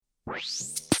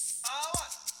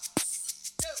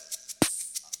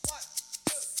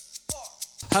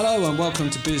Hello and welcome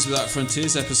to Beers Without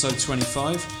Frontiers, episode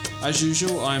 25. As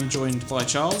usual, I am joined by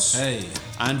Charles. Hey.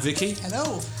 And Vicky.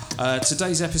 Hello.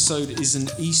 Today's episode is an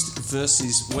East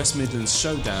versus West Midlands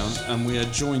showdown, and we are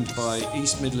joined by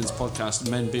East Midlands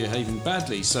podcast Men Behaving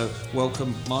Badly. So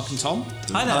welcome Mark and Tom.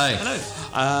 Hi there.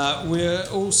 Hello. We're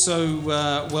also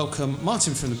welcome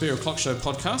Martin from the Beer O'Clock Show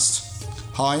podcast.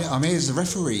 Hi, I'm here as the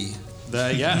referee.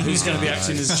 Who's going to be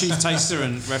acting as chief taster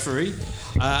and referee.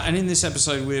 And in this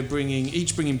episode, we're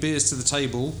bringing beers to the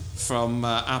table from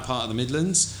our part of the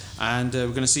Midlands, and we're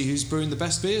going to see who's brewing the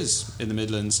best beers in the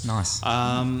Midlands. Nice.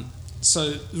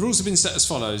 So the rules have been set as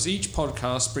follows. Each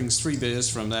podcast brings 3 beers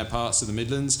from their parts of the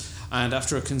Midlands, and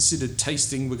after a considered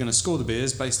tasting, we're going to score the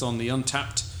beers based on the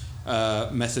Untapped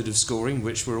method of scoring,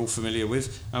 which we're all familiar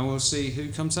with, and we'll see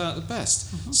who comes out the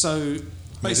best. Mm-hmm. So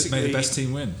basically, may the best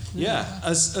team win. Yeah,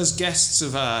 as guests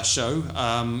of our show,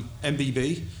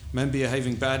 MBB, Men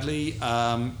Behaving Badly,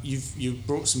 you've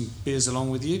brought some beers along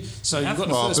with you. So you've got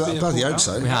the first beer. Bloody hope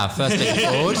so. We have first beer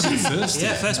forward. First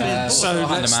beer. So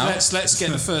let's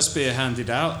get the first beer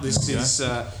handed out. This is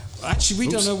actually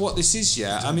we don't know what this is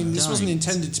yet. I mean, this wasn't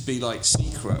intended to be like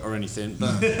secret or anything,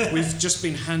 but we've just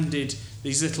been handed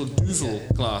these little Duvel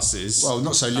glasses. Well,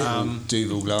 not so little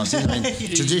Duvel glasses. I mean,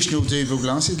 traditional Duvel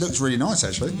glasses. Looks really nice,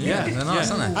 actually. Yeah, they're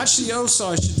nice, aren't they? Actually, also,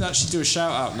 I should actually do a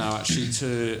shout out now. Actually,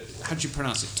 to how do you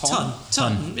pronounce it? Ton.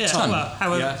 Yeah. Ton. Well,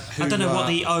 however, who, I don't know what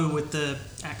the O with the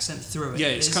accent through it. Yeah,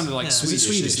 it's kind of like Swedish,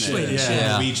 isn't it? Swedish,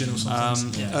 Yeah. Norwegian or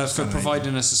something. For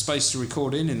providing us a space to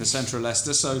record in the centre of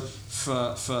Leicester. So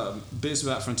for Beers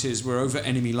Without Frontiers, we're over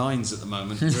enemy lines at the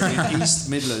moment. We're in East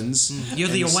Midlands. You're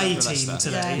the in away centre of team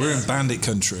Leicester. today. We're in bandit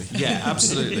country. Yeah,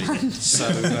 absolutely. So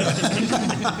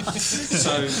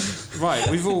right,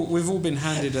 we've all been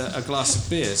handed a glass of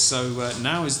beer. So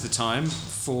now is the time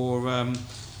for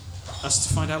us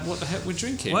to find out what the heck we're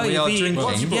drinking. Well, We are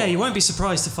drinking. Yeah, you won't be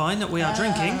surprised to find that we are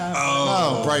drinking.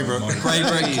 Oh, Braybrook.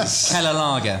 Braybrook Keller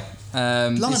Lager.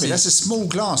 Blimey, that's a small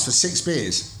glass for 6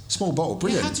 beers. Small bottle,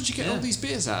 brilliant. How did you get all these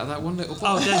beers out of that one little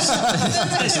bottle?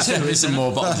 There's 2. There's some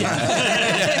more bottles. We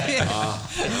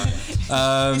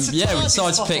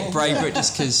decided to pick Braybrook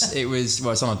just because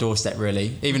it's on our doorstep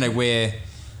really. Even though we're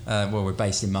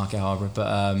based in Market Harbour, but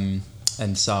and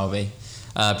Sarby.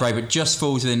 Braybrook just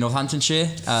falls within Northamptonshire.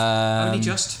 Only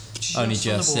just on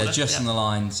the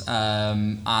lines.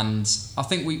 And I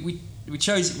think we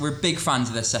chose. We're big fans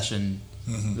of their session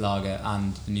lager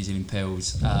and the New Zealand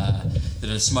Pils.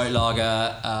 They're a smoke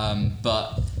lager,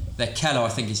 but their Keller I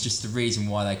think is just the reason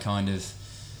why they kind of,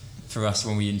 for us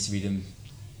when we interviewed them.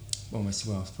 It's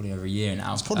probably over a year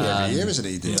now. It's probably over a year, isn't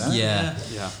it? You did that? Yeah.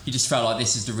 You just felt like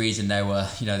this is the reason they were,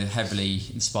 they're heavily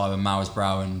inspired by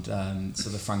Mausbrau and sort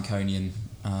of the Franconian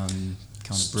kind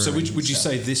of brewing. So would you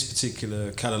say this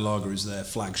particular Keller Lager is their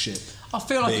flagship? I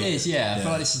feel like it is, yeah. I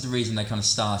feel like this is the reason they kind of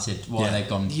started, why they've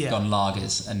gone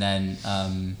lagers. And then,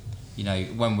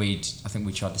 when I think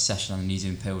we tried the session on the New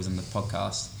Zealand Pils on the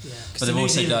podcast. Yeah, but they've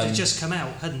also done... It just come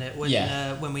out, hadn't it,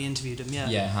 when we interviewed them, Yeah,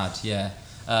 it had, yeah.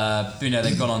 But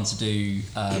they've gone on to do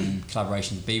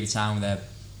collaborations with Beavertown with their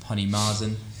Honey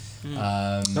Marzen.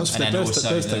 That was for their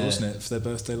birthday, wasn't it? For their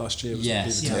birthday last year.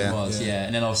 Yes, it was.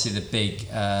 And then obviously the big,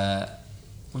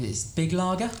 what is it? Big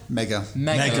lager? Mega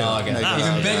lager.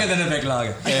 Even bigger than a big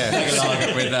lager. Yeah. Mega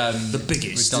lager with the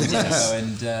biggest. With Don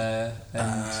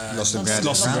and Lost and Ground.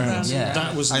 Lost and Ground. Yeah.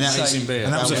 That was an amazing beer.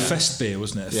 And that was a fest beer,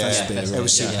 wasn't it? Fest beer. It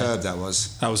was superb. That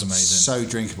was. That was amazing. So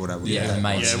drinkable. That was. Yeah,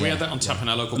 amazing. Yeah, we had that on tap in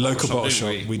our local bottle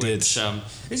shop. We did. Which,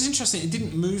 it's interesting. It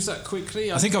didn't move that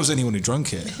quickly. I think I was the only one who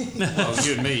drank it. Well,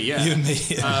 you and me, yeah. You and me.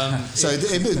 Yeah. So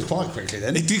it moved quite quickly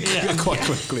then. It did quite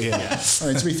quickly. Yeah. I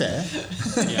mean, to be fair,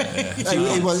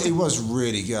 it was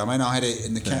really good. I mean, I had it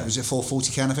in the can. Was it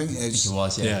 440 can? I think it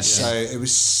was. Yeah. So it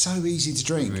was so easy to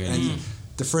drink, really. and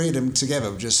the 3 of them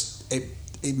together just it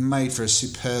made for a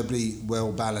superbly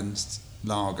well balanced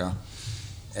lager,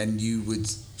 and you would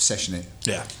session it.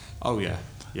 Yeah. Oh yeah.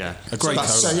 Yeah. A great colour.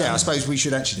 So I suppose we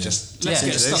should actually just let's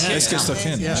get stuck in. Let's get stuck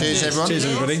in. Yeah. Cheers, everyone. Cheers,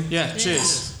 everybody. Yeah.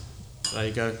 Cheers. There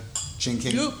you go.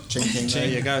 Chinking. There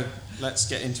you go. Let's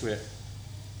get into it.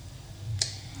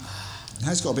 It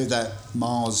has got a bit of that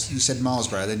Mars. You said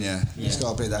Marsbrow, didn't you? Yeah. It's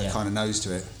got a bit of that kind of nose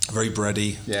to it. Very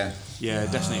bready. Yeah. Yeah,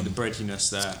 definitely the breadiness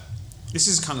there. This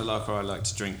is the kind of lager I like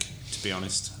to drink, to be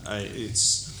honest.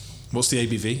 What's the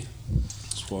ABV?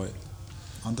 It's quite...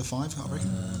 Under 5, I reckon.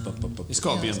 It's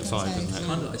got to be under 5,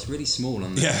 doesn't it? It's really small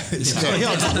on there. Yeah.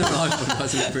 I don't know if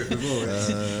I've never been before.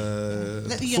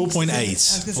 4.8.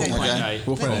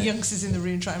 4.8. Let the youngsters in the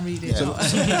room try and read it. Not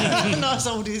us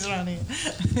oldies around here.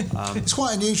 It's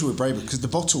quite unusual with Braybrook because the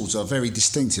bottles are very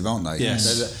distinctive, aren't they?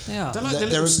 Yes. They're like the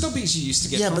little stubbies you used to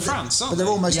get from France, aren't they? But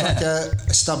they're almost like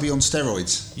a stubby on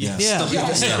steroids. Stubby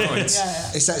on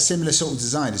steroids. It's that similar sort of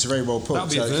design. It's very well put. That'll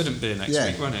be a Verdant beer next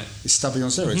week, won't it? It's stubby on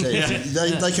steroids.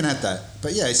 They can add that.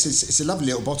 But yeah, it's a lovely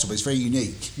little bottle, but it's very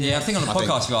unique. Yeah, I think on the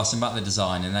podcast we asked them about the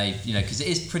design, and they, because it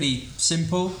is pretty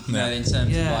simple, in terms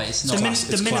of like it's not the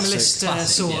minimalist classic,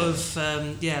 sort of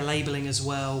labelling as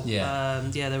well. They were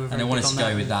very and they wanted to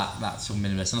go with that sort of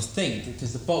minimalist. And I think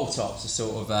because the bottle tops are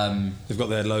sort of they've got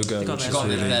their logo,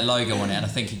 their logo on it, and I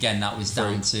think again that was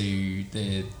down to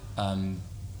the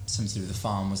something to do with the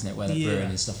farm, wasn't it, where they're brewing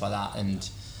and stuff like that, and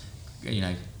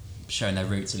showing their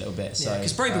roots a little bit. So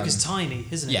because Braybrook is tiny,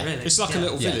 isn't it? Really, it's like a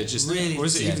little village, isn't it? Or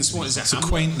is it even small? It's a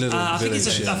quaint little village.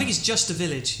 I think it's just a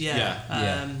village.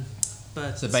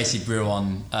 But so basically brew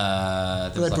on.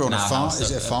 They brew on a farm.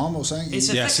 Is it a farm or something? It's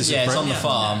on the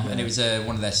farm, and it was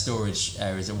one of their storage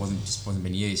areas that wasn't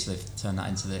being used, so they've turned that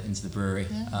into the brewery.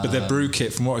 But their brew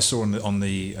kit, from what I saw on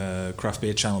the Craft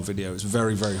Beer Channel video, it's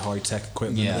very, very high tech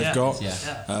equipment they've got.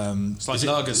 It's like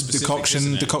lager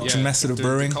specific, decoction method of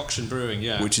brewing. Decoction brewing,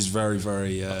 which is very,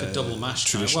 very like a double mash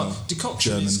traditional. Well,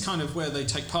 decoction German. is kind of where they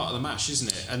take part of the mash, isn't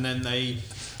it? And then they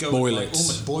go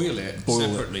almost boil it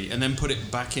separately, and then put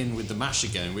it back in with the mash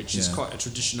again, which is quite a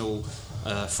traditional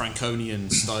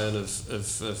Franconian style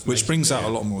of which brings out a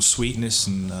lot more sweetness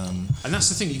and that's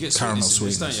the thing, you get caramel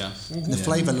sweetness, don't you? The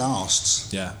flavour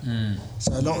lasts. Yeah.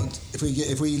 So a lot.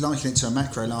 If we liken it to a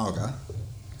macro lager,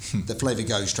 the flavour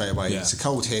goes straight away. It's a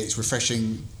cold hit. It's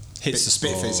refreshing. Hits the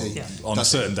spot fizzy. On a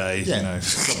certain day.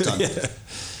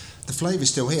 The flavour's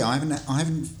still here. I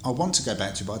want to go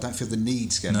back to it, but I don't feel the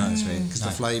need to go back to it because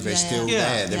the flavour is still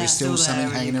there. There is still something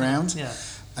hanging around.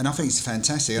 And I think it's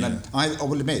fantastic. And I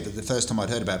will admit that the first time I'd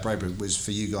heard about Braybrook was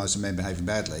for you guys and Men Behaving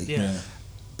Badly.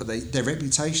 But their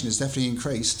reputation has definitely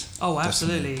increased. Oh,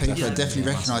 absolutely. People are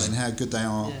definitely recognising how good they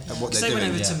are at what they're doing. They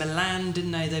went over to Milan,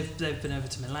 didn't they? They've been over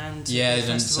to Milan. They've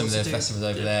done some of their festivals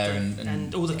over there.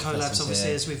 And all the collabs,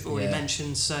 obviously, as we've already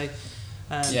mentioned. So...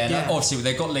 obviously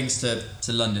they've got links to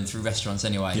London through restaurants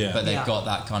anyway, but they've got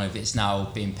that kind of, it's now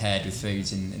being paired with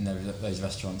foods in those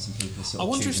restaurants, and people are sort of I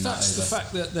wonder if choosing that's the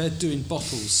fact that they're doing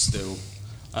bottles still.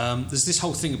 There's this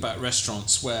whole thing about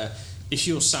restaurants where if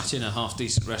you're sat in a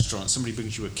half-decent restaurant, somebody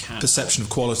brings you a can. Perception of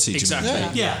quality. Exactly.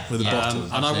 With a bottle.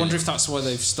 And I wonder if that's why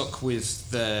they've stuck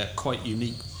with their quite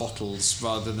unique bottles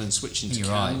rather than switching to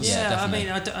cans. Right. I mean,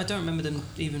 I don't remember them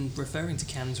even referring to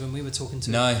cans when we were talking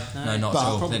to them. No, not at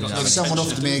all. If someone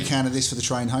offered me a can of this for the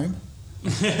train home,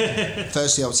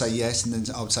 firstly I would say yes, and then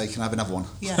I would say, can I have another one?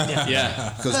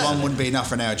 Because one wouldn't be enough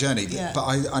for an hour journey. But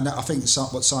I think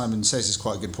what Simon says is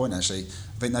quite a good point, actually.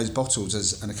 I think those bottles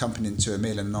as an accompaniment to a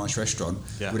meal in a nice restaurant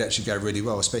would actually go really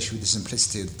well, especially with the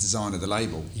simplicity of the design of the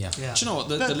label. Do you know what?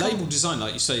 The label design,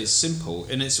 like you say, is simple,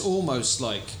 and it's almost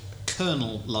like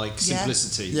kernel-like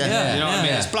simplicity. You know what I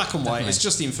mean? It's black and white. Definitely. It's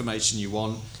just the information you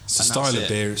want. It's the style of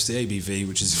beer. It's the ABV,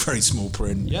 which is a very small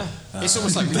print. It's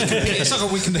almost like Wikipedia. It's like a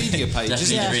Wikipedia page,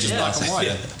 isn't it? It's black and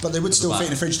white. But they would still fit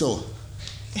in a fridge door.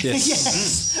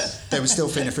 Yes. They would still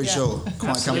fit in a fridge door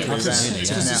quite comfortably.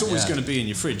 Because it's always going to be in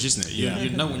your fridge, isn't it?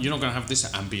 You're not going to have this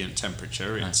ambient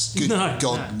temperature. It's Good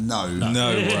God, no.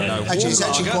 Actually, it's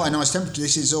actually quite a nice temperature.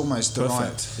 This is almost the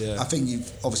right. I think you've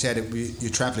obviously had it.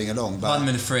 You're travelling along, but I'm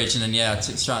in the fridge, and then I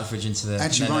took straight out the fridge into the.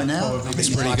 Actually, right now it's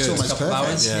pretty good. It's almost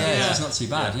perfect. It's not too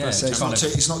bad.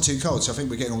 It's not too cold, so I think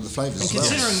we're getting all the flavours. And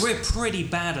considering we're pretty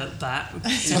bad at that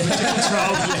temperature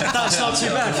control, that's not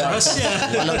too bad for us.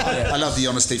 I love the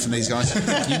honesty from these guys.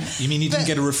 You mean you didn't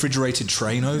get a refrigerated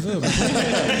train over?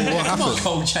 What happened?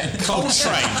 Cold train.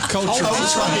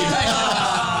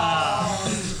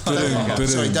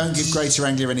 Sorry, don't give Greater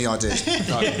Anglia any ideas.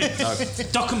 No.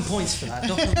 Dock 'em points for that.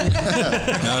 No,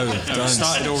 don't.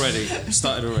 Started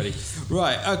already.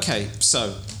 Right, okay,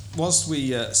 so whilst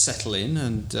we settle in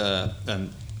and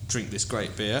drink this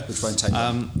great beer, which won't take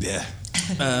long.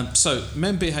 So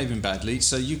Men Behaving Badly.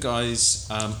 So you guys,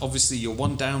 obviously you're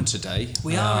one down today.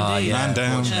 We are indeed. Man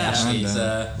down. Ashley's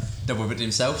double bit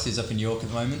himself. He's up in York at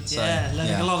the moment. So,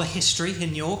 learning a lot of history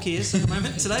in York. He is at the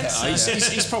moment today.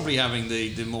 He's probably having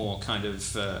the more kind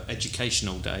of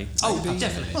educational day. Oh,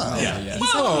 definitely. Hold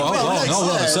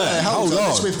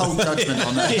on. We've hold judgment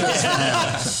on that.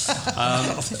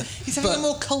 He's having a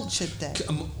more cultured day.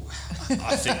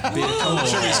 I think beer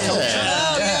culture is culture.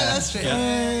 Yeah, that's true.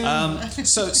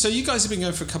 So you guys have been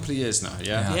going for a couple of years now,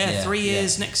 yeah? Yeah, 3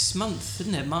 years next month,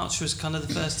 didn't it? March was kind of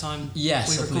the first time we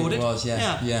recorded. It was,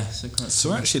 yeah.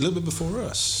 So actually a little bit before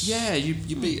us. Yeah,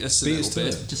 you beat us a little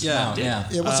bit. Just about, Yeah,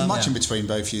 it wasn't much in between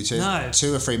both you two. No.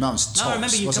 2 or 3 months tops, No, I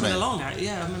remember you wasn't coming it? along.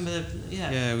 Yeah, I remember.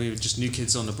 Yeah, we were just new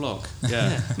kids on the block.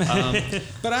 Yeah.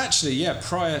 But actually,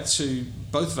 prior to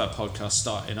both of our podcasts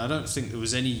starting, I don't think there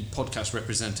was any podcast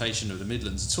representation of the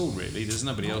Midlands at all, really. There's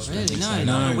nobody else. Really? Really.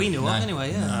 No, we knew of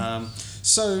anyway, yeah.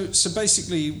 So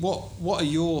basically, what are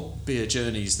your beer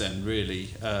journeys then, really,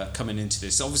 coming into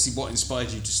this? Obviously, what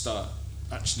inspired you to start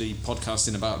actually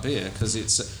podcasting about beer? Because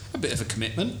it's a bit of a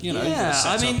commitment, you know. You've got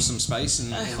to set up some space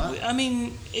and all that. I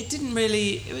mean, it didn't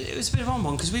really. It was a bit of an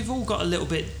one because we've all got a little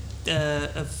bit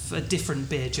of a different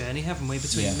beer journey, haven't we,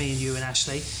 between me and you and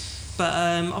Ashley? But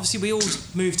obviously, we all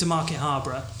moved to Market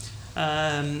Harborough,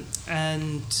 and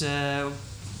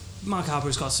Market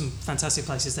Harborough's got some fantastic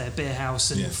places there, Beer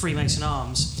House and Freemason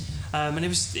Arms. And it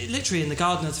was literally in the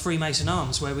garden of the Freemason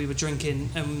Arms where we were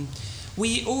drinking.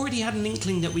 We already had an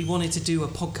inkling that we wanted to do a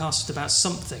podcast about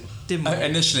something, didn't we?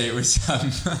 Initially, it was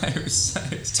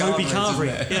Toby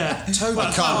Carvery. Yeah, Toby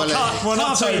Carvery.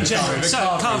 Carvery in general.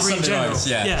 Carvery in general.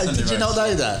 Yeah. Did you not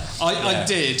know that? I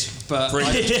did, but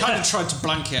I kind of tried to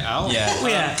blank it out.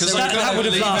 Because that would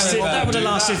have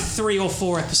lasted 3 or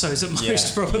 4 episodes at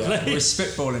most, probably. We were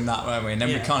spitballing that, weren't we? And then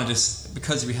we kind of just,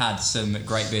 because we had some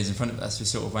great beers in front of us, we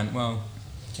sort of went, well,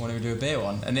 why don't we do a beer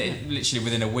one? And it literally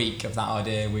within a week of that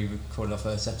idea, we recorded our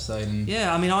first episode. And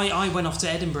I mean, I went off to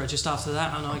Edinburgh just after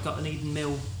that, and I got an Eden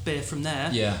Mill beer from there.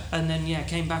 Yeah. And then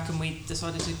came back and we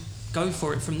decided to go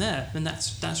for it from there, and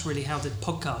that's really how the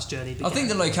podcast journey began. I think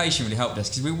the location really helped us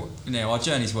because our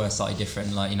journeys were slightly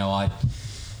different. Like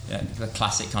the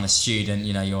classic kind of student,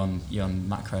 you're on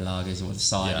macro lagers or the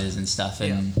ciders and stuff,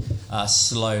 and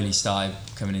slowly started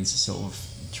coming into sort of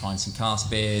trying some cask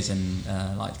beers and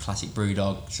like classic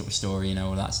Brewdog sort of story,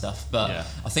 all that stuff. But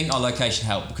I think our location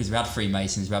helped because we had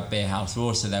Freemasons, we had Beer House, but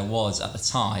also there was at the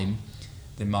time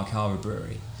the Market Harbour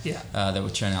Brewery. They were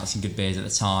churning out some good beers at the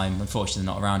time. Unfortunately,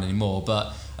 they're not around anymore.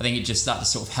 But I think that just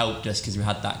sort of helped us because we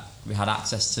had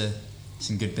access to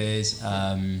some good beers.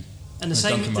 And the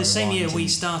same year we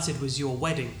started was your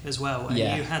wedding as well, and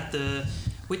you had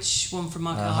which one from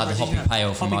Market Harbour? I had the Hoppy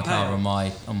Pale from Market Harbour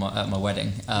at my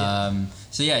wedding.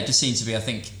 So it just seemed to be, I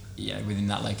think, within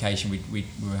that location we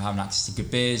were having access to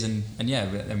good beers, and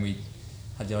then we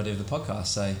had the idea of the podcast.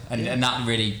 So and that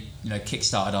really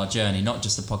kick-started our journey, not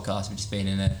just the podcast, but just being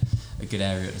in a good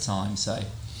area at the time. So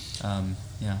I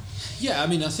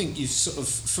mean, I think you've sort of,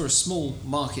 for a small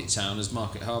market town as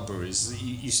Market Harbour is,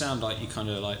 you sound like you kind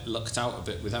of like lucked out a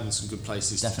bit with having some good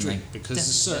places to drink, because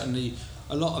there's certainly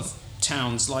a lot of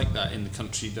towns like that in the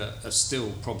country that have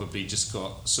still probably just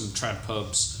got some trad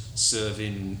pubs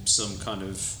serving some kind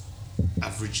of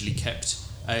averagely kept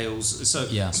ales. So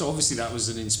obviously that was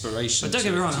an inspiration. But don't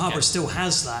get me wrong, Harbour still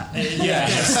has that. There's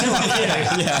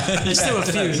still a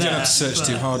few there. You don't have to search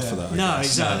too hard for that. No,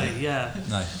 exactly.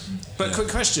 No. But quick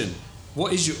question: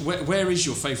 what is where is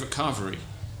your favourite carvery?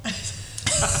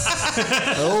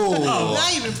 Now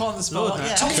you've been put on the spot.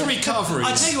 Top 3 carveries.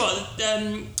 I tell you what.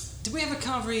 Did we have a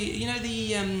carvery?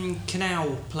 The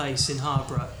canal place in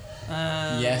Harborough.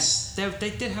 Yes.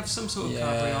 They did have some sort of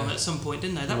carvery on at some point,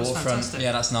 didn't they? That was fantastic.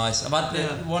 Yeah, that's nice.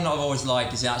 One I've always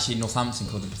liked is actually Northampton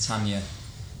called the Britannia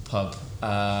Pub.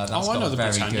 That's I know the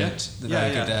very Britannia. good,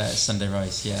 very good Sunday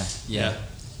roast. Yeah.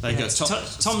 There you go.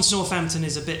 Tom's Northampton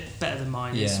is a bit better than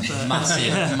mine. Yeah. But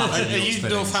massive. Are you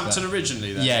Northampton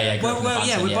originally then? Yeah. Well,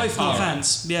 we're both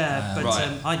Northants. But right.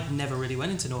 I never really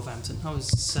went into Northampton. I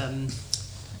was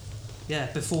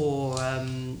before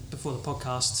the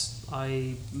podcast.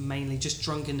 I mainly just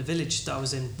drunk in the village that I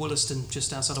was in, Wollaston,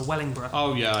 just outside of Wellingborough.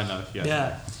 Oh yeah, I know.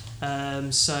 Yeah.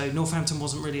 So Northampton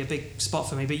wasn't really a big spot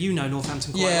for me, but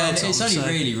Northampton quite well. Yeah, Tom, it's only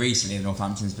really recently that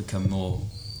Northampton's become more.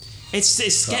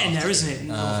 It's getting there, isn't it?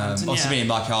 Northampton, obviously being in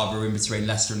Market Harbour in between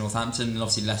Leicester and Northampton, and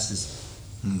obviously Leicester's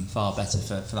far better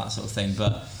for that sort of thing.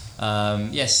 But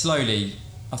slowly,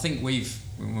 I think we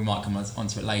might come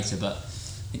onto it later, but I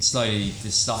think slowly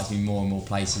there's started to be more and more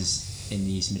places in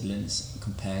the East Midlands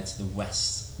compared to the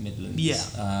West Midlands.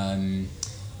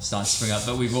 Starting to spring up,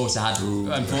 but we've also had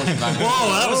unfortunately.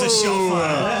 Whoa, that was a shot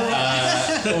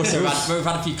fire. Also, we've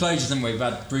had a few closures, haven't we? We've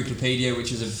had Brewclopedia,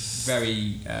 which was a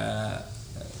very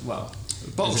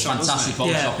fantastic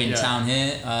bottle shop in town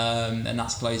here, and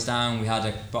that's closed down. We had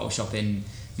a bottle shop in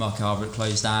Market Harbour that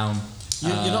closed down.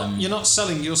 You're not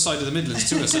selling your side of the Midlands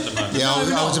to us at the moment. Yeah,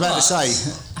 I was about to say.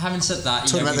 Having said that,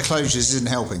 talking about the closures isn't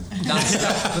helping.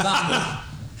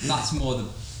 That's more the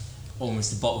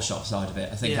almost the bottle shop side of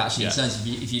it. I think actually in terms of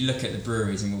if you look at the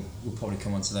breweries, and we'll probably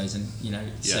come on to those and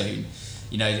soon.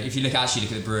 If you look at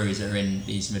the breweries that are in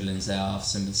the East Midlands, there are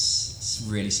some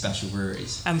really special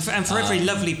breweries. And for every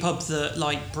lovely pub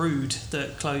that brewed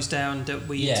that closed down that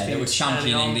we interviewed, they were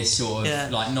championing this sort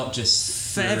of not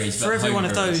just breweries, for every one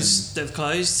of those that have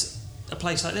closed, a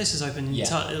place like this has opened in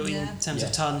terms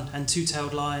of Tun and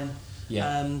Two-Tailed Lion.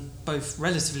 Both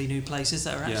relatively new places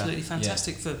that are absolutely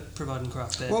fantastic for providing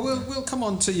craft beer. Well, we'll come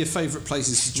on to your favourite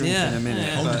places to drink in a minute.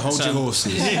 Hold your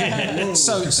horses.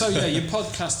 So your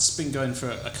podcast's been going for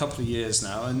a couple of years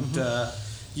now, and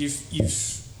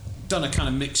you've done a kind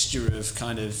of mixture of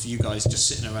kind of you guys just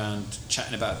sitting around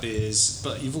chatting about beers,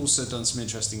 but you've also done some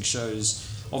interesting shows.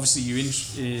 Obviously, you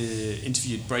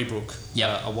interviewed Braybrook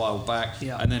a while back,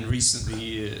 and then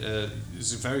recently there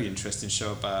was a very interesting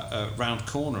show about Round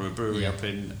Corner, a brewery up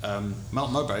in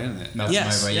Melton Mowbray, isn't it? Melton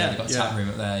Mowbray, they've got a tap room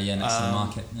up there, next to the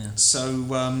market. Yeah.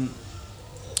 So,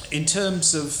 in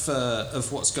terms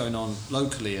of what's going on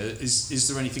locally, is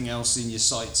there anything else in your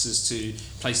sights as to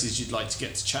places you'd like to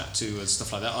get to chat to and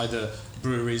stuff like that, either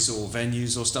breweries or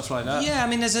venues or stuff like that? Yeah, I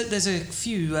mean, there's a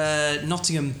few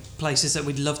Nottingham places that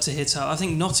we'd love to hit up. I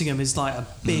think Nottingham is like a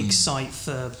big site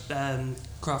for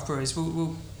craft breweries.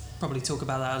 We'll probably talk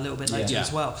about that a little bit later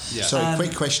as well. Yeah. So,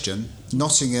 quick question: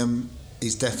 Nottingham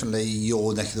is definitely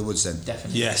your neck of the woods, then?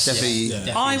 Definitely. Yes. Definitely.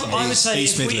 Yeah. I would say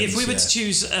if we were to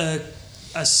choose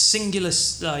a singular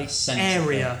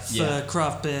area for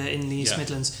craft beer in the East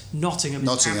Midlands, Nottingham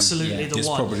is absolutely the one. It's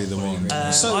probably the one.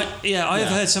 I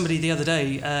overheard somebody the other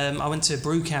day. I went to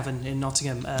Brew Cavern in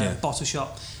Nottingham, bottle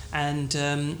shop, and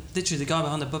literally the guy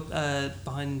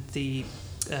behind the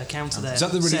counter there. Is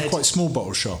that the really quite small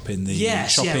bottle shop in the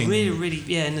shopping?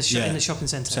 Really, in the shopping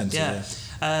centre.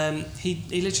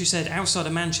 He literally said outside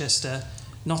of Manchester,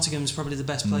 Nottingham's probably the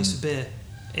best place for beer.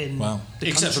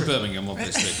 Except for Birmingham,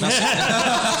 obviously.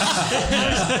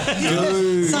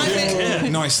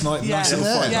 Nice little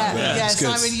fight.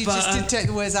 Simon, you just did take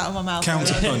the words out of my mouth.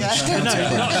 Counter punch.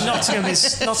 Nottingham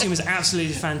is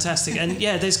absolutely fantastic, and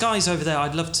there's guys over there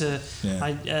I'd love to.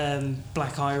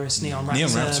 Black Iris, Neon Raptor. Neon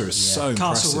Raptor is so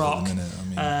Castle Rock,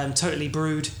 impressive. Totally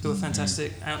Brewed, who are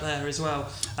fantastic out there as well.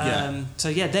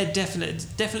 They're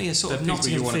definitely a sort of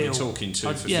Nottingham feel. People you want to be talking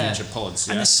to for future pods.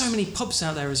 And there's so many pubs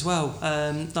out there as well.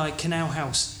 Like Canal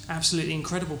House, absolutely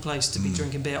incredible place to be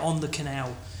drinking beer on the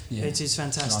canal. It is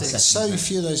fantastic. So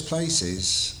few of those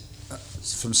places,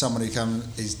 from someone who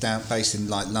is based in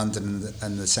like London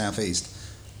and the southeast,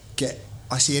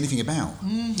 I see anything about.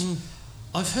 Mm-hmm.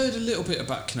 I've heard a little bit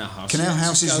about Canal House. Canal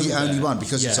House is the only one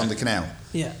because it's on the canal.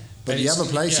 Yeah. But the other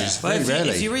places, very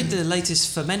rarely. If you read the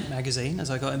latest Ferment magazine,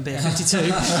 as I got in Beer 52,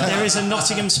 there is a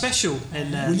Nottingham special in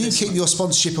there. Will you keep your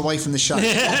sponsorship away from the show?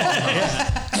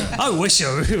 I wish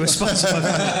I were sponsored by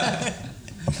that.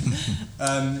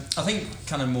 I think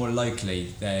kind of more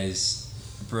locally, there's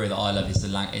a brewery that I love is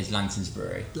Langton's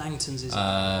Brewery. Langton's is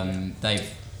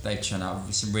They've churned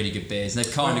out some really good beers.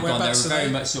 They've kind of gone. They're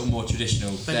very much sort of more traditional.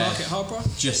 They Market Harborough.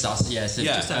 Just us, there's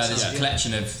a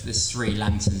collection of there's 3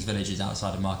 Langtons villages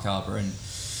outside of Market Harborough,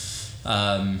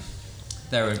 and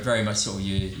they're very much sort of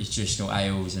your traditional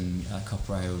ales and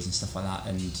copper ales and stuff like that.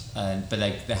 And but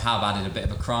they have added a bit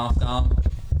of a craft arm.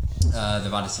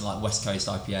 They've added some like West Coast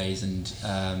IPAs and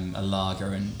a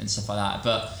lager and stuff like that.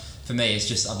 But for me, it's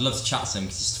just I'd love to chat to them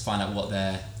just to find out what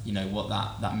their what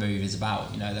that move is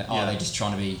about. Are they just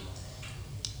trying to be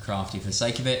crafty for the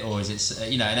sake of it, or is it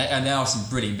and there are some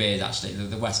brilliant beers actually.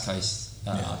 The West Coast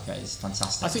IPA is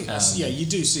fantastic. I think you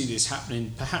do see this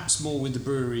happening perhaps more with the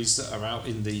breweries that are out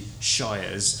in the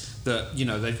shires. That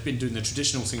they've been doing the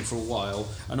traditional thing for a while,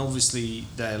 and obviously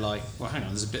they're like, well, hang on,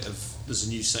 there's a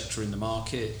new sector in the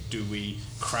market. Do we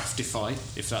craftify,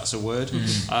 if that's a word?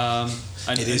 And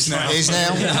it is now. It is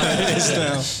now.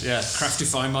 Yeah,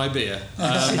 craftify my beer.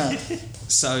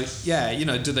 So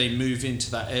do they move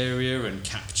into that area and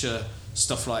capture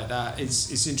stuff like that?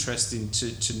 It's interesting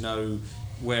to know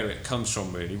where it comes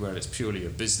from, really, where it's purely a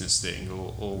business thing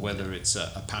or whether it's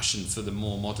a passion for the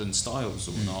more modern styles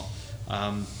or not.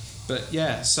 But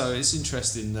so it's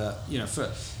interesting that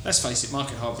let's face it,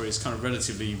 Market Harborough is kind of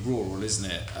relatively rural, isn't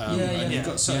it?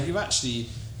 You've actually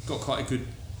got quite a good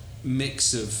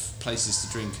mix of places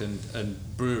to drink and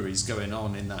breweries going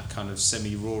on in that kind of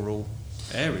semi-rural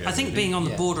area. I think being on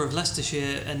the border of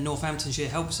Leicestershire and Northamptonshire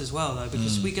helps as well, though,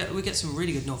 because we get some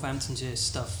really good Northamptonshire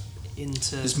stuff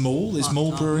into. There's Mall Brewing.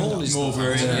 Mall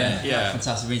Brewing,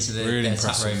 fantastic. Been to the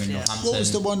tap room in Northampton. What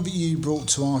was the one that you brought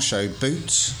to our show?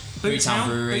 Boot Town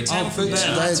Brewery. That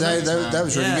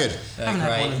was really good.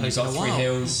 Great. We've got Three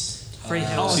Hills. Three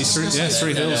Hills.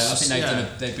 Three Hills. I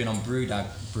think they've been on Brewdog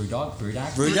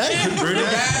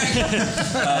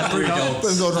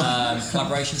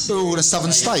collaboration. Oh, the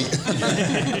Southern State.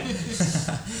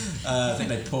 I think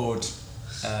they poured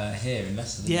here in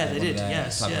Leicester. They did.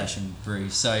 Yes, collaboration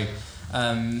brews. So,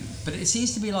 but it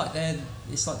seems to be like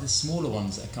it's like the smaller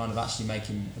ones that are kind of actually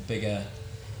making a bigger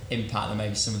impact than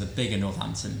maybe some of the bigger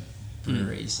Northampton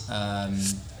breweries.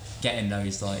 Getting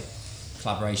those like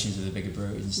collaborations with the bigger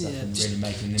breweries and stuff, and really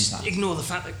making an impact. Ignore the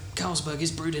fact that Carlsberg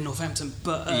is brewed in Northampton,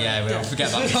 but forget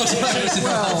about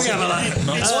Carlsberg. Forget about that.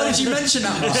 Why did you mention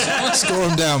that, Martin? Score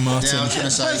him down, Martin. Yeah, I was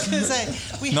going to say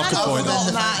we hadn't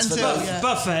forgotten that until.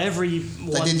 But for every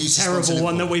one terrible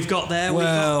one that we've got there, we've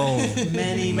got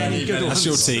many good ones. That's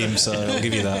your team, so I'll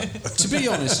give you that. To be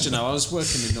honest, I was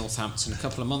working in Northampton a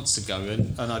couple of months ago,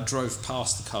 and I drove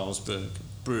past the Carlsberg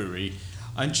brewery,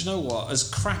 and do you know what? As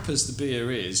crap as the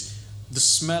beer is, the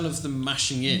smell of them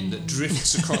mashing in that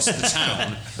drifts across the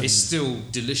town is still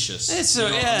delicious.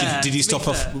 Did you stop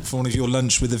off for one of your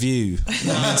lunch with a view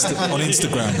on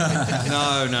Instagram?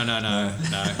 No.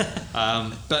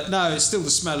 But no, it's still the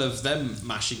smell of them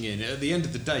mashing in. At the end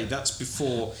of the day, that's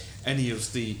before any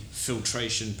of the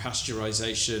filtration,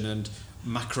 pasteurisation and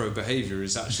macro behaviour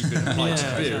has actually been applied to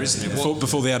beer, isn't it?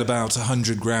 Before they had about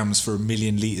 100 grams for 1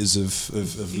 million litres of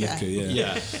liquor,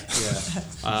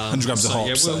 100 grams of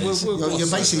hops. You're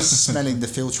basically smelling the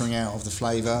filtering out of the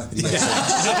flavour.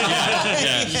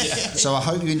 So I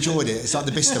hope you enjoyed it. It's like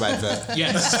the Bisto advert.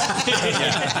 Yes.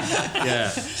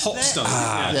 Hop stone.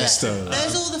 Bisto.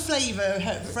 There's all the flavour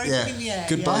floating in the air.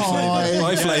 Goodbye, flavour.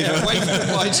 Bye, flavour. Wave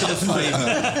goodbye to the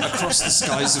flavour across the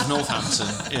skies of Northampton.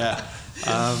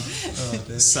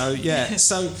 So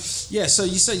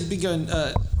you say you've been going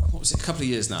what was it, a couple of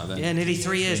years now then? Yeah, nearly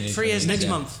 3 years. 3 years next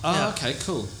month. Okay,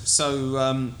 cool.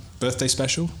 So birthday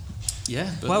special? Yeah.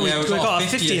 Well, we've got our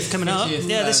 50th coming up.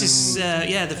 Yeah, this is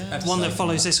the one that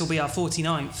follows this will be our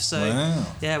 49th. So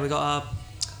we got our.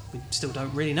 We still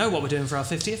don't really know what we're doing for our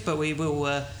 50th, but we will.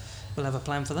 We'll have a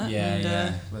plan for that.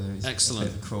 Whether it's excellent. a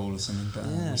bit of a crawl or something. But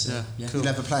cool. You'll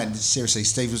have a plan. Seriously,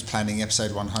 Steve was planning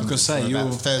episode 100 from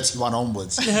about 31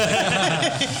 onwards.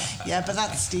 Yeah, but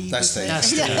that's Steve. That's Steve.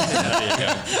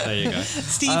 There you go.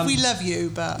 Steve, we love you,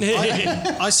 but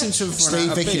I seem to have run out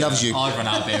of Vicky beer. loves you. I've run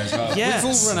out of beer as well. Yeah.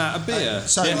 We've all run out of beer.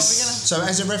 So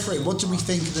as a referee, what do we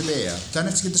think of the beer? Don't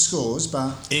have to give the scores,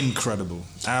 but incredible,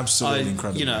 absolutely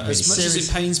incredible. As much as it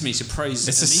pains me to praise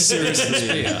it's a serious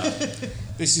beer,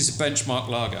 this is a benchmark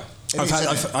lager.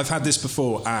 I've had this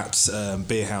before at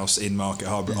Beer House in Market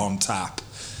Harbour on tap,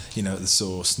 at the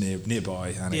source nearby,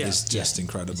 and it is just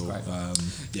incredible. I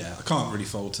can't really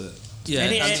fault it. Yeah.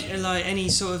 Any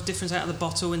sort of difference out of the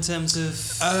bottle in terms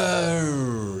of?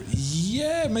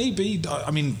 Maybe.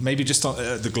 I mean, maybe just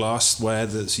the glassware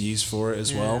that's used for it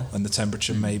as well, and the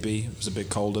temperature. Maybe it was a bit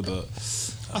colder, but.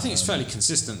 I think it's fairly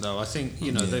consistent, though. I think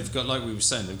they've got, like we were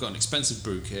saying, they've got an expensive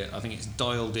brew kit. I think it's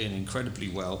dialed in incredibly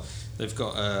well. They've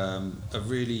got a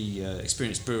really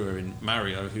experienced brewer in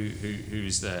Mario,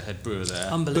 who's their head brewer there.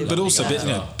 Unbelievable. But also,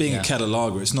 being a kettle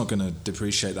lager, it's not going to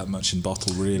depreciate that much in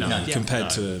bottle, really, compared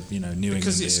to New England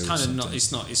because it's beer kind of not.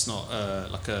 It's not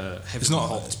like a heavily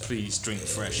hopped. Please drink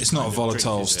fresh. It's not a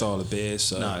volatile style of beer,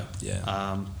 so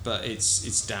but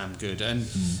it's damn good. And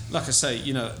like I say,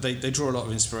 they draw a lot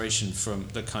of inspiration from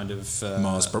the kind of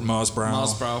Mars Brau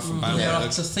from Bamberg. I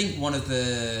think one of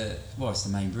it's the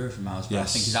main brewer from Mars Brau. I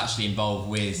think he's actually involved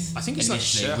with. I think he's like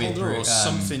shareholder or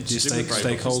something to do with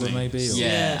stakeholder maybe.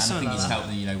 And I think he's helped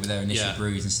them, with their initial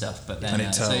brews and stuff. But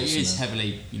then so it is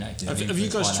heavily, Have you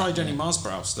guys tried any Mars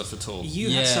Brau stuff at all?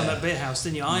 You had some at Beer House,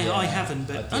 didn't you? I haven't,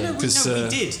 but we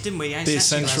did, didn't we? Beer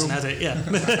Central had it,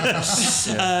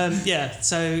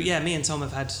 So me and Tom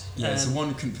have had. So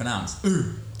one couldn't pronounce.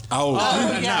 It's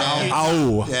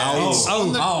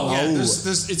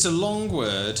a long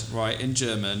word, right, in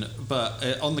German, but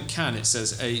on the can it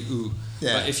says AU.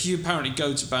 Yeah. But if you apparently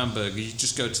go to Bamberg, you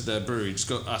just go to their brewery, just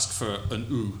go ask for an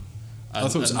U. I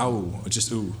thought it was AU, or just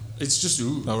U. It's just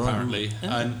U, apparently,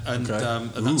 and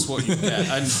that's what you get.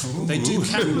 And they do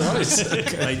can it.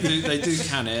 They do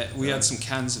can it. We had some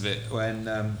cans of it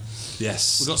when.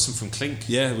 Yes. We got some from Clink.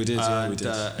 Yeah, we did.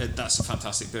 That's a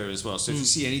fantastic beer as well. So if you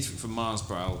see anything from Mars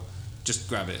Brau, just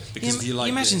grab it. Because if you like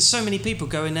you imagine so many people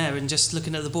going there and just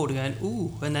looking at the board and going,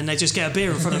 ooh, and then they just get a beer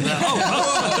in front of them.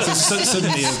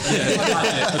 Suddenly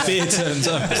a beer turns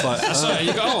up. It's like,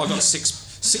 you go, I got six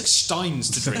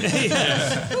Steins to drink.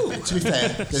 To be fair,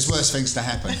 there's worse things to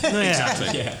happen.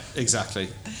 Exactly.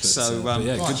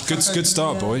 But, good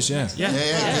start, boys. Yeah.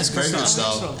 It's very good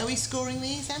start. Are we scoring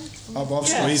these then?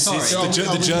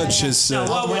 The judge has.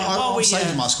 I'm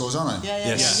saving my scores, aren't I?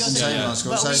 Yes. I'm saving my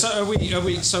scores.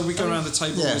 So we go around the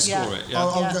table and score it. Yeah.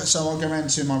 I'll go round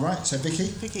to my right. So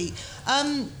Vicky.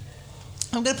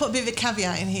 I'm going to put a bit of a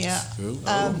caveat in here,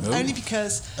 only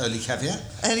because early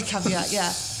caveat.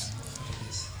 Yeah.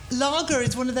 Lager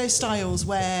is one of those styles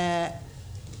where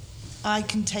I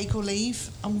can take or leave.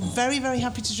 I'm very, very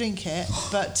happy to drink it,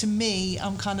 but to me,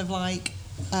 I'm kind of like,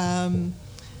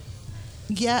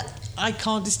 I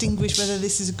can't distinguish whether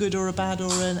this is a good or a bad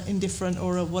or an indifferent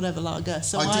or a whatever lager.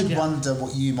 So I did wonder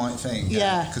what you might think.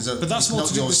 Yeah, but that's more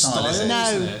to do with style, isn't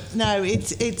it? No.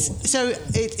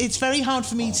 It's very hard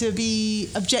for me to be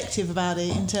objective about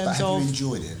it in terms have of. You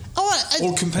enjoyed it?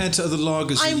 Or compared to other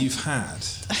lagers that you've had.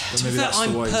 To be fair,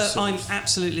 I'm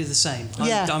absolutely the same.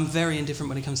 I'm very indifferent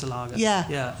when it comes to lager.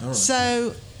 Yeah. Right.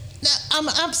 So, I'm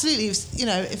absolutely.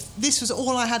 If this was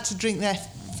all I had to drink there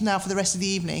now for the rest of the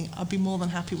evening, I'd be more than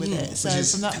happy with it. So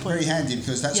from that point, very handy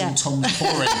because that's all Tom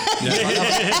pouring.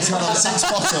 He's got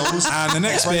 6 bottles, and the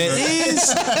next bit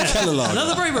is Keller Lager.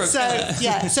 Another Braybrook.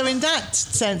 So in that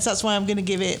sense, that's why I'm going to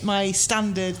give it my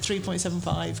standard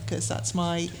 3.75 because that's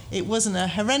it wasn't a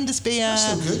horrendous beer. That's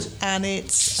still good, and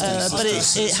it's but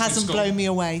it hasn't blown me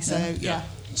away. So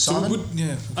Simon,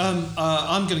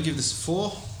 I'm going to give this a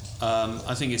 4.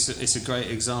 I think it's a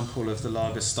great example of the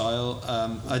lager style,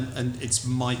 and it's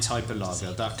my type of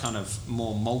lager. That kind of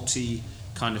more malty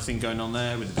kind of thing going on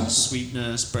there with a bit of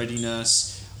sweetness,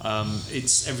 breadiness.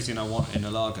 It's everything I want in a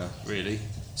lager, really.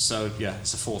 So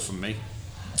it's a 4 from me.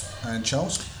 And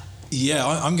Charles? Yeah,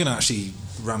 I'm going to actually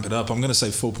ramp it up. I'm going to say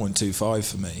 4.25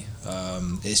 for me.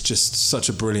 It's just such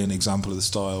a brilliant example of the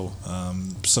style.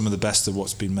 Some of the best of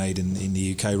what's been made in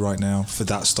the UK right now for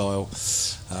that style.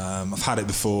 I've had it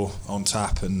before on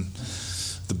tap, and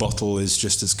the bottle is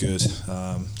just as good.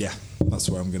 That's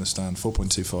where I'm going to stand.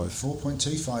 4.25.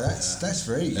 4.25. That's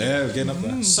very good. Yeah, we're getting up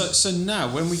there. So now,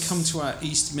 when we come to our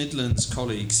East Midlands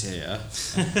colleagues here,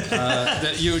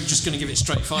 that you're just going to give it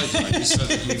straight 5, maybe, so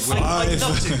that we win. I'd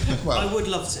love to. Well, I would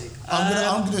love to.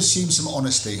 I'm going to assume some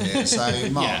honesty here. So,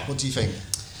 Mark, what do you think?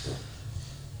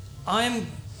 I'm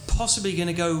possibly going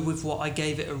to go with what I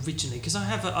gave it originally because I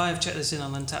have checked this in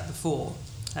on Untapped before,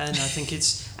 and I think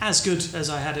it's as good as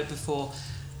I had it before,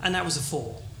 and that was a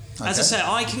 4. Okay. As I said,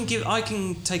 I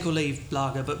can take or leave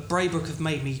lager, but Braybrook have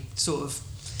made me sort of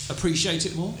appreciate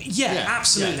it more. Yeah,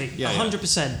 absolutely,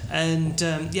 100%. And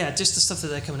just the stuff that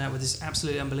they're coming out with is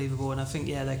absolutely unbelievable. And I think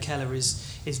their Keller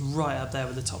is right up there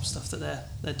with the top stuff that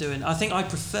they're doing. I think I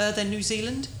prefer their New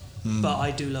Zealand, but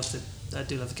I do love the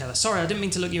Keller. Sorry, I didn't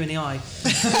mean to look you in the eye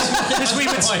because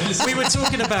we were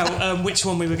talking about which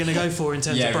one we were going to go for in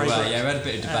terms of Braybrook. We had a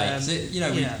bit of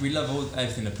debate. We love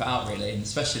everything they put out really, and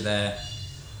especially their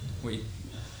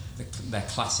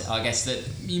classic. I guess that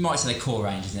you might say their core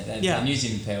range, isn't it? Their New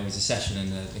Zealand Pale is a session,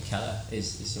 and the Keller is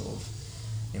sort of.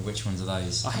 Which ones are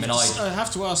those? I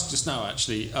have to ask just now.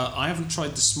 Actually, I haven't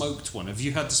tried the smoked one. Have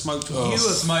you had the smoked one? You have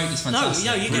smoked. It's fantastic.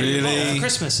 No, you did it for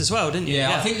Christmas as well, didn't you?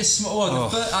 Yeah, I think the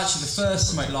first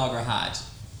smoked lager I had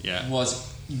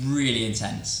was really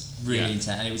intense, intense,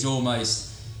 and it was almost.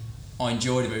 I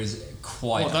enjoyed it, but it was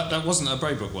quite. Well, that wasn't a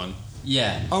Braybrook one.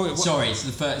 Yeah. Sorry. So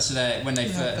the first, when they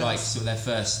first, their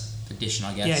first edition,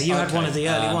 I guess. Yeah, you had one of the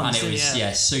early ones. And it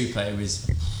was super. It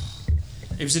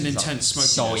was an intense smoke.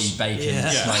 Salty bacon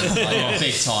smoke,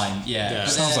 big time. Yeah. It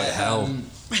sounds like hell.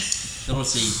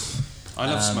 Obviously, I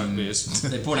love smoked beers.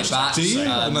 They brought it back. Do you?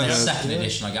 Second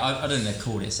edition, I don't know if they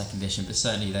called it a second edition, but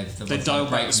certainly they've dialed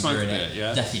back the smoke beer.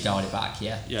 Definitely dialed it back.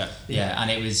 Yeah.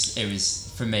 And it was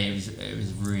for me. It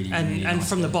was really and nice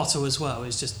from the bottle as well.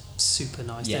 It's just super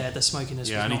nice. Yeah, the smokiness.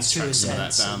 Yeah, I need to track some of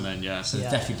that down then. Yeah, so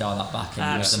definitely dial that back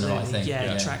and done the right thing.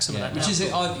 Yeah, track some of that. Which is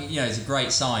it's a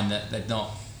great sign that they've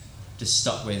not just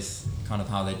stuck with kind of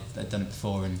how they've done it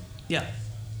before. And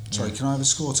sorry, can I have a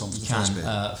score, Tom, for the first bit?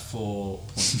 4.5.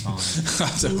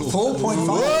 4.5.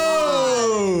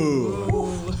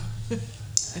 Whoa!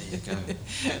 There you go.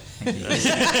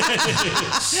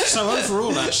 So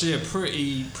overall, actually, a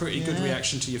pretty good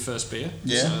reaction to your first beer.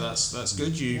 Yeah. So that's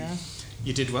good.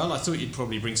 You did well. I thought you'd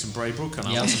probably bring some Braybrook, and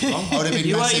I was wrong.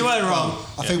 You weren't wrong.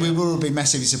 I think we would have been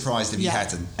massively surprised if you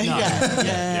hadn't.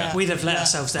 No. We'd have let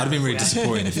ourselves down. I'd have been really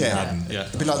disappointed if you hadn't. Yeah.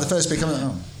 It'd be like the first beer coming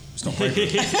out. It's not Braybrook.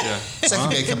 Second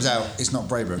beer comes out. It's not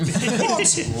Braybrook. What?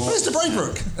 Where's the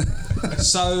Braybrook?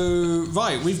 So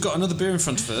we've got another beer in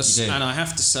front of us, and I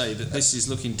have to say that this is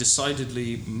looking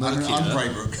decidedly murkier. I'm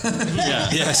Braybrook.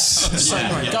 Yes. So,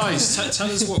 guys, tell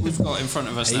us what we've got in front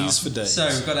of us now. For days. So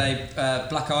we've got a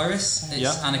Black Iris.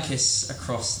 It's Anarchist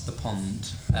Across the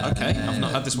Pond. Okay, I've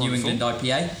not had this one New before. England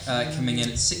IPA, coming in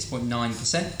at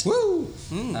 6.9%. Woo!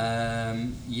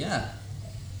 Yeah.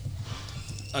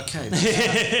 Okay.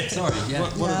 Sorry. Yeah.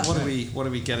 What are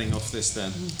we getting off this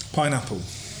then? Pineapple.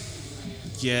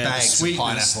 Yeah, Bags of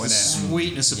pineapple, isn't it?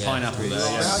 Sweetness of pineapple there.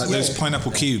 Yeah. Like those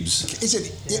pineapple cubes.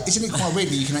 Isn't it quite weird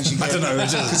that you can actually get... I don't know.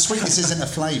 Because sweetness isn't a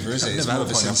flavour, is it? It's more of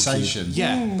a sensation.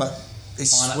 Yeah. But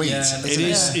it's sweet. Yeah, It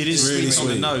is really sweet on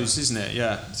the sweet. nose, isn't it?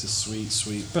 Yeah. It's a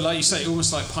sweet. But like you say,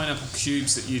 almost like pineapple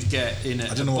cubes that you'd get in a...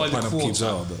 I don't know what pineapple cubes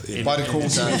are, but... Yeah. By the quarter,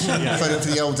 for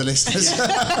the older listeners.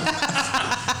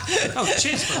 Oh,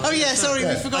 cheers, bro. Oh yeah, sorry,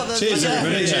 we forgot that. Cheers,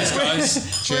 everybody. Cheers,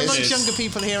 guys. We're amongst Cheers. younger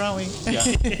people here, aren't we? Yeah,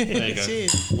 there you go.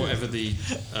 Cheers. Whatever the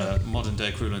modern day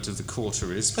equivalent of the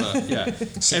quarter is, but yeah,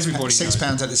 everybody knows.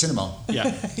 £6 at the cinema.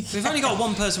 Yeah, We've only got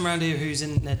one person around here who's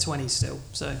in their 20s still,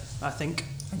 so I think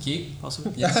Thank you.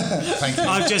 possibly. Yeah. Thank you.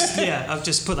 I've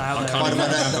just put that out there. By the way,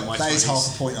 remember my that is 20s.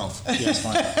 half a point off. Yeah, it's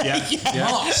fine.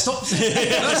 yeah. Mark, stop.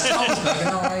 That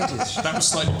was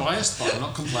slightly biased, but I'm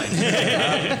not complaining.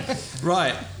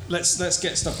 Right, let's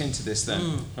get stuck into this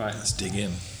then. Right, Let's dig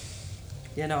in.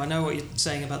 Yeah, no, I know what you're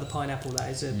saying about the pineapple. That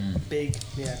is a big.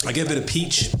 Yeah. I get a bit of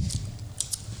peach. A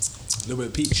little bit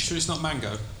of peach. sure it's not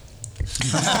mango.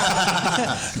 No,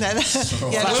 yeah,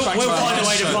 We'll find a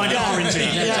way to find it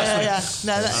orangey. yeah.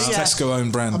 No, Tesco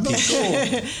own brand I'm not peach. sure.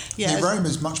 yeah. The aroma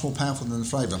is much more powerful than the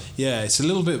flavour. Yeah, it's a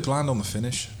little bit bland on the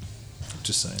finish.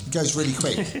 Just saying. It goes really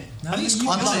quick. I think it's It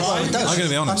does. I'm going to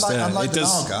be honest. Unlike it the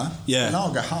does. lager, Yeah. the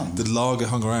lager hung. The lager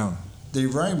hung around. The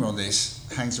aroma on this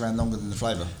hangs around longer than the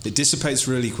flavour. It dissipates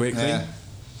really quickly. Yeah.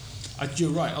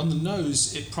 You're right. On the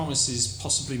nose, it promises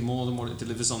possibly more than what it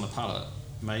delivers on the palate.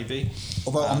 Maybe.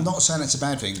 Although I'm not saying it's a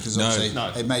bad thing, because No. obviously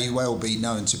No. it may well be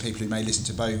known to people who may listen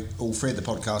to all three of the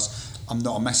podcasts. I'm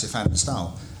not a massive fan of the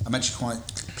style. I'm actually quite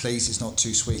pleased it's not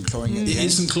too sweet and cloying at the It end.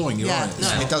 isn't cloying, you're Yeah. right.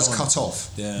 No. It does cut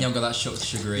off. Yeah. You haven't got that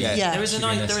sugary. Yeah. Yeah. There is a Sugar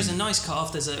nice, lesson. cut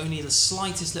off. There's only the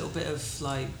slightest little bit of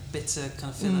like bitter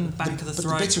kind of feel at the back of the But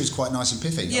throat. the bitter is quite nice and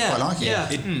piffy. Yeah, I quite like it.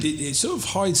 yeah. It sort of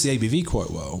hides the ABV quite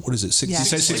well. What is it? Yeah. You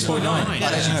say 6.9? I'd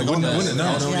actually Yeah, forgotten wouldn't it? No.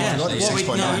 I'd already Yeah. forgotten What we,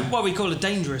 6.9. what we call a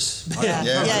dangerous. Yeah.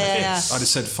 I'd have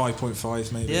said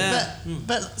 5.5 maybe. Yeah.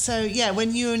 But so yeah,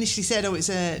 when you initially said, "Oh, it's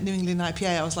a New England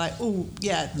IPA," I was like, "Oh,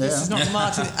 yeah, this Yeah. is not the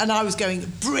Martin," and I was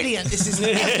going, "Brilliant! This is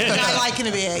everything I like in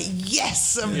a beer."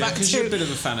 Yes, I'm back Because to. you're a bit of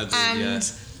a fan of the... and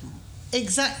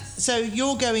so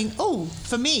you're going, "Oh,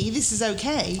 for me, this is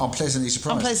okay." I'm pleasantly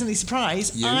surprised. I'm pleasantly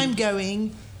surprised. You? I'm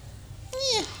going,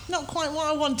 not quite what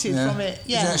I wanted from it.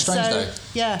 Yeah, Isn't that strange so, though?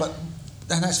 Yeah, But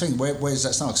and that's the thing. Where's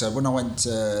that start? So when I went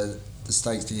to the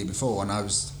States the year before, and I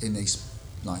was in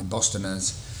in Boston,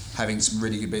 and having some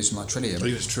really good beers from like Trillium. I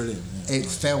think it's Trillium. Yeah. It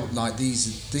felt like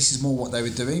this is more what they were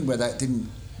doing, where they didn't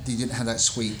have that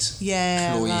sweet,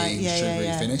 cloying,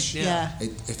 sugary finish. Yeah.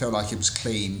 It felt like it was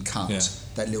clean cut. Yeah.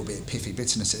 That little bit of piffy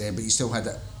bitterness at the end, but you still had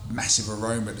that massive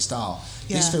aroma at the start.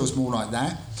 Yeah. This feels more like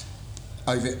that.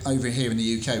 Over here in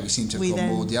the UK, we seem to have gone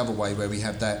more the other way, where we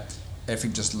have that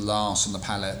everything just laughs on the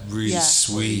palate, Really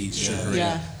sweet, sugary,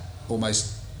 Yeah.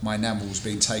 almost my enamel's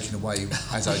being taken away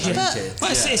as I drink it.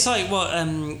 But it's like what,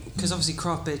 because obviously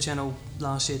Craft Beer Channel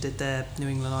last year did their New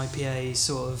England IPA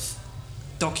sort of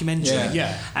documentary.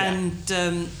 Yeah. And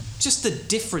just the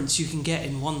difference you can get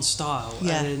in one style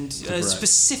and a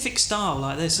specific style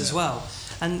like this as well.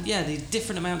 And the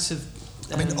different amounts of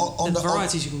on the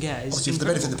varieties you can get is obviously for the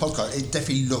benefit of the podcast, it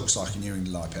definitely looks like a New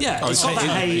England IPA. Yeah, it's got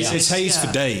that haze. It's haze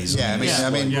for days. Yeah,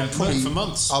 we're probably for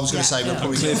months. I was going to say we're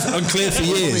probably Unclear for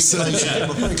years. we're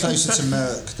probably closer to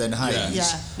Merck than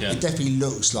Haze. Yeah. It definitely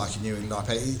looks like a New England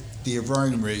IPA. The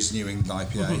aroma is New England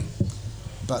IPA,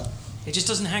 but It just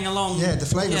doesn't hang along. yeah, the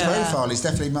flavour profile is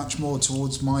definitely much more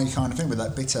towards my kind of thing with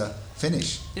that bitter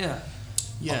finish. Yeah.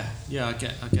 I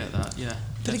get that. Yeah.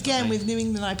 But again, with New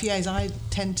England IPAs, I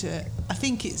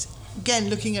think it's, again,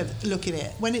 looking at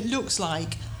it, when it looks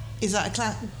like, is that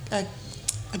a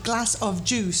glass of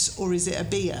juice or is it a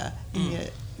beer?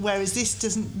 Whereas this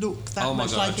doesn't look that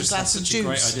much like a glass of such juice. a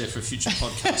great idea for a future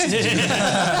podcast.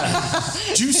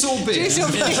 Juice or beer? Juice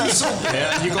or beer. Juice or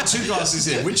beer? You've got two glasses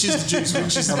here. Which is the juice?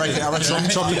 Which is the beer? I reckon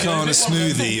Tropicana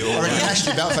smoothie I or reckon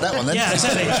Ashley about for that one then. Yeah,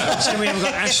 exactly. So we haven't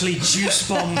got Ashley Juice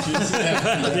Bomb.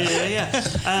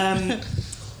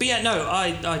 But yeah, no,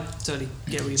 I totally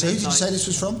get what you So who mean. did you say this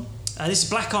was from? This is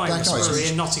Black Iris Black Iris. Brewery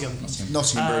in Nottingham.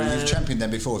 Nottingham Brewery. You've championed them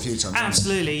before a few times. haven't you?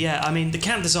 Absolutely, yeah. I mean, the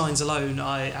can designs alone,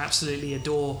 I absolutely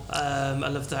adore. I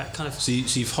love that kind of. So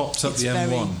you've hopped up It's the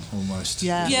very- M1 almost.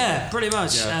 Yeah, pretty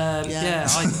much. Yeah.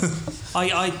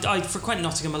 I frequent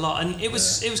Nottingham a lot, and it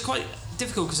was quite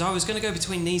difficult because I was going to go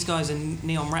between these guys and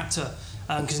Neon Raptor.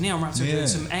 Because Neon Raptor are doing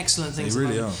some excellent things. They at the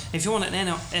really moment. are. If you want an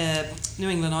New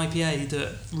England IPA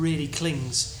that really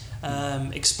clings,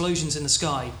 Explosions in the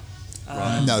Sky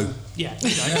No. Yeah, you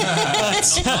know.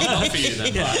 not for you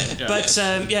then. Yeah. But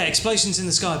Explosions in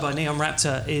the Sky by Neon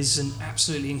Raptor is an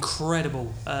absolutely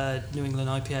incredible New England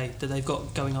IPA that they've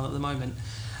got going on at the moment.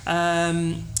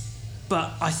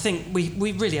 But I think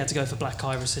we really had to go for Black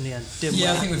Iris in the end, didn't we?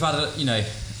 Yeah, I think we've had,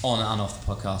 on and off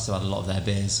the podcast, I've had a lot of their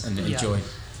beers and enjoyed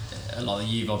a lot of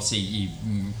you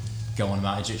go on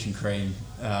about Egyptian cream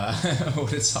all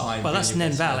the time. Well, that's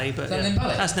Nen Valley, but Nen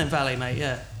Valley? That's Nen Valley, mate.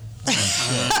 Yeah.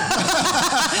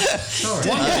 Sorry.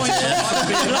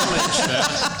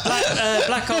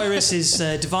 Black Iris is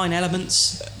Divine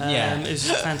Elements. It was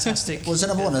fantastic. Was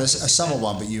another one a summer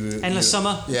one? But Endless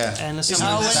Summer. Yeah. Endless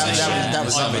Summer. That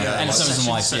was lovely. Endless Summer's and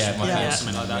Wife.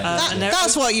 Something like that.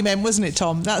 That's what you meant, wasn't it,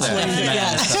 Tom? That's what you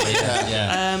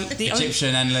meant. The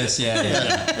Egyptian Endless.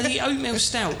 the oatmeal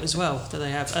stout as well that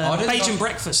they have. Bajan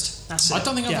Breakfast. That's it. I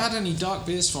don't think I've had any dark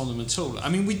beers from them at all. I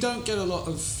mean, we don't get a lot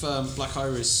of Black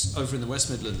Iris over in the West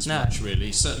Midlands much,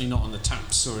 really. Certainly not on the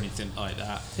taps or anything like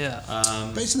that. Yeah.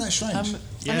 But isn't that strange?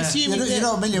 I'm assuming you're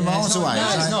not a million miles away.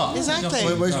 No, it's not. Exactly.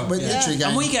 We're literally going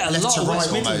and we get a left lot to of right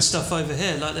West Midlands almost. stuff over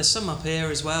here. Like there's some up here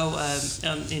as well.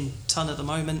 In Ton at the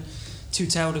moment.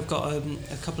 Two-tailed have got a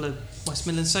couple of West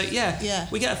Midlands. So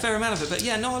we get a fair amount of it. But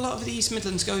not a lot of the East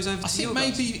Midlands goes over to I think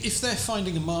maybe if they're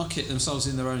finding a market themselves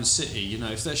in their own city,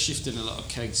 if they're shifting a lot of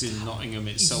kegs in Nottingham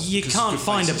itself. You can't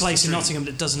find a place in Nottingham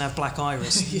that doesn't have Black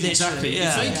Iris. Exactly.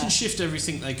 If they can shift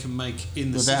everything they can make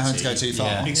in the city. Without having to go too far.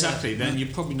 Yeah. Exactly. Then you're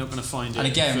probably not going to find it. And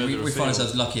again, we find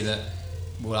ourselves lucky that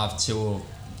we'll have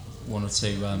one or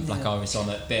two Black Iris on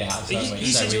at Beer House. You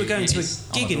said you were going to a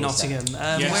gig in Nottingham.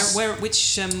 Yes.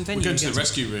 Which venue? We're going to the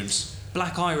Rescue Rooms.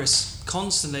 Black Iris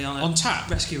constantly on tap.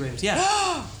 Rescue Rooms.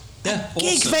 Yeah.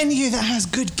 Gig venue that has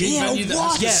good beer.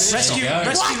 What? Yeah, Rescue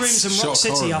Rooms and Rock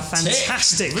City are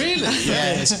fantastic. Really?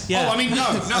 Yes. Yeah. Oh, I mean, no. I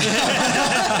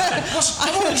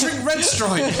want to drink Red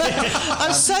Stripe.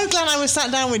 I'm so glad I was sat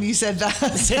down when you said that.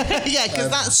 Because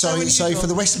that's so unusual. For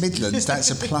the West Midlands, that's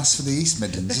a plus for the East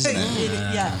Midlands, isn't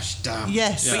it? Damn.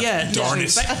 Yes. But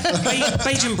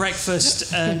Bajan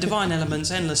Breakfast, Divine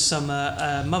Elements, Endless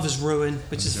Summer, Mother's Ruin,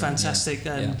 which is fantastic,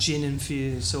 gin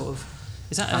infused sort of.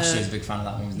 Is that Ashley was a big fan of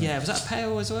that one, wasn't it? Yeah, was that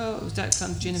pale as well? Was that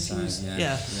kind of gin infused?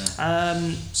 Yeah.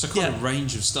 So quite a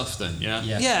range of stuff then, yeah?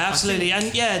 Yeah, absolutely.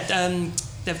 And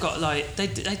they've got they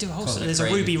do a whole sort. There's a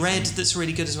Ruby Red that's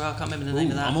really good as well. I can't remember the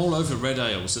name of that. I'm all over red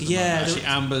ales at the moment. Actually,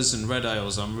 ambers and red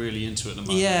ales I'm really into at the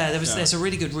moment. Yeah, there's a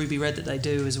really good Ruby Red that they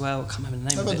do as well. I can't remember the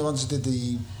name of it. How about the ones who did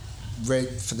the red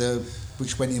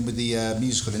which went in with the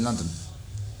musical in London?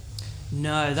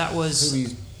 No, that was...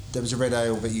 There was a red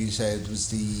ale that you said was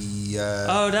the.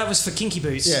 That was for Kinky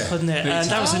Boots, wasn't it?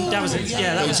 That was Boot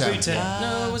Town.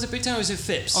 No, was it Boot Town or was it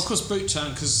Phipps? Of course, Boot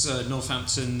Town because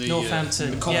Northampton.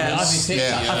 Northampton. I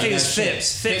think it was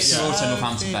Phipps. Phipps are also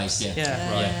Northampton based.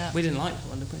 Yeah. We didn't like that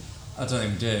one, did we? I don't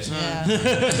think we did.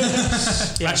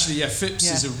 Actually, Phipps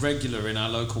is a regular in our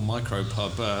local micro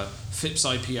pub. Phipps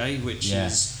IPA, which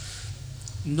is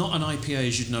not an IPA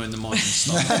as you'd know in the modern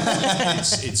style.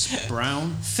 It's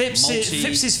brown. Phipps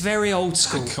is very old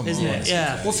school, isn't it?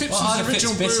 Yeah. Well, Phipps was the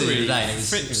original brewery.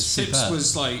 Phipps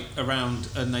was around,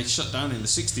 and they shut down in the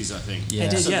 60s, I think. Yeah. They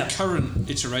did, so the current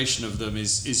iteration of them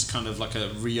is kind of like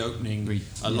a reopening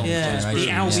along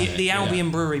the Albion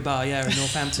Brewery Bar, in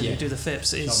Northampton, who do the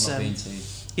Phipps.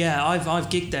 I've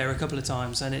gigged there a couple of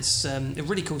times, and it's a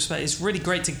really cool space. It's really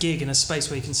great to gig in a space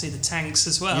where you can see the tanks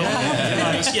as well.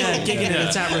 Gigging in a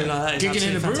tap room like that. Gigging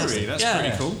in a brewery, fantastic. That's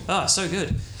pretty cool. Oh, so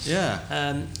good.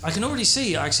 Yeah. I can already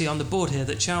see actually on the board here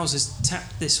that Charles has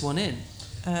tapped this one in.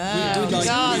 It could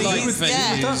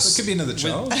be another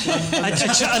Charles.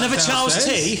 Another Charles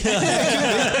T. 3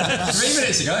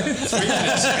 minutes ago.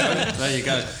 There you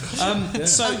go.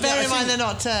 So bear in mind they're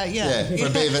not. For a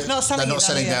bit of it, they're not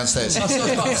selling downstairs. I was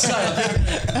about to say.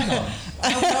 Hang on.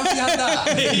 How have you had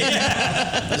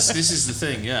that? This is the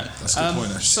thing. That's a good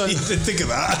point. So didn't think of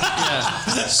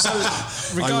that. So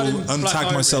I will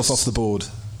untag myself off the board.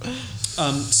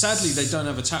 Sadly, they don't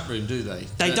have a tap room, do they?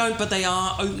 They don't, but they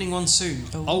are opening one soon.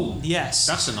 Oh, yes.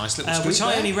 That's a nice little which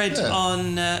I only read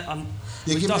on. I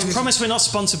promise we're not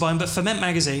sponsored by them, but Ferment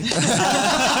magazine.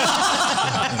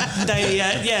 They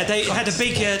had a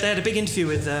big interview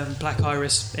with Black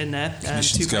Iris in there,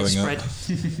 2-page spread,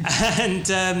 and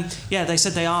they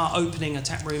said they are opening a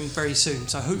tap room very soon.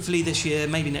 So hopefully this year,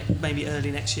 maybe early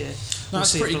next year.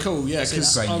 That's pretty cool,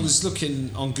 because I was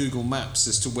looking on Google Maps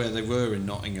as to where they were in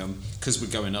Nottingham, because we're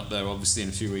going up there obviously in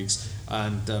a few weeks.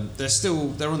 And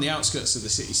they're on the outskirts of the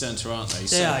city centre, aren't they?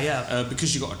 So,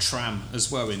 because you've got a tram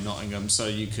as well in Nottingham, so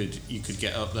you could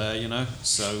get up there, you know.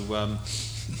 So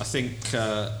I think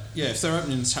if they're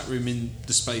opening the tap room in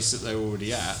the space that they're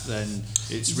already at, then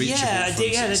it's reachable.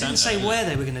 They didn't say where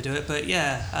they were going to do it, but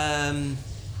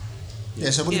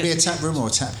so would it be a tap room or a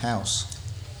tap house?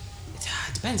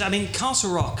 It depends. I mean,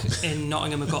 Castle Rock in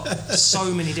Nottingham have got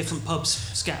so many different pubs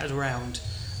scattered around.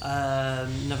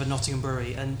 Another Nottingham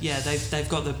brewery, and they've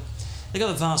got the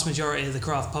vast majority of the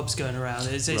craft pubs going around.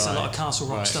 It's a lot of Castle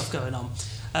Rock stuff going on.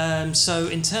 So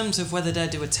in terms of whether they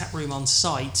do a tap room on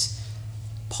site,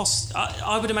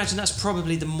 I would imagine that's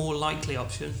probably the more likely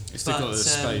option. If they've got the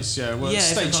space, stay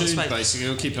tuned. Basically,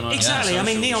 we'll keep an eye. Exactly. I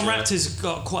mean, Neon Raptor's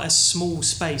got quite a small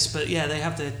space, but they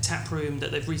have the tap room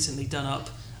that they've recently done up,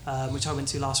 which I went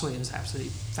to last week. It was absolutely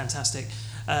fantastic.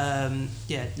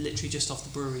 Literally just off the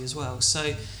brewery as well.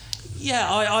 So,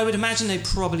 I would imagine they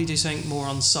probably do something more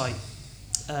on site.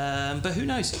 But who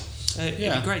knows? It'd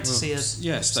be great to see us.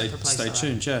 Stay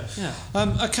tuned.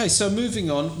 Okay, so moving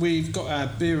on, we've got our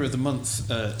Beer of the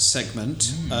Month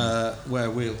segment where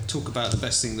we'll talk about the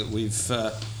best thing that we've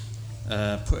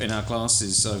put in our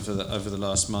glasses over the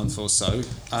last month or so.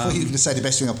 I thought you were going to say the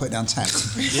best thing I put down tap.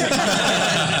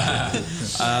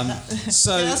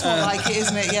 That's more like it,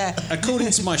 isn't it? Yeah.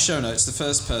 According to my show notes, the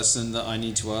first person that I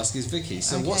need to ask is Vicky.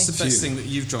 So what's the best thing that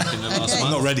you've drunk in the last month?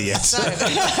 I'm not ready yet.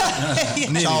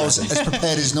 Charles as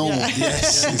prepared as normal. Yeah.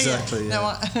 Yes, exactly.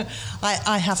 No,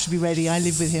 I have to be ready. I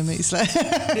live with him. It's like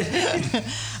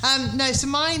so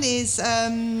mine is.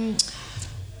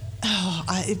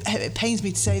 It pains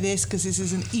me to say this because this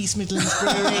is an East Midlands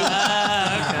brewery.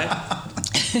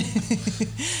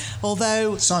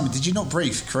 Although Simon, did you not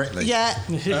brief correctly? Yeah.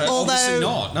 Obviously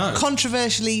not. No.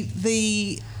 Controversially,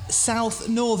 the South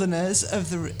Northerners of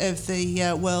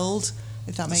the world,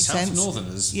 if that makes sense. South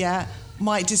Northerners. Yeah.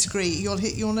 Might disagree.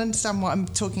 You'll understand what I'm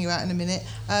talking about in a minute.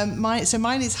 Mine is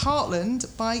Heartland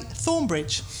by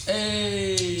Thornbridge.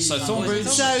 Hey. So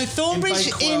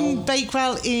Thornbridge in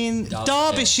Bakewell in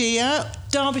Derbyshire.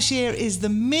 Derbyshire is the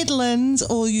Midlands,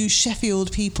 all you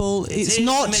Sheffield people. It's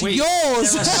not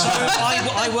yours.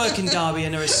 I work in Derby,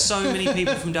 and there are so many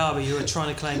people from Derby who are trying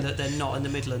to claim that they're not in the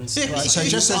Midlands. Right, so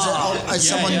just as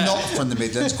someone not from the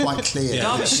Midlands, quite clear.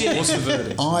 Derbyshire. What's the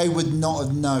verdict? I would not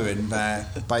have known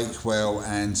that Bakewell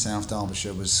and South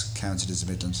Derbyshire was counted as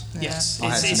the Midlands. Yes,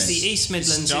 it's the East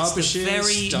Midlands. It's the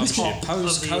very top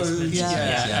postcode.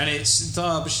 And it's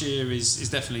Derbyshire is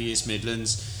definitely East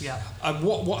Midlands. Yeah.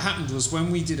 What happened was when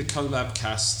we did a collab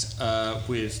cast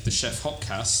with the Chef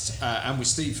Hopcast and with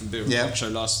Steve from Beer and Hop Show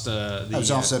last. That was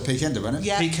after Peakender, wasn't it?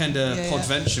 Yeah. Peakender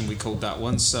Podvention, we called that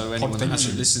one. So anyone that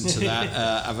hasn't listened to that,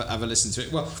 have a listen to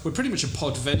it. Well, we're pretty much a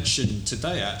Podvention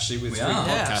today, actually, with 3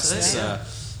 podcasts.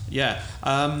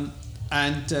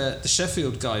 And the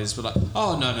Sheffield guys were like,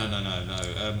 "Oh no!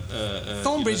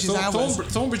 Thornbridge is ours.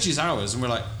 Thornbridge is ours," and we're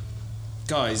like,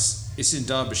 "Guys, it's in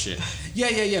Derbyshire."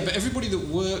 Yeah. But everybody that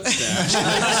works there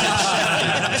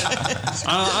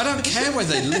I don't care where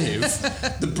they live.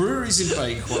 The brewery's in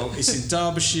Bakewell. It's in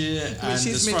Derbyshire, and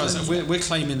as far as we're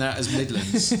claiming that as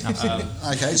Midlands.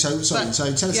 Okay, so tell us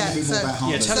a bit more about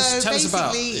Heartland. Tell us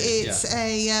about. It's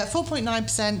a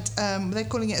 4.9%. They're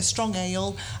calling it a strong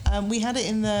ale. We had it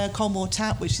in the Colmore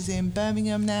Tap, which is in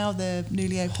Birmingham now. The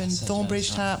newly opened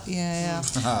Thornbridge Tap. Yeah.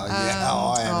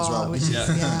 I am as well.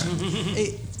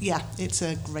 It's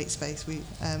a great space.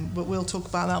 But we'll talk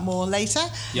about that more later.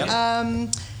 Yep.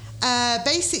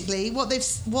 Basically, what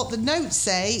the notes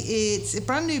say, it's a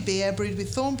brand new beer brewed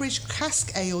with Thornbridge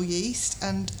cask ale yeast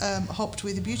and hopped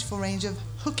with a beautiful range of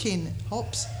Hukin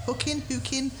hops.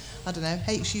 Hukin. I don't know.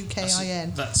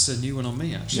 Hukin. That's a new one on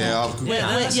me, actually.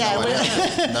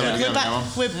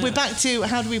 We're back to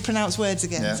how do we pronounce words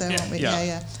again? Aren't we?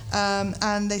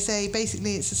 And they say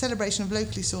basically it's a celebration of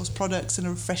locally sourced products and a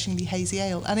refreshingly hazy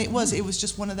ale. And it was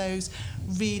just one of those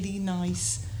really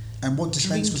nice. And what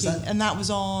dispense was that? And that was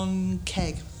on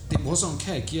keg. It was on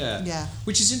keg, yeah.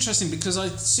 Which is interesting because I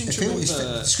seem to remember...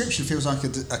 The description feels like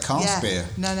a cask beer.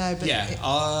 No, but...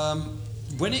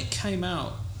 when it came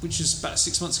out, which was about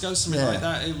 6 months ago, something like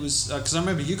that, it was... Because I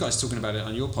remember you guys talking about it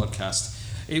on your podcast.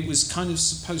 It was kind of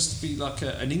supposed to be like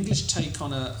an English take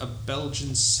on a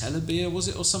Belgian cellar beer, was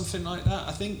it? Or something like that,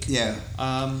 I think. Yeah.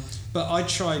 But I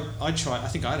tried. I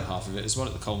think I had half of it as well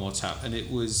at the Colmore Tap, and it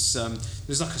was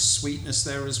there's like a sweetness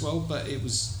there as well, but it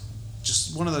was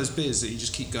just one of those beers that you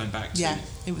just keep going back to. Yeah,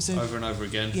 it was over and over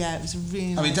again. Yeah, it was a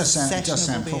really. It does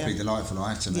sound properly delightful. I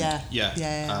have to admit. Yeah.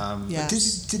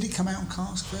 Did it come out on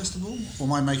cask first of all, or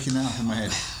am I making that up in my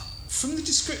head? From the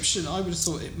description, I would have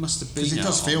thought it must have been. Because it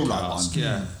does feel like one.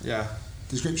 Yeah.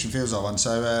 Description feels like one.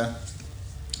 So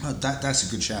Oh, that's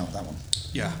a good shout, that one.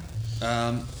 Yeah.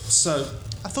 So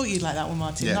I thought you'd like that one,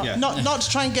 Martin. Yeah. Not to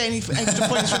try and get any extra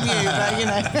points from you, but you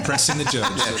know. Pressing the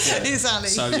judge. Exactly.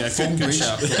 So good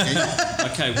shout.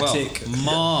 Okay, well,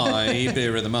 my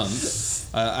beer of the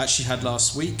month actually had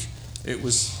last week. It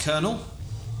was Colonel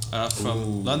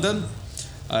from London.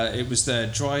 It was their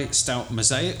dry stout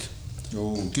Mosaic.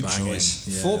 Oh, good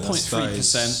choice.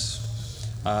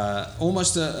 4.3%.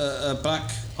 Almost a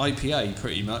black IPA,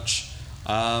 pretty much.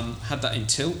 Had that in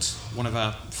Tilt, one of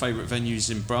our favourite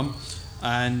venues in Brum,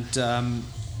 and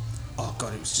oh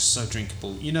god, it was just so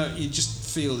drinkable. You know, you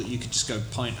just feel that you could just go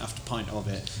pint after pint of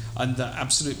it, and the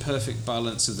absolute perfect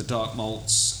balance of the dark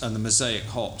malts and the Mosaic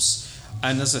hops.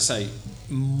 And as I say,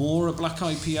 more a black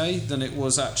IPA than it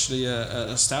was actually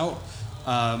a stout.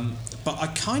 But I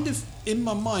kind of, in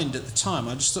my mind at the time,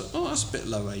 I just thought, that's a bit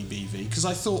low ABV, because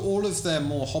I thought all of their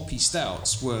more hoppy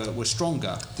stouts were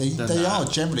stronger. They are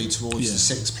generally towards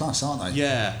the 6+, aren't they?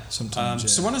 Yeah.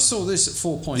 Sometimes. So when I saw this at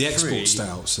 4.3, the export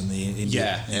stouts and the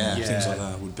India, things like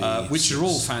that would be, which are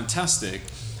all fantastic.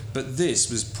 But this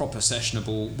was proper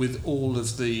sessionable with all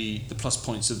of the plus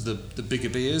points of the bigger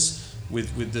beers,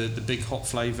 with the big hop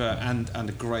flavour and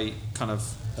a great kind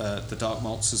of the dark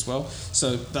malts as well.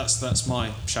 So that's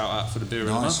my shout out for the beer of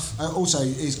the month. Also,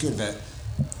 it's good that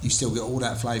you still get all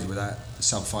that flavour with that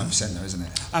sub 5% though, isn't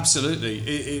it? Absolutely.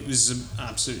 It was an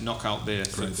absolute knockout beer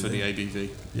for the ABV.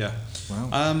 Yeah.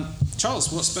 Wow.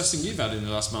 Charles, what's the best thing you've had in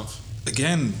the last month?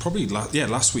 Again, probably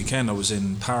last weekend I was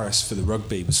in Paris for the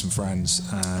rugby with some friends,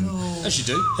 and As you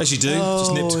do,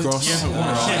 just nipped across.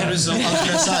 I was going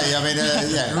to say, I mean,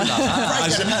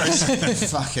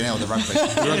 fucking hell, the rugby.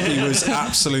 The rugby was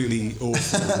absolutely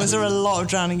awful. Was there a lot of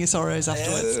drowning your sorrows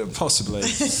afterwards? Possibly.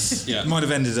 Yeah. Might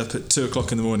have ended up at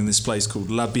 2:00 in the morning. This place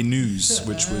called La Binouze,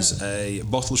 which was a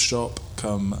bottle shop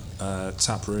come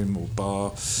tap room or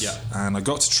bar. Yeah. And I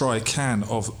got to try a can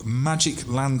of Magic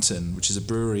Lantern, which is a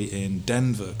brewery in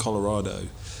Denver, Colorado.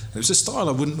 And it was a style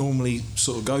I wouldn't normally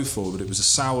sort of go for, but it was a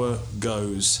sour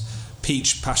goes,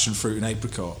 peach, passion fruit and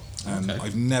apricot. And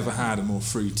I've never had a more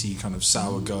fruity kind of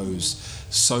sour goes,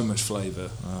 so much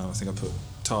flavour. I think I put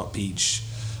tart peach,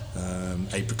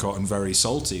 apricot and very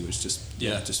salty, which just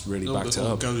really backed it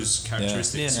up. Goes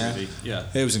characteristics, really. Yeah.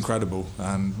 It was incredible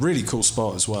and really cool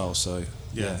spot as well. So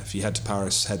if you head to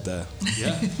Paris, head there.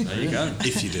 Yeah, there you go.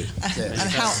 If you do.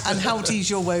 And how to ease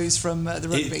your woes from the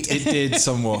rugby? It did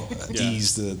somewhat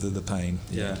ease the pain.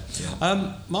 Yeah.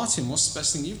 Martin, what's the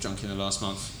best thing you've drunk in the last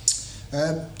month?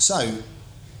 So,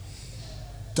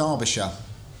 Derbyshire.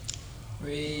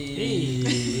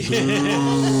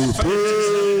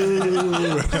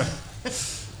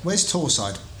 Where's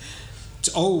Torside?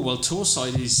 Oh, well,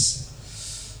 Torside is...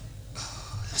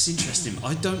 That's interesting.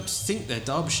 I don't think they're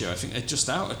Derbyshire. I think they're just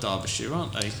out of Derbyshire,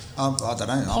 aren't they? I don't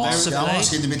know. I'm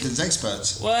asking the Midlands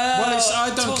experts.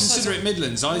 I don't consider it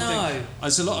Midlands. I think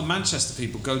there's a lot of Manchester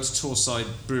people go to Torside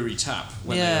Brewery Tap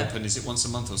when they open. Is it once a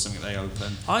month or something they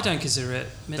open? I don't consider it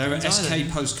Midlands. They're SK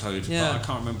postcode, but I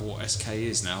can't remember what SK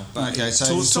is now. But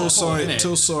so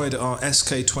Torside are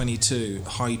SK22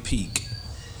 High Peak.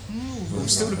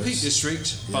 Still the Peak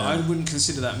District, but I wouldn't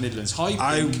consider that Midlands. High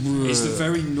Peak is the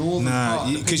very northern part of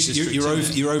the Peak District.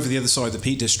 You're over the other side of the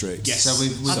Peak District. Yes. So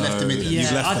we've left the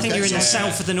Midlands. Yeah, I think you're in the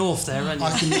south of the north there, aren't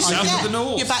you? South of the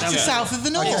north. You're back to south of the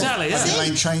north. Exactly,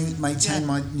 I can maintain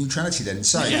my neutrality then.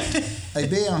 So, a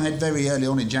beer I had very early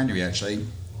on in January, actually,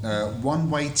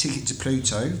 One-Way Ticket to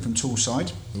Pluto from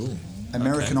Torside,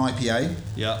 American IPA.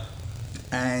 Yeah.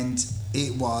 And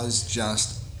it was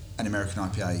just an American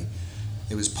IPA.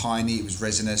 It was piney, it was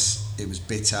resinous, it was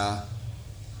bitter.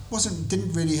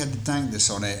 Didn't really have the dankness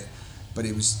on it, but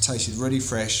it was tasted really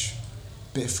fresh,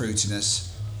 bit of fruitiness,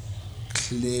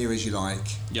 clear as you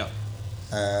like. Yeah.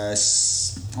 I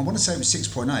want to say it was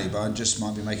 6.8, but I just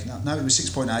might be making that. No, it was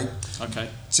 6.8. Okay.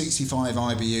 65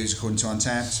 IBUs according to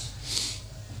Untapped.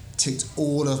 Ticked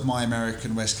all of my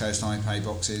American West Coast IPA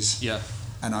boxes. Yeah.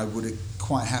 And I would have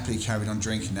quite happily carried on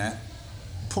drinking that.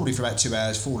 Probably for about 2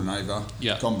 hours, fallen over,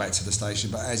 gone back to the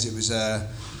station. But as it was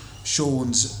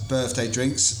Sean's birthday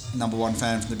drinks, number one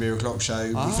fan from the Beer O'Clock show,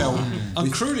 we felt...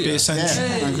 Uncrulia.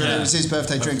 It was his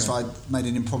birthday drinks that I made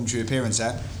an impromptu appearance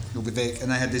at with Vic, and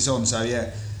they had this on, so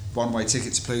One-Way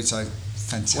Ticket to Pluto.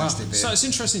 Fantastic beer. So it's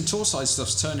interesting, Torside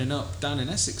stuff's turning up down in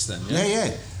Essex then,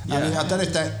 Yeah. I mean, I don't know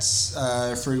if that's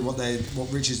through what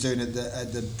Rich is doing at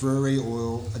the brewery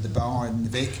or at the bar in the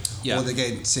Vic, or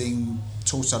they're seeing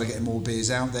Torside are getting more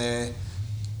beers out there.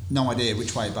 No idea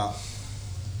which way, but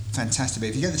fantastic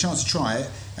beer. If you get the chance to try it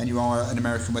and you are an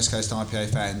American West Coast IPA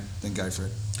fan, then go for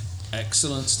it.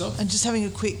 Excellent stuff. And just having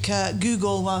a quick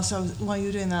Google while you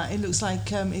were doing that, it looks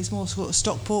like it's more sort of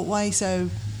Stockport way, so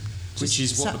Which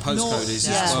is what the postcode is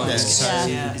as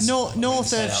well.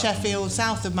 North of Sheffield,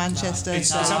 south of Manchester.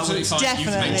 It's absolutely fine.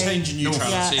 Definitely. You've maintained your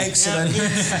neutrality. Yeah. Excellent.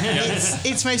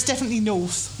 It's most definitely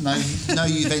north. No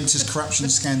Juventus corruption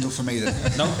scandal for me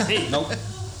then. Nope.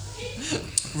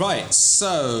 Right,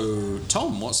 so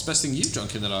Tom, what's the best thing you've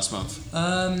drunk in the last month?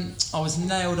 I was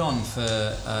nailed on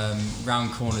for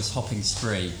Round Corner's Hopping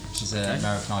Spree, which is an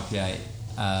American IPA.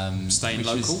 Staying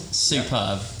local?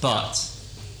 Superb, but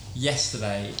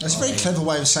yesterday... That's a very clever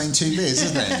way of saying 2 beers,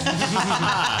 isn't it?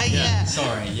 Yeah.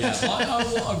 Sorry, yeah.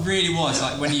 I really was.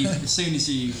 Like, as soon as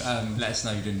you let us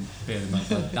know you didn't beer of the month,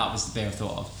 that was the beer I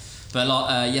thought of. But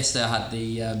yesterday I had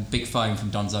the Big Foam from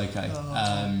Don Zoco.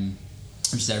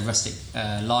 Which is a rustic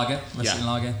lager,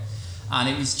 and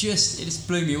it just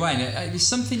blew me away. And it was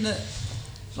something that,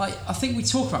 like, I think we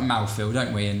talk about mouthfeel,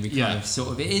 don't we? And we kind of sort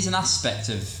of, it is an aspect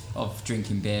of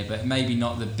drinking beer, but maybe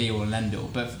not the be all and end all.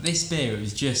 But for this beer, it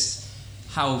was just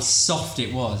how soft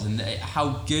it was and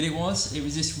how good it was. It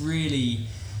was just really,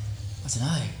 I don't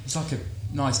know, it's like a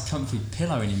nice comfy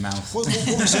pillow in your mouth. What was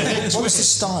the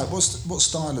style? What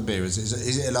style of beer is it?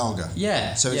 Is it a lager?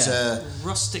 Yeah. So it's a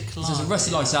rustic lager. So it's a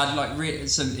rustic lager. So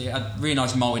it had it had really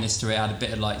nice maltiness to it. It had a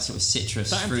bit of like sort of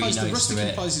citrus, fruity notes to it. The rustic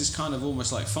implies is kind of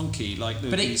almost like funky, like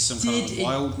there's some kind of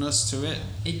wildness to it.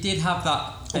 It did have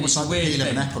that almost like the peel of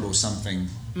an apple or something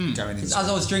going in. As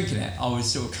I was drinking it, I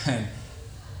was sort of going,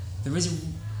 there is a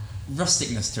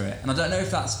rusticness to it, and I don't know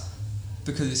if that's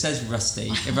because it says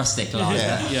rustic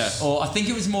lager. Or I think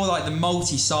it was more like the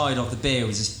malty side of the beer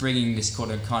was just bringing this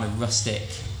kind of rustic.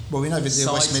 Well, we know that the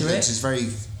West Midlands is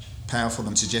very powerful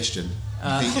on suggestion.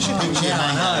 Peachy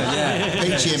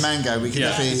and mango. We could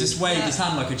definitely just waved his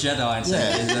hand like a Jedi and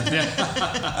said,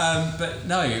 but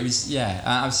no, it was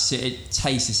it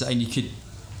tasted, and you could.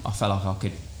 I felt like I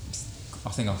could. I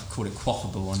think I called it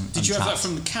quaffable. Did you have that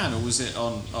from the can, or was it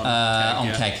on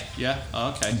keg? Yeah.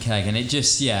 Oh, okay. On keg, and it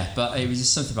just but it was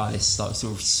just something about this like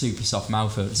sort of super soft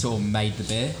mouthfeel that sort of made the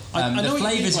beer. I know the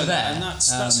flavours were there, and that's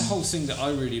the whole thing that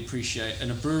I really appreciate. And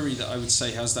a brewery that I would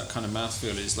say has that kind of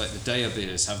mouthfeel is like the Dea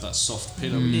beers have that soft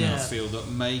pillowy mouthfeel that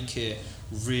make it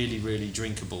really, really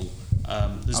drinkable.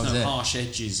 There's no harsh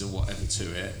edges or whatever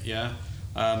to it.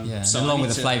 So along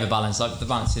with the flavour balance, like the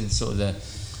balance in sort of the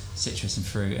citrus and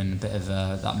fruit and a bit of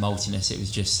that maltiness, it was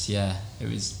just it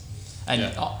was,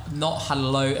 and not had a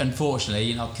low.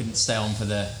 Unfortunately, I couldn't stay on for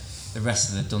the rest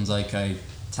of the Don Zoco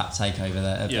tap takeover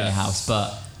there at Beer House,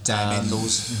 but damn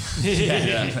in-laws.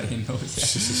 In-laws.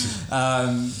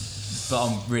 But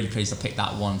I'm really pleased I picked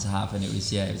that one to have, and it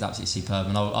was absolutely superb.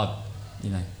 And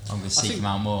I'm going to seek them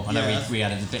out more. I know we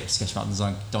had a bit of discussion about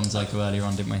Don Zoco earlier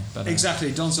on, didn't we? But,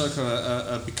 exactly. Don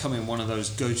Zoco are becoming one of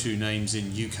those go-to names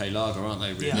in UK lager, aren't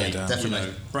they? Really? Yeah,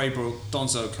 definitely. Braybrook, Don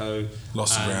Zoco,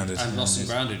 Lost and Grounded. And Lost and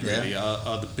Grounded really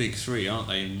are the big three, aren't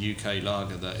they, in UK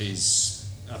lager that is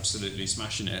absolutely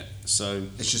smashing it. So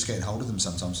it's just getting hold of them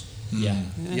sometimes.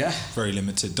 Yeah. Very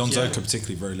limited. Don Zoco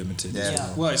particularly very limited.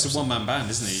 Yeah. Well, it's a one-man band,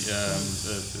 isn't he?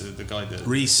 The guy that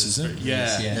Reese, isn't it?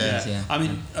 Yeah. I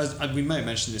mean, we may have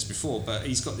mentioned this before, but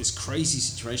he's got this crazy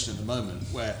situation at the moment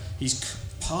where he's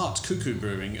part Cuckoo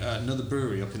Brewing, another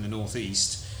brewery up in the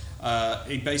northeast.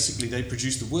 They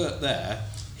produce the wort there.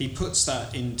 He puts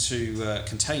that into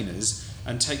containers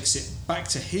and takes it back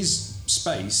to his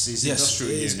space, his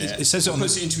industrial unit. It says it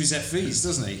puts it into his FVs,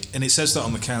 doesn't he? And it says that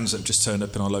on the cans that have just turned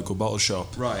up in our local bottle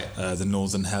shop. Right. The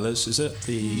Northern Hellers, is it?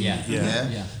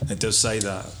 It does say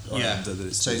that.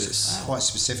 So it's quite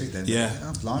specific then.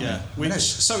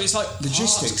 So it's like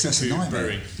logistics. That's a nightmare.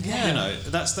 Brewing.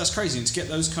 That's crazy. And to get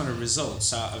those kind of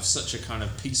results out of such a kind of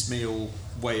piecemeal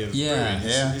way of brewing,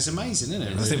 it's amazing, isn't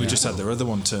it? I think we just had their other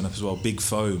one turn up as well. Big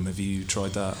Foam. Have you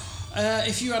tried that?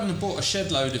 If you hadn't bought a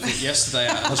shed load of it yesterday,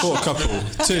 I bought a couple,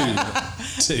 two.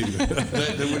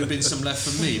 There would have been some left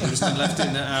for me. There was none left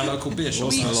in our local beer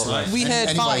shop. We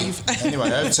heard 5.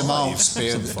 Anyway, over to Mark's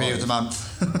beer of the month.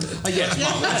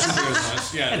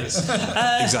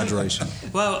 Exaggeration.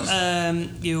 Well,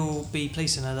 you'll be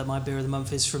pleased to know that my beer of the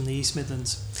month is from the East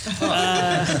Midlands,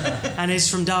 and is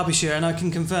from Derbyshire, and I can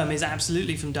confirm it's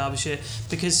absolutely from Derbyshire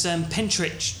because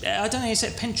Pentrich. I don't know how you say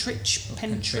it.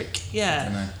 Pentrick.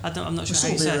 Yeah, I'm not sure how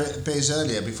you say it. We saw beers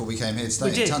earlier before we came here today.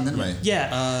 We did, didn't we?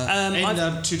 Yeah.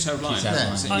 In Two-Toed Line.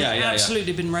 I've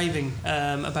absolutely been raving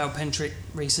about Pentrick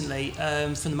recently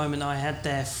from the moment I had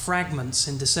their Fragments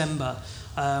in December,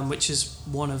 which is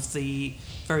one of the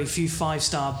very few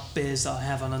 5-star beers that I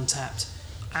have on Untapped.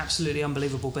 Absolutely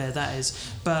unbelievable beer that is.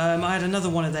 But I had another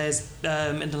one of theirs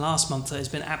in the last month that has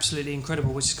been absolutely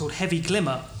incredible, which is called Heavy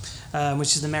Glimmer,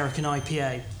 which is an American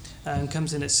IPA.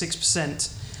 Comes in at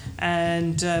 6%.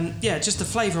 And just the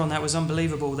flavour on that was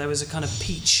unbelievable. There was a kind of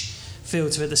peach feel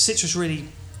to it. The citrus really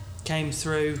came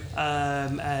through,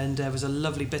 and there was a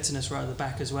lovely bitterness right at the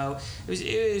back as well.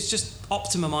 It was just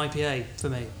optimum IPA for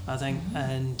me, I think.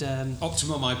 And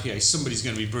optimum IPA. Somebody's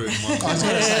going to be brewing one.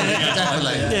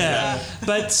 Definitely. Yeah.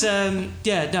 But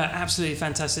no, absolutely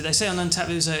fantastic. They say on Untappd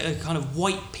it was a kind of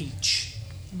white peach.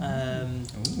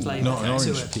 Flavour not an orange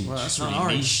to it. peach. Well, that's not really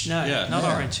orange. niche. No, Yeah. not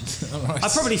Yeah. orange. I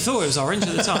probably thought it was orange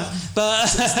at the time,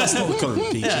 but That's not the colour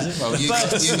of peach, is it? Well, you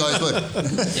guys would.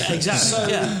 yeah,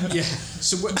 exactly. Yeah.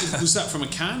 So was that from a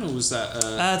can or was that?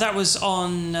 That was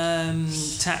on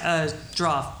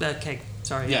draft keg.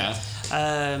 Sorry. Yeah.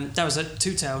 That was a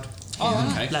two-tailed.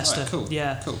 Oh, okay. Leicester. Right, cool.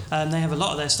 Yeah. Cool. They have a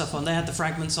lot of their stuff on. They had the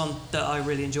fragments on that I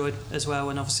really enjoyed as well,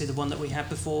 and obviously the one that we had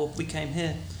before we came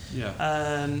here.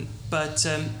 Yeah.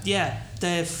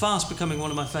 They're fast becoming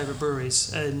one of my favourite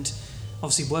breweries, and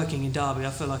obviously working in Derby, I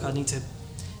feel like I need to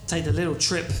take the little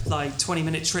trip, like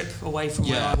 20-minute trip away from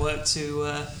where I work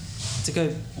to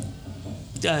go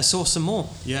source some more.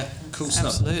 Yeah. Cool stuff.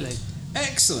 Absolutely.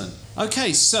 Excellent.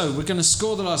 Okay, so we're going to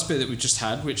score the last beer that we just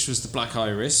had, which was the Black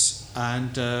Iris,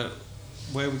 and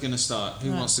where are we going to start?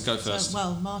 Who wants to go first?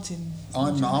 So, Martin.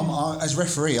 As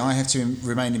referee, I have to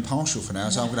remain impartial for now,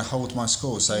 so I'm going to hold my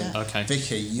score. So, Okay.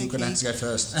 Vicky, you're going to have to go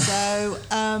first.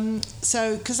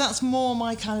 So because that's more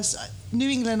my kind of New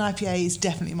England IPA is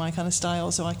definitely my kind of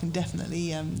style, so I can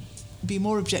definitely be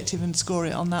more objective and score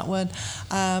it on that one.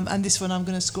 And this one I'm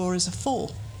going to score as a 4.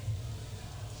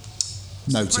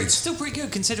 Noted. Still pretty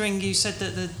good considering you said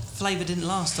that the flavour didn't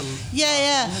last a long.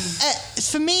 Yeah.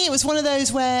 For me, it was one of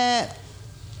those where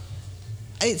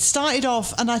it started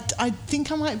off, and I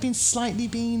think I might have been slightly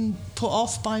being put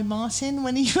off by Martin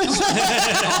when he was.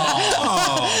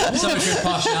 So much for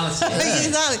impartiality.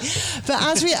 Exactly. But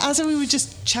as we were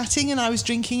just chatting and I was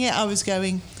drinking it, I was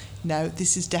going, no,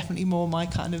 this is definitely more my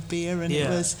kind of beer, and it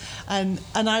was,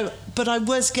 but I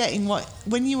was getting what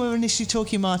when you were initially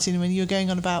talking, Martin, when you were going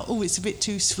on about, it's a bit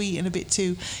too sweet and a bit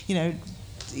too,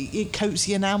 it coats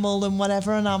the enamel and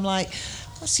whatever, and I'm like,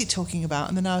 what's he talking about?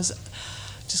 And then I was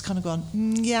just kind of gone,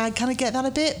 I kind of get that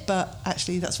a bit, but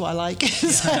actually that's what I like.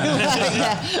 So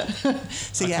I'm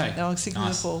sticking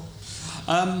with a 4.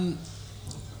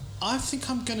 I think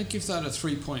I'm going to give that a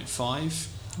 3.5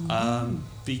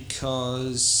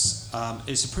 because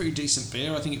it's a pretty decent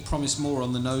beer. I think it promised more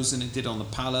on the nose than it did on the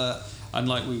palate, and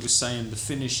like we were saying, the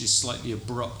finish is slightly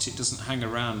abrupt. It doesn't hang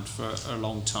around for a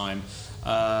long time,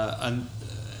 and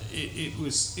it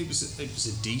was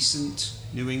a decent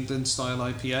New England style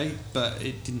IPA, but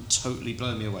it didn't totally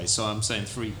blow me away. So I'm saying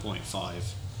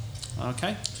 3.5.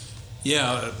 Okay.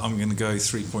 Yeah, I'm going to go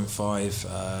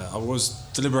 3.5. I was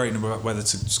deliberating about whether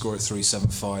to score it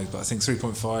 3.75, but I think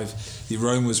 3.5. The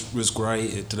aroma was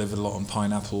great. It delivered a lot on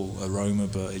pineapple aroma,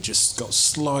 but it just got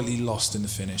slightly lost in the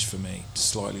finish for me.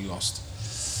 Slightly lost.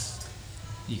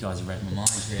 You guys have read my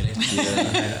mind, really.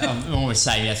 I'm always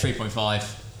saying 3.5,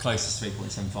 close to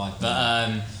 3.75.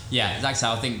 But exactly.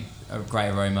 I think a great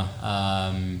aroma.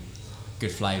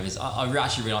 Good flavours. I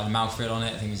actually really like the mouthfeel on it.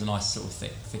 I think it was a nice sort of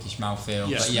thickish mouthfeel.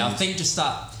 Yes. But I think just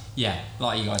that,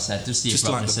 like you guys said, just the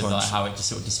abruptness of how it just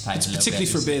sort of dissipates a little bit. Particularly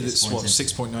for a beer that's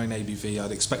 6.9 ABV,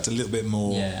 I'd expect a little bit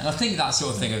more. Yeah, and I think that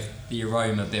sort of thing of the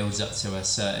aroma builds up to a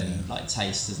certain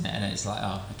taste, doesn't it? And it's like,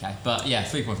 okay. But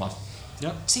 3.5.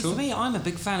 Yep. See, for me, I'm a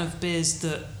big fan of beers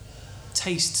that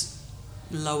taste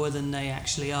lower than they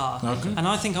actually are. Okay. And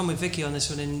I think I'm with Vicky on this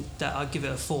one in that I'd give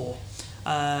it a 4.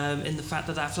 In the fact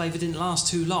that flavour didn't last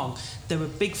too long. There were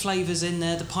big flavours in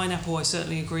there. The pineapple I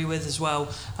certainly agree with as well.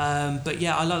 But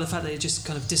I like the fact that it just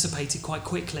kind of dissipated quite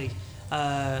quickly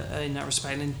in that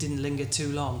respect and didn't linger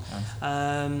too long.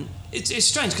 It's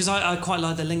strange because I quite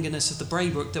like the lingerness of the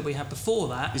Braybrook that we had before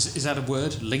that. Is that a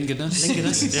word? Lingerness?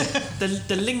 Lingerness.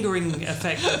 The lingering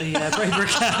effect that the Braybrook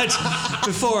had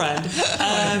beforehand.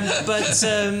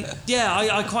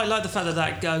 I quite like the fact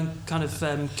that kind of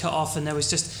cut off and there was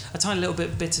just a tiny little bit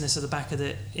of bitterness at the back of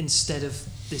it instead of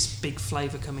this big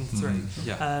flavour coming through.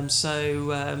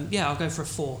 I'll go for a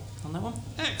 4 on that one.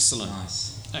 Excellent.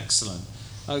 Nice. Excellent.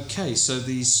 Okay, so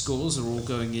these scores are all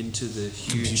going into the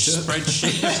huge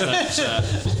spreadsheet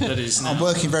that is now. I'm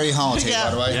working very hard here, by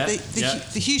the way.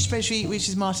 The huge spreadsheet, which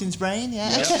is Martin's brain,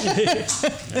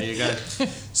 There you go.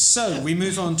 So we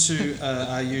move on to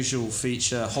our usual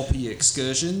feature, Hoppy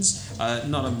Excursions.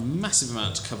 Not a massive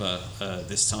amount to cover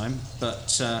this time,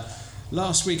 but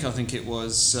last week I think it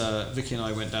was, Vicky and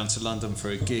I went down to London for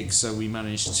a gig, so we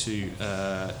managed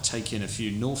to take in a few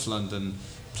North London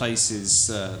places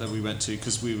that we went to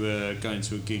because we were going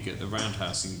to a gig at the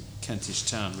Roundhouse in Kentish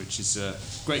Town, which is a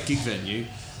great gig venue.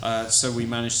 So we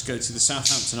managed to go to the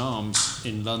Southampton Arms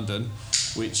in London,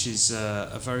 which is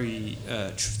a very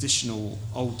traditional,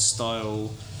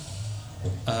 old-style...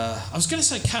 I was going to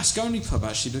say cask-only pub,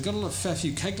 actually. They've got a fair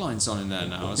few keg lines on in there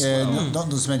now as well. Yeah,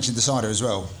 not to mention the cider as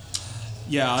well.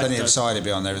 Yeah, plenty of cider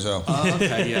behind there as well. Oh,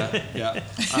 okay,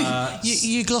 yeah.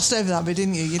 You glossed over that bit,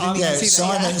 didn't you? You didn't even see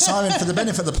Simon, that. Simon, for the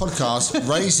benefit of the podcast,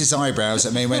 raised his eyebrows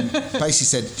at me when basically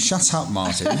said, "Shut up,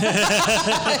 Martin." I'm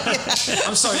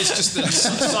sorry, it's just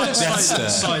that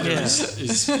cider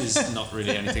is not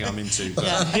really anything I'm into. But,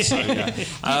 so,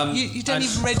 yeah. You don't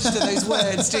even register those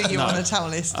words, do you, on a towel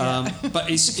list? Yeah. But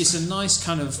it's a nice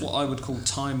kind of what I would call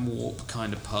time warp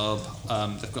kind of pub.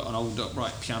 They've got an old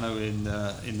upright piano in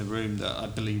the room that I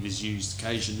believe is used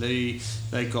occasionally.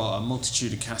 They've got a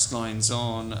multitude of cask lines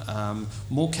on,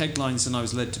 more keg lines than I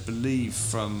was led to believe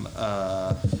from.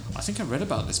 I think I read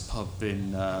about this pub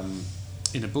in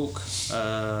a book.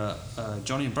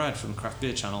 Johnny and Brad from the Craft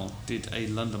Beer Channel did a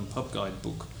London pub guide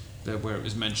book there where it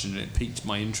was mentioned, and it piqued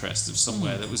my interest of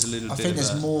somewhere that was a little bit. I think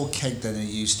there's more keg than there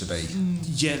used to be.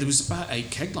 Yeah, there was about 8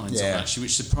 keg lines on actually,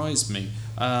 which surprised me.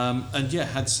 And yeah,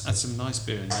 had some nice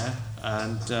beer in there.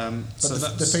 And but so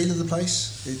the feel of the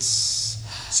place, it's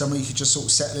somewhere you could just sort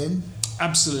of settle in.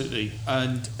 Absolutely,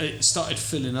 and it started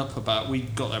filling up we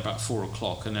got there about 4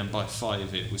 o'clock, and then by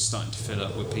 5 it was starting to fill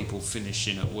up with people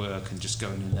finishing at work and just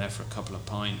going in there for a couple of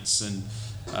pints, and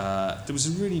there was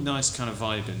a really nice kind of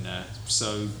vibe in there.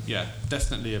 So yeah,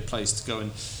 definitely a place to go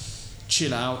and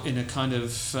chill out in a kind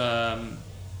of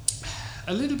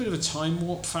a little bit of a time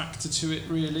warp factor to it,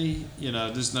 really. You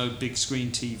know, there's no big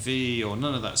screen TV or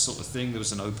none of that sort of thing. There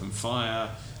was an open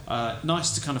fire.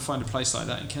 Nice to kind of find a place like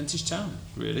that in Kentish Town,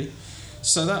 really.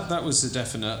 So that was a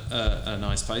definite a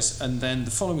nice place. And then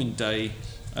the following day,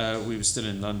 we were still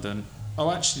in London. Oh,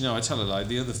 actually, no, I tell a lie.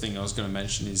 The other thing I was going to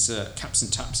mention is Caps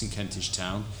and Taps in Kentish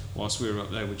Town, whilst we were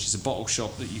up there, which is a bottle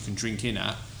shop that you can drink in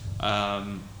at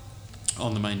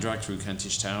on the main drag through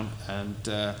Kentish Town,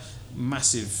 and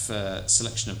massive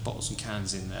selection of bottles and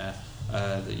cans in there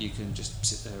that you can just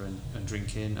sit there and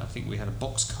drink in. I think we had a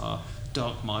boxcar,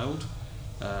 dark mild,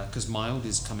 because mild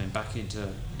is coming back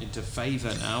into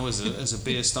favour now as a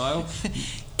beer style.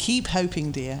 Keep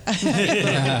hoping, dear.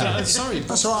 Sorry,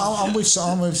 that's all right. I'm with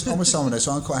Simon there,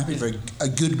 so I'm quite happy for a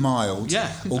good mild,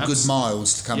 good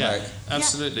milds to come back.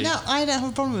 Absolutely. No, I don't have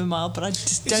a problem with mild, but I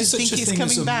just don't think it's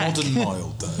coming back. Modern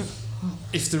mild, though.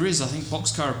 If there is, I think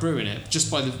Boxcar are brewing it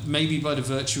just by the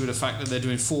virtue of the fact that they're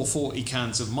doing 440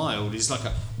 cans of mild is like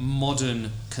a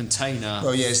modern container.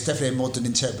 Well, yeah, it's definitely a modern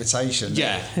interpretation.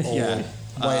 Yeah,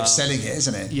 way of selling it,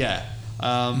 isn't it? Yeah.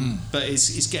 But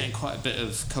it's getting quite a bit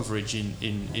of coverage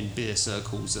in beer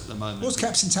circles at the moment. What's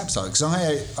Caps and Taps like? Because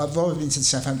I've always been to the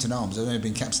Southampton Arms. I've only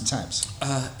been Caps and Taps.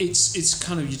 It's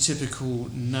kind of your typical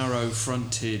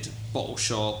narrow-fronted bottle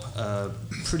shop.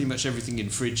 Pretty much everything in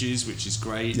fridges, which is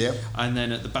great. Yep. And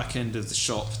then at the back end of the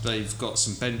shop, they've got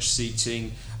some bench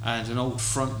seating and an old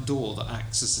front door that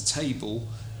acts as a table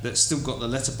that's still got the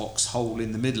letterbox hole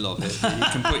in the middle of it that you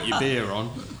can put your beer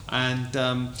on. And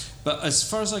but as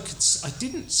far as I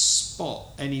didn't spot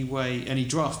any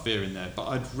draft beer in there, but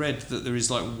I'd read that there is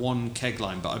like one keg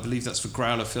line, but I believe that's for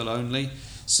growler fill only.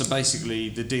 So basically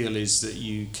the deal is that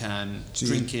you can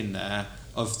drink in there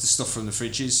of the stuff from the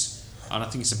fridges, and I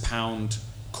think it's £1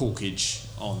 corkage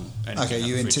on anything. Okay,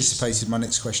 you anticipated my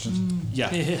next question. Yeah.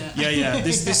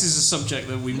 This is a subject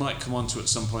that we might come on to at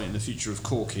some point in the future of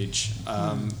corkage,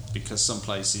 because some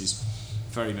places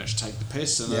very much take the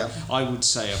piss, and I would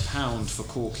say £1 for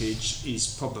corkage is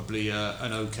probably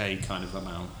an okay kind of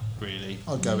amount, really.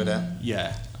 I'd go with that.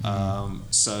 Yeah.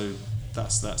 So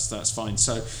that's fine.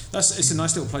 So it's a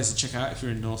nice little place to check out if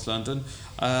you're in North London.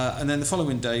 And then the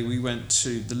following day we went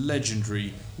to the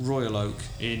legendary Royal Oak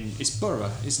it's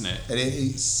Borough, isn't it? It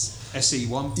is.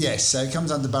 SE1? Yes, so it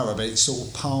comes under Borough, but it's sort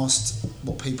of past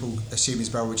what people assume is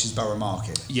Borough, which is Borough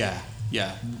Market. Yeah.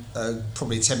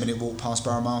 Probably a 10-minute walk past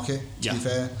Borough Market, to be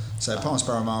fair. So past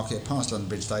Borough Market, past London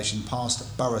Bridge Station,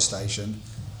 past Borough Station,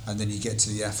 and then you get to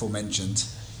the aforementioned...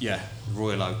 Yeah,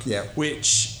 Royal Oak. Yeah.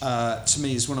 Which, to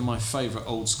me, is one of my favourite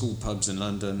old school pubs in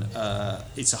London.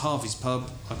 It's a Harvey's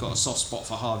pub. I've got a soft spot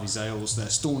for Harvey's ales. They're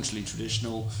staunchly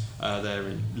traditional. They're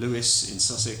in Lewes, in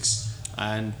Sussex.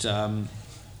 And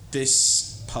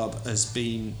this pub has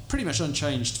been pretty much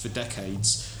unchanged for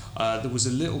decades. There was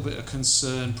a little bit of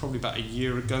concern probably about a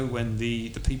year ago when the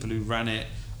people who ran it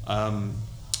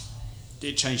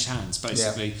changed hands,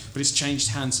 basically. But it's changed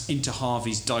hands into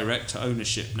Harvey's direct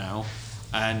ownership now.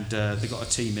 And they've got a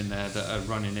team in there that are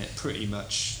running it pretty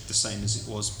much the same as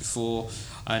it was before.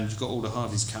 And you've got all the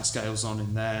Harvey's cask ales on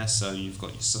in there. So you've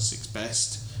got your Sussex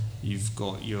Best, You've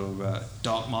got your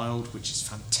dark mild, which is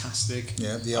fantastic.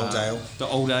 Yeah, the old ale. The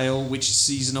old ale, which is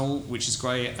seasonal, which is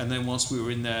great. And then once we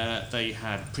were in there, they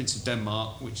had Prince of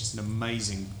Denmark, which is an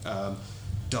amazing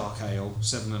dark ale,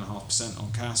 7.5%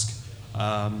 on cask.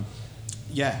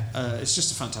 It's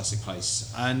just a fantastic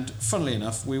place. And funnily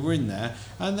enough, we were in there,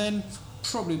 and then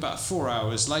probably about 4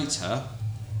 hours later,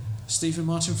 Stephen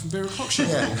Martin from Beer O'Clock Show.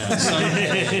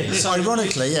 Yeah. So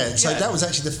ironically, So that was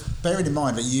actually bearing in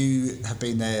mind that you have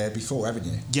been there before, haven't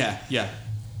you? Yeah.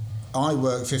 I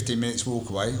work 15 minutes walk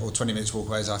away, or 20 minutes walk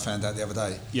away, as I found out the other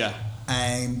day. Yeah.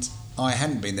 And I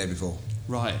hadn't been there before.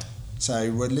 Right.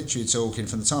 So we're literally talking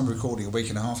from the time of recording a week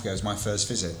and a half ago was my first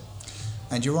visit.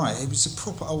 And you're right, it was a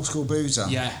proper old school boozer.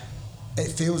 Yeah.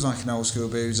 It feels like an old school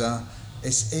boozer.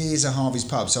 It is a Harvey's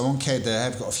pub. So on Ked they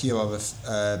have got a few other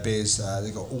beers.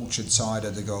 They've got Orchard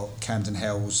Cider, they've got Camden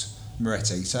Hells,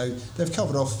 Moretti. So they've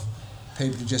covered off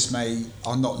people who just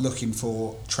are not looking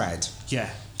for trad. Yeah.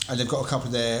 And they've got a couple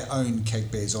of their own keg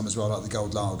beers on as well, like the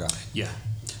Gold Lager. Yeah.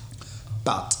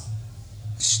 But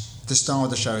the star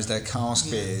of the show is their cask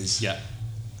beers. Yeah.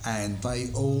 And they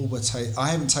all were... I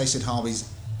haven't tasted Harvey's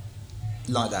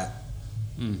like that.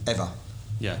 Ever.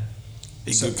 Yeah.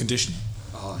 In good condition.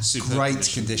 Oh, super great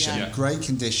condition. Yeah. Great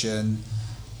condition.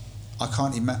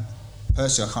 Personally,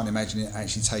 I can't imagine it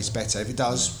actually tastes better. If it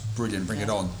does, brilliant, bring it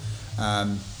on.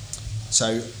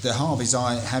 So the Harveys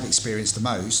I have experienced the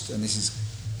most, and this is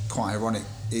quite ironic,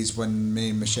 is when me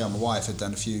and Michelle, my wife, had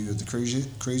done a few of the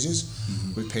cruises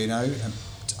with Pinot, and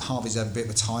Harveys have a bit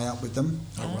of a tie-up with them.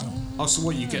 Oh, wow. Oh, so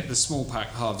what, you get the small pack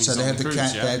Harveys so they on have the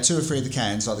cruise, They have 2 or 3 of the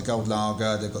cans, like the Gold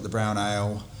Lager, they've got the Brown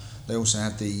Ale, they also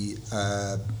have the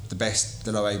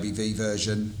low ABV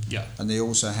version, and they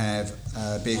also have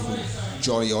a beer called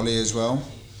Jolly Ollie as well,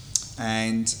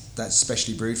 and that's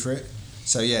specially brewed for it.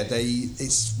 So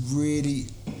it's really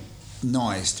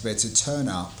nice to be able to turn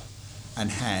up and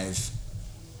have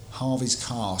Harvey's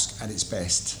cask at its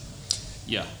best.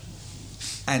 Yeah.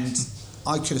 And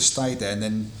I could have stayed there, and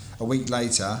then a week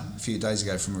later, a few days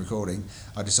ago from recording,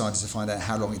 I decided to find out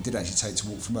how long it did actually take to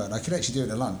walk from Merton. I could actually do it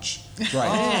in a lunch. Great.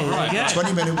 Oh, right. Yeah.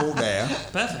 20-minute walk there.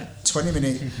 Perfect.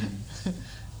 20-minute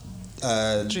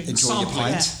enjoy your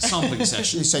pint. Sampling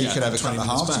session. So you could have a couple of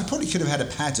halves. You probably could have had a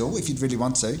paddle if you'd really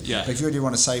want to. Yeah. But if you really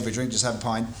want to savour a drink, just have a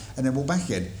pint and then walk back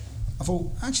again. I thought,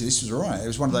 actually, this was all right. It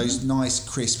was one of those nice,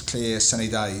 crisp, clear, sunny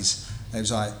days. And it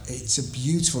was like, it's a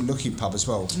beautiful looking pub as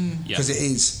well. Because it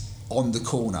is on the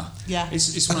corner. Yeah.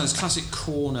 It's one of those classic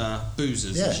corner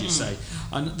boozers, as you say.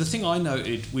 And the thing I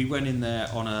noted, we went in there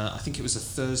on I think it was a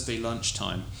Thursday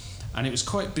lunchtime, and it was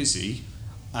quite busy,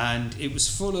 and it was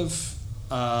full of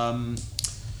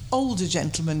older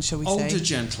gentlemen, shall we say? Older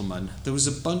gentlemen. There was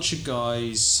a bunch of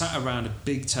guys sat around a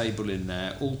big table in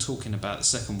there, all talking about the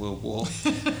Second World War,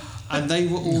 and they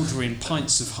were ordering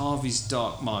pints of Harvey's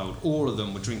Dark Mild. All of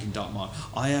them were drinking Dark Mild.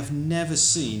 I have never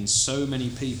seen so many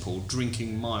people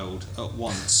drinking mild at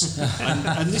once.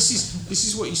 and this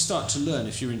is what you start to learn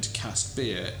if you're into cask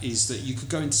beer, is that you could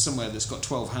go into somewhere that's got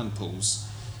 12 hand pulls.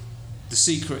 The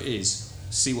secret is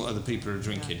see what other people are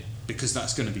drinking. Because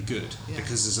that's going to be good,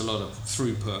 because there's a lot of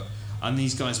throughput. And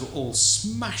these guys were all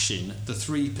smashing the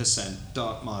 3%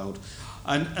 Dark Mild.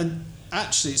 And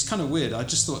actually, it's kind of weird. I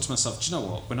just thought to myself, do you know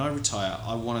what? When I retire,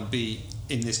 I want to be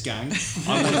in this gang.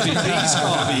 I want to be these guys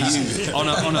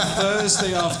on a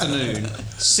Thursday afternoon,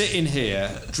 sitting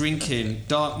here, drinking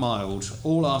Dark Mild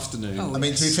all afternoon. I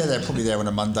mean, to be fair, they're probably there on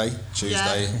a Monday,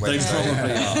 Tuesday, Wednesday. They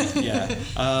probably are,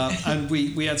 yeah. And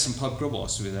we had some pub grub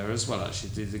whilst we were there as well, actually.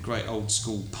 Did the great old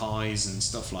school pies and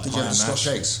stuff like that. Did you have Scotch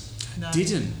eggs? No.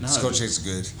 Didn't, no. Scotch eggs are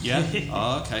good. Yeah?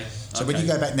 Oh, okay. So when you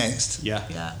go back next,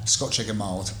 Scotch egg and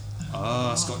mild.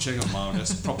 Scotch egg and mild,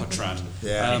 that's proper trad.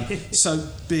 Yeah. So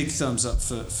big thumbs up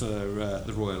for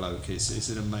the Royal Oak. It's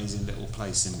an amazing little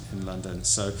place in London.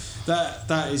 So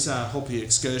that is our Hoppy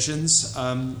excursions.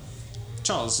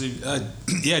 Charles,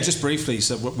 just briefly.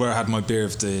 So where I had my beer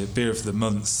of the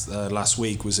month last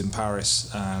week was in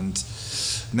Paris, and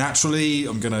naturally,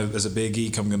 I'm gonna, as a beer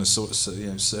geek, I'm gonna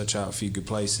search out a few good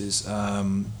places.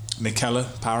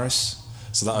 Mikkeller, Paris.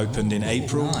 So that opened in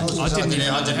April. Nice. I didn't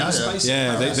know space.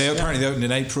 Yeah, they apparently opened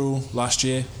in April last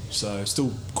year, so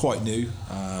still quite new.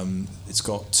 It's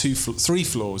got 3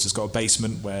 floors. It's got a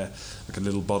basement where like a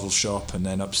little bottle shop, and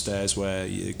then upstairs where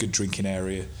a good drinking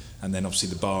area, and then obviously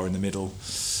the bar in the middle.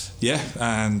 Yeah,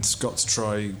 and got to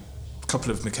try a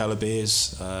couple of Mikkeller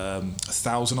beers,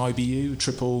 1,000 IBU,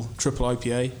 triple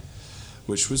IPA,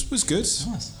 which was good.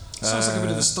 Nice. Sounds like a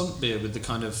bit of a stunt beer with the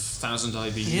kind of 1,000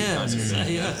 IBU kind of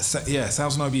thing. Yeah,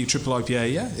 1,000 IBU triple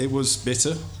IPA. Yeah, it was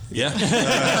bitter. Yeah,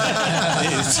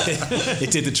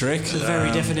 it did the trick. The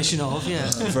very definition of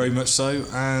very much so.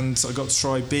 And I got to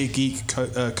try Beer Geek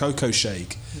Cocoa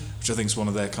Shake, which I think is one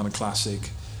of their kind of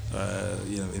classic,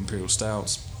 imperial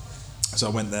stouts. So I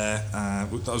went there. I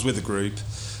was with a group,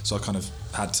 so I kind of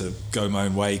had to go my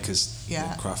own way because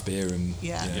craft beer and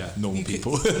normal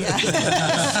people.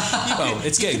 Well,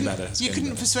 it's getting better. You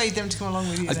couldn't persuade them to come along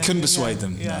with you. I couldn't persuade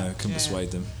them. No, couldn't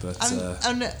persuade them. But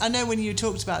I know when you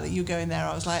talked about that you were going there,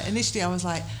 I was like, initially I was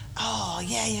like, oh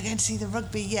yeah, you're going to see the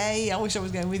rugby, yay! I wish I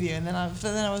was going with you. And then I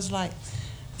was like,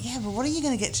 yeah, but what are you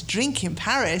going to get to drink in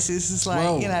Paris? It's just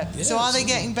like, So are they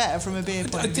getting better from a beer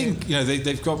point of view? I think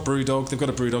they've got BrewDog. They've got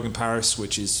a BrewDog in Paris,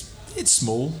 which is. It's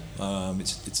small.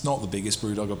 It's not the biggest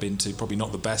BrewDog I've been to. Probably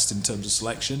not the best in terms of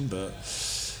selection,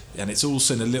 and it's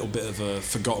also in a little bit of a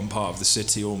forgotten part of the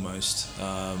city almost.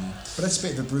 But that's a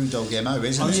bit of a BrewDog MO,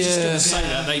 isn't it? I was just going to say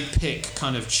that they pick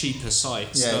kind of cheaper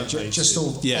sites. Yeah, just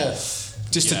all off.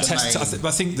 Just to test.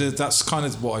 I think that's kind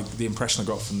of the impression I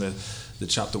got from the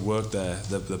chap that worked there,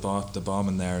 the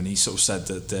barman there, and he sort of said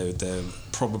that they're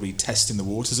probably testing the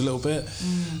waters a little bit,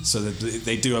 so that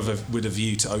they do have with a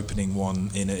view to opening one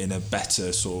in a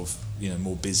better sort of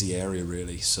more busy area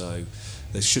really. So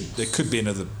there could be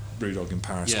another BrewDog in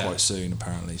Paris quite soon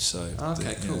apparently. So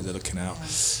they're looking out.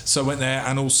 So I went there,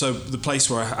 and also the place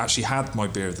where I actually had my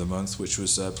beer of the month, which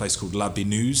was a place called La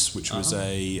Binouze, which was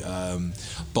a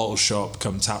bottle shop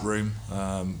come tap room.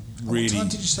 Really, what time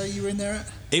did you say you were in there at?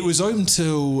 It was open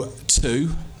till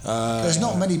 2. There's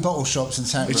not many bottle shops in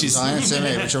tap rooms,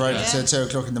 which are open till 2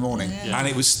 o'clock in the morning. Yeah. And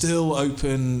it was still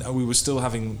open. We were still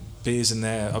having beers in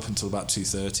there up until about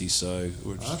 2:30. So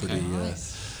which was pretty.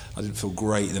 Nice. I didn't feel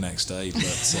great the next day, but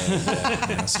that's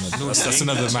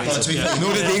another matter.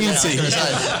 Nordic England team.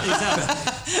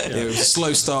 It was a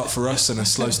slow start for us and a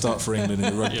slow start for England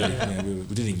in the rugby.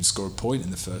 We didn't even score a point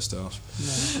in the first half.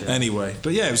 No. Anyway,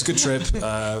 but it was a good trip.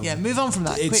 Move on from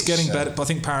that. It's getting better. I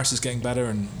think Paris is getting better,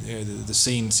 and the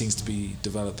scene seems to be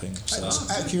developing. So.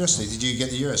 Out of curiosity, did you get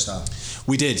the Eurostar?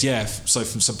 We did, yeah. So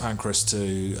from St Pancras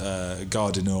to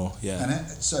Gare du Nord, yeah. And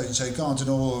so Gare du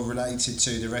Nord related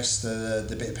to the rest of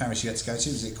the bit of Paris you had to go to?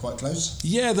 Was it quite close?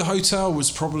 Yeah, the hotel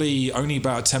was probably only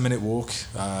about a 10-minute walk,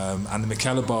 and the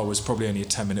Michele bar was probably only a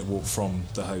 10-minute walk from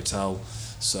the hotel.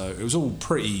 So it was all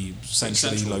pretty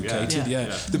centrally located. Yeah.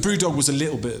 The BrewDog was a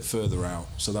little bit further out,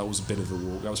 so that was a bit of a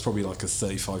walk. That was probably like a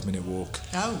 35-minute walk.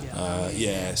 Oh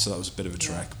yeah. So that was a bit of a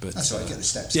trek, but that's right. Get the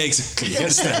steps. Yeah, exactly. Get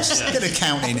the steps. Get the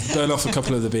counting. Burn off a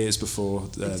couple of the beers before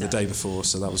the day before,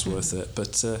 so that was worth it.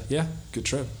 But good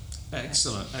trip.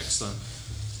 Excellent.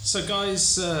 So,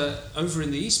 guys, over in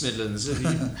the East Midlands, have you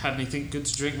had anything good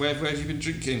to drink? Where have you been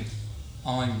drinking?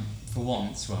 I'm, for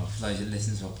once, for those that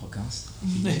listen to our podcast,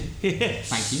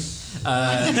 thank you.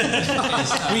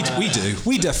 We do.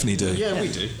 We definitely do. Yeah, we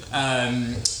do.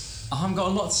 I haven't got a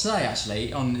lot to say,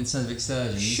 actually, in terms of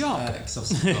excursions. Shock. Because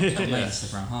obviously I've got mainly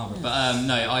stuff around Harbour. But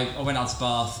I went out to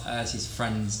Bath, see some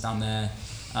friends down there,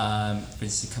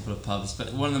 visited a couple of pubs.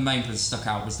 But one of the main places that stuck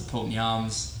out was the Pulteney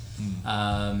Arms.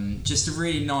 Just a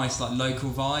really nice local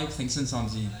vibe. I think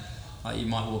sometimes you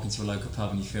might walk into a local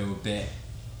pub and you feel a bit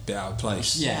out of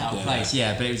place. Out of place.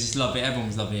 Yeah, but it was just lovely. Everyone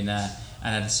was lovely in there,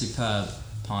 and had a superb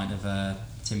pint of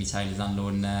Timmy Taylor's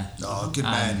Landlord in there. Oh, good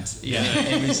man. Yeah,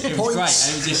 it was great. And it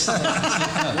was just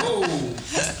whoa,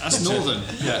 that's northern.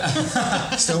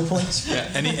 Yeah, still points. Yeah.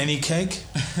 Any keg?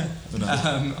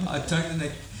 I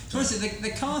don't think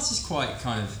the cast is quite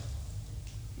kind of.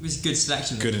 It was a good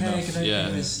selection. Good enough.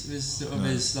 It was sort of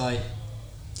as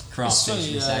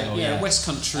crafty. West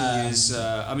Country is.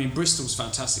 Bristol's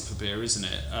fantastic for beer, isn't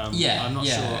it? I'm not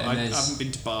sure. I haven't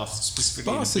been to Bath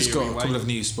specifically. Bath has got a couple of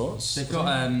new spots. They've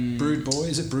got Brewed Boy.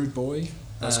 Is it Brewed Boy?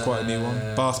 That's quite a new one.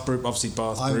 Bath Brew, obviously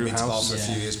Bath Brew House. I haven't been to Bath for a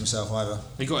few years myself either.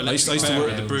 They got Electric Bear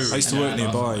at the brewery. I used to work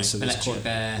nearby, so there's Electric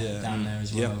Bear down there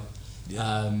as well.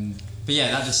 But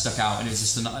that just stuck out, and it was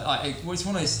just it's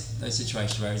one of those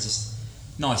situations where it's just.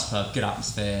 Nice pub, good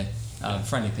atmosphere,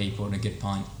 friendly people, and a good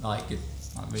pint.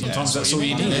 Sometimes that's all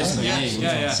you need, isn't it?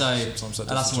 Yeah. So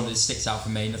that's the one that sticks out for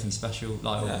me. Nothing special,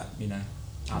 out of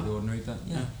the ordinary, but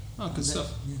good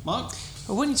stuff. Mark?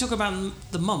 Well, when you talk about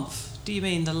the month, do you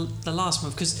mean the last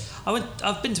month? Because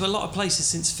I've been to a lot of places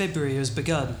since February has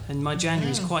begun, and my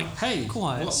January is quite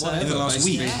quiet. In the last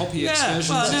week, hoppy excursions.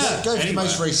 Go for the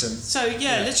most recent. So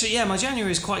literally, my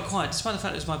January is quite quiet, despite the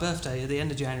fact it was my birthday at the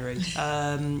end of January.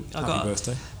 Happy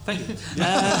birthday! Thank you.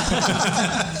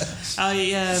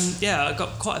 I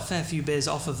got quite a fair few beers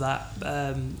off of that,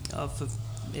 off of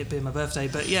it being my birthday.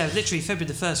 But yeah, literally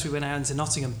February the 1st, we went out into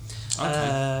Nottingham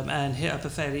and hit up a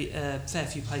fair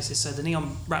few places. So the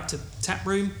Neon Raptor Tap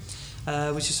Room,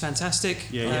 which is fantastic.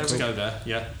 Yeah, you have to go there.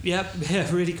 Yeah,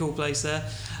 really cool place there.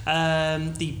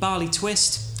 The Barley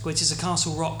Twist, which is a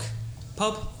Castle Rock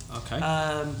pub. Okay.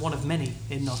 One of many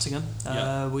in Nottingham,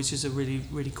 which is a really,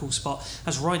 really cool spot.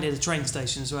 That's right near the train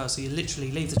station as well. So you literally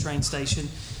leave the train station,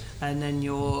 and then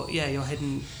you're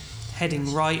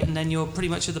heading right, and then you're pretty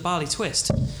much at the Barley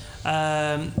Twist.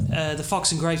 The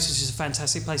Fox and Grapes, which is a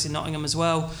fantastic place in Nottingham as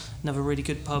well. Another really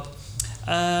good pub.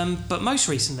 But most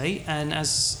recently, and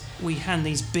as we hand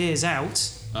these beers out,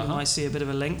 you might see a bit of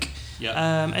a link.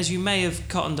 Yeah. As you may have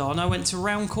cottoned on, I went to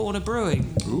Round Corner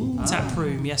Brewing tap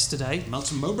room yesterday.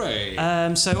 Melton Mowbray.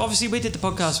 So obviously we did the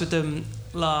podcast with them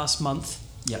last month.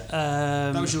 Yeah.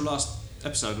 That was your last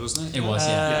episode, wasn't it? It was.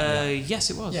 Yeah. Yes,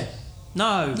 it was. Yeah.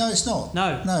 No, it's not.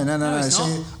 No, So it's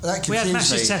not. that We had confused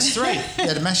Mashes me. Test 3.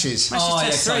 Yeah, the Mashes.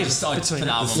 Test 3 between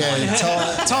us.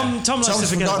 Tom Tom's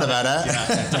forgot about that.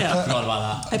 Yeah. Forgot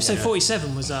about that. Episode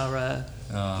 47 was our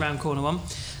Round Corner one.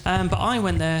 But I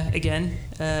went there again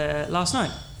last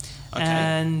night. Okay.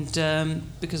 And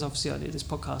because obviously I knew this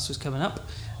podcast was coming up,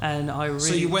 and I really...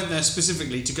 So you went there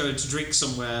specifically to go to drink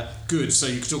somewhere good so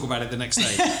you could talk about it the next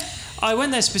day? I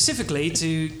went there specifically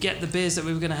to get the beers that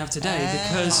we were going to have today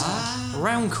because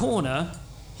Round Corner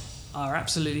are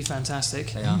absolutely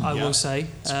fantastic, I will say.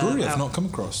 It's a brewery I've not come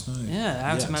across, no.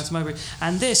 Yeah, out of Melton Mowbray.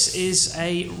 And this is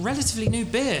a relatively new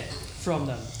beer from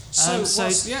them. Tom,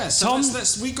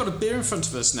 we've got a beer in front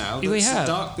of us now. That's we have a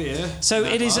dark beer. So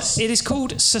it is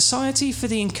called Society for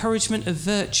the Encouragement of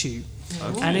Virtue,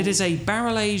 and it is a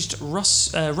barrel-aged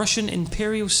Russian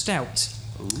Imperial Stout.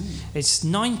 Ooh. It's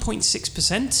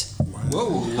 9.6%.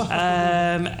 Whoa!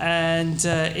 And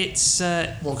it's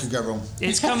what could go wrong?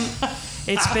 It's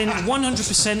been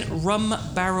 100% rum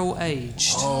barrel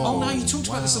aged. Oh no, you talked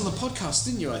about this on the podcast,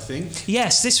 didn't you? I think.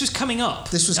 Yes, this was coming up.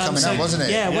 This was coming up, wasn't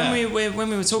it? Yeah, when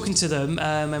we were talking to them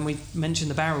and we mentioned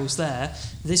the barrels there,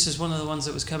 this was one of the ones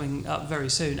that was coming up very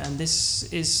soon, and this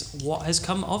is what has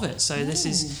come of it. So this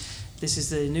is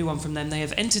the new one from them. They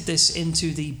have entered this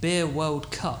into the Beer World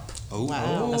Cup. Oh,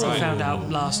 wow. As I found out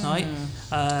last night.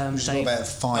 Which is about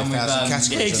 5,000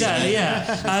 categories. Exactly, yeah.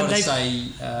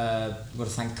 We've got to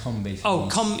thank Combi.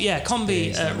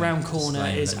 Combi at Round Corner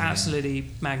is absolutely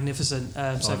magnificent.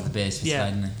 So the beers for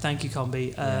today, thank you,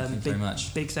 Combi. Thank you very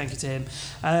much. Big thank you to him.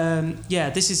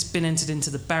 This has been entered into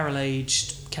the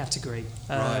barrel-aged category.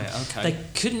 Right, okay. They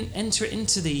couldn't enter it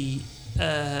into the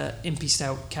Impy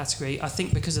Stout category, I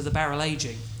think, because of the barrel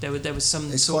aging. There was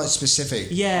some. It's quite specific.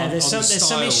 Yeah, there's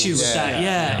some issue with that.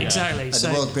 Yeah, exactly. At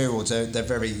the World Beer Awards, they're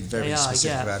very, very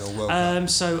specific about it.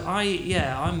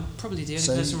 I'm probably the only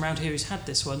person around here who's had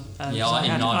this one.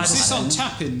 Was this on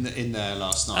tap in there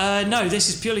last night? No, this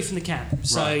is purely from the can.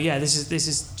 So right. this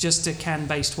is just a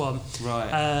can-based one.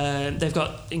 Right. They've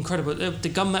got incredible the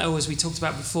gunmetal, as we talked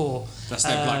about before. That's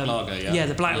their black lager. Yeah,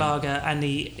 the black lager and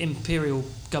the Imperial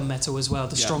gunmetal as well,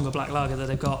 the stronger black lager that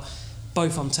they've got,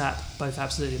 both on tap, both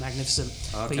absolutely magnificent.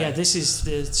 Okay. But this is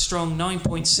the strong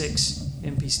 9.6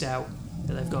 Impy Stout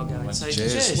that they've got going. So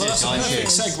cheers. Well, that's a perfect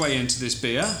segue into this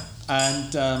beer,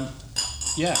 and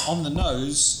on the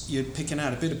nose you're picking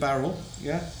out a bit of barrel,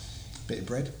 bit of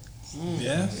bread.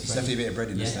 Yeah, it's definitely a bit of bread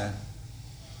in this there.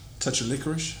 Touch of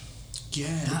licorice.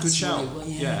 Yeah, good shout.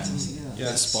 Yeah,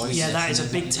 spice. Yeah, that is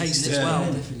a big taste as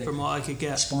well, from what I could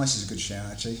get. Spice is a good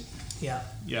shout, actually. Yeah.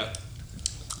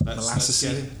 Molasses.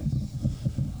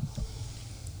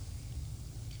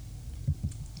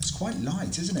 It's quite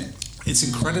light, isn't it? It's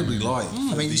incredibly light.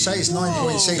 I mean, you say it's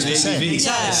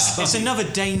 9.6%. It's another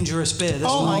dangerous beer.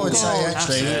 I would say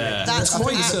actually, that's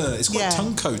quite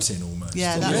tongue coating almost.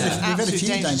 Yeah, we've had a few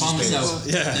dangerous beers.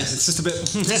 Yeah, it's just a bit.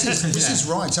 This is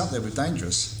right up there with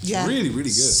dangerous. Yeah, really, really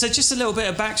good. So just a little bit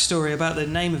of backstory about the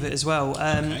name of it as well.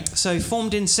 So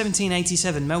formed in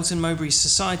 1787, Melton Mowbray's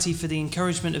Society for the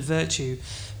Encouragement of Virtue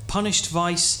punished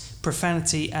vice,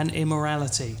 profanity and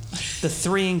immorality, the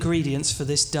three ingredients for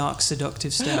this dark,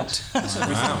 seductive stout. That's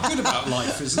everything good about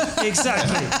life, isn't it?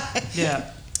 Exactly.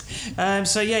 Yeah.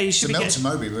 You should be Melton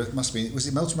Mowbray must be. Was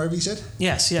it Melton Mowbray? You said?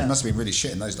 Yes. Yeah. It must have been really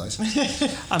shit in those days.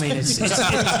 I mean,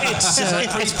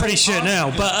 it's pretty shit now,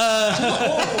 but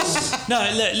no,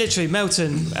 literally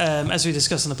Melton. As we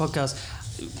discussed on the podcast,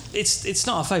 it's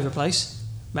not our favourite place.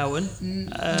 Melton. Isn't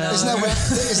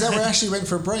that where Ashley went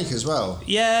for a break as well?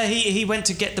 Yeah, he went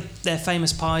to get their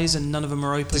famous pies and none of them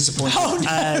are open. Disappointing. Oh, no,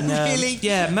 And, really?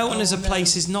 Yeah, Melton as a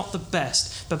place is not the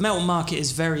best, but Melton Market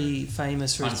is very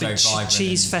famous for its big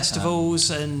cheese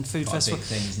festivals and food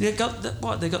festivals. They got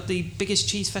the biggest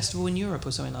cheese festival in Europe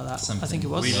or something like that. I think it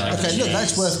was. Okay, look,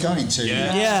 that's worth going to.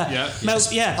 Yeah.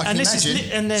 I can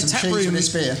imagine and their some tap cheese room. with this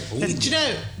beer. Do you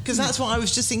know? Because that's what I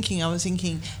was just thinking. I was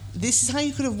thinking, this is how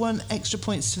you could have won extra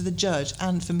points for the judge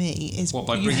and for me. Is What,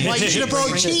 by you bringing should have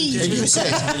brought cheese. You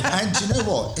said, and do you know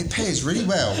what? It pairs really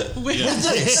well with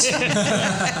this.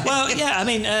 Well, yeah, I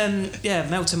mean,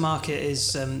 Melton Market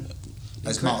is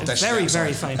As Mark dashed very, outside.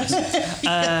 very famous.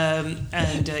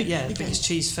 The biggest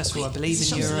cheese festival, I believe,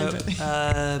 in Europe.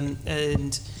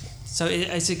 And so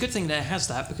it's a good thing that it has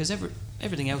that, because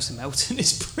everything else in Melton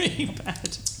is pretty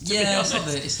bad. Yeah,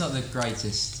 it's not the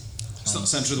greatest. It's not the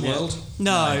centre of the world.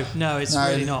 No, it's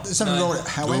really not. There's something wrong with it.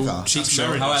 However, Cheap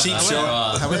shot.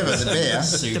 However, the beer,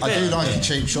 I do like a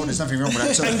cheap shot. There's nothing wrong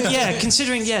with that. And yeah,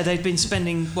 considering they've been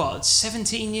spending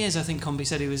 17 years. I think Combi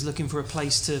said he was looking for a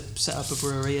place to set up a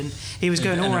brewery, and he was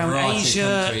going all around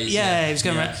Asia. He was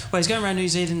going around. Well, he was going around New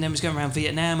Zealand, then he was going around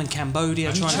Vietnam and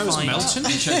Cambodia, trying to find Melton.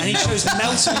 And he chose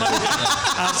Melton.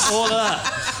 All of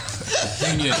that.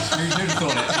 Who knew? Who'd have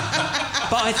thought it?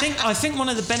 But I think one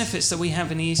of the benefits that we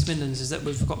have in the East Midlands is that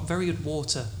we've got very good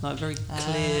water, like very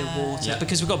clear water,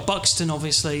 because we've got Buxton,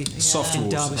 obviously, soft in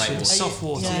water, Derbyshire, soft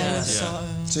water.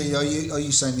 So are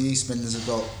you saying the East Midlands have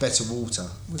got better water?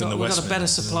 We've got a better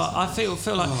supply. I feel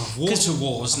like Water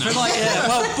wars now.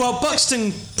 Well,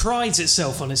 Buxton prides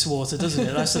itself on its water, doesn't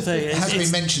it? That's the thing. It has been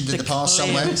mentioned in the past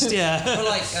somewhere. Yeah. But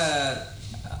like,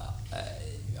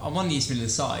 I'm on the East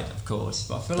Midlands side, of course,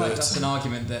 but I feel like that's an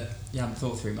argument that you haven't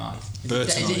thought through, Mark.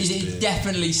 Is it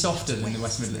definitely softer than the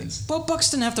West Midlands? Well,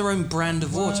 Buxton have their own brand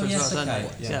of water as well, don't they?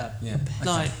 Yeah.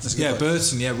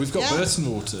 Burton. Yeah, we've got Burton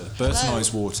water,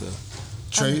 Burtonised water.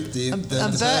 True, the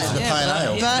pale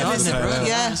ale.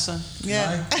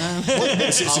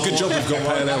 It's a good job we've got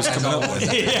pale ales coming up with.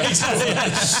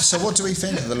 So what do we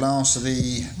think of the last of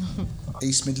the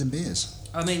East Midland beers?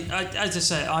 I mean, as I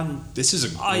say, I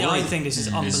think this is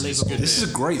unbelievable. This is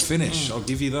a great finish. I'll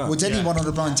give you that. Would anyone on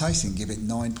a blind tasting give it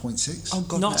 9.6? Oh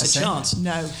God, not a chance.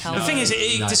 No. The thing is,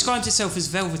 it describes itself as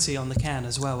velvety on the can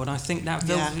as well, and I think that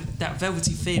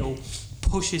velvety feel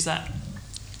pushes that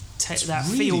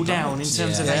feel down in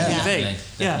terms of ABV.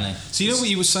 Definitely. So you know what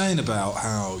you were saying about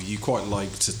how you quite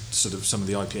like to sort of some of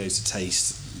the IPAs to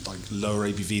taste like lower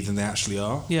ABV than they actually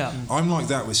are. Yeah. I'm like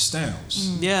that with stouts.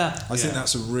 I think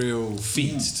that's a real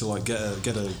feat to like get a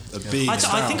big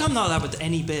stout. I think I'm like that with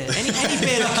any beer. Any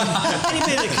beer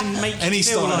that can make you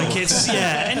feel like it's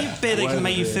any beer that can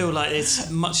make you feel like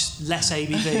it's much less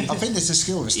ABV. I think there's a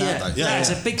skill with a stout though. Yeah, it's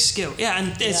a big skill. Yeah,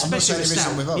 and especially with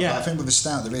stout. But I think with a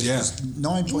stout there is, because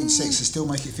 9.6 to still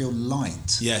make it feel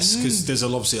light. Yes, because there's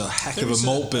obviously a heck of a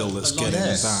malt bill that's getting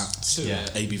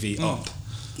that ABV up.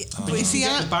 But you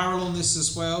get the barrel on this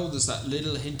as well. There's that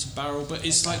little hint of barrel, but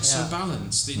it's like so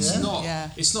balanced. It's not.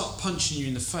 It's not punching you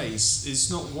in the face. It's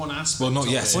not one aspect. Well, not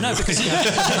yet. Well, no, because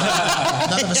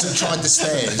none of us have tried the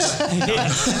stairs.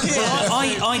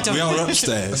 I don't. We are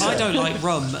upstairs. I don't like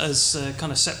rum as a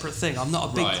kind of separate thing. I'm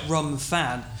not a big rum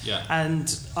fan. Yeah. And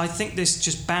I think this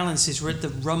just balances the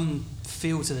rum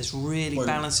feel to this. Really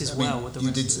balances well with the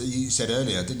rest. You said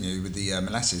earlier, didn't you, with the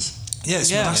molasses? Yeah,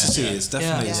 it's molasses. It's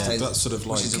definitely that sort of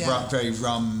like. Which is a very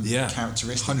rum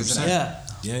characteristic, 100%. isn't it?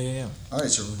 Yeah. Oh,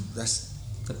 that's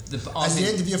at the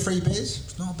end of your three beers.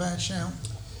 It's not a bad shout.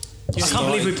 I can't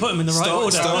believe we put them in the right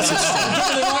order.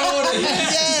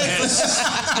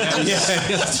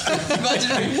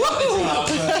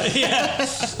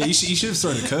 You should have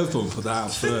thrown a curveball and put that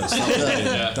out first.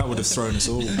 That would have thrown us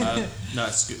all. No,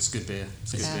 it's good beer.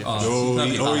 It's good beer.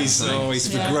 He's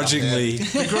begrudgingly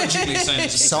saying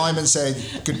it's Simon said,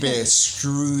 "Good beer."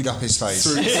 Screwed up his face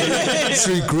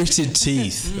through gritted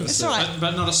teeth. It's all right,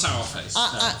 but not a sour face.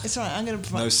 it's all right. I'm going to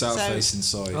provide. No sour face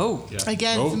inside.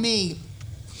 For me.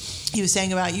 You were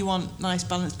saying about you want nice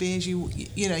balanced beers.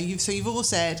 You've all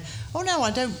said, "Oh no,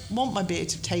 I don't want my beer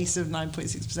to taste of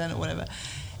 9.6% or whatever."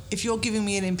 If you're giving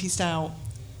me an Impy Stout,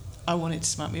 I want it to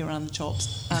smack me around the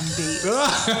chops and be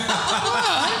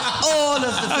all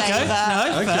of the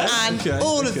flavour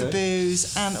all of the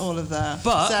booze and all of that.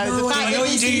 But the fact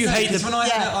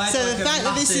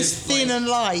that this is thin and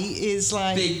light is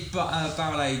like big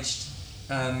barrel aged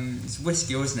it's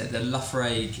whiskey, wasn't it? The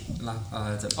Laphroaig.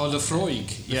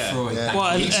 Laphroaig. Yeah.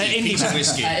 Well, Indie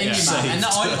whiskey. And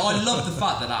I love the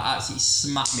fact that absolutely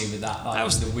smacked me with that. Like, that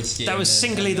was the whiskey. That was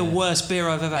singly the worst beer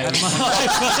I've ever had in my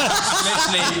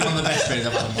life. Literally one of the best beers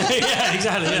I've had in my life. Yeah,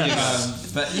 exactly. Yeah.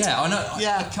 But yeah, I know.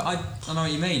 I know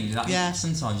what you mean. Like,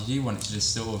 sometimes you do want it to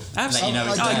just sort of let you know.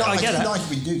 I get it. Like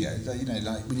when you do get,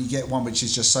 like when you get one which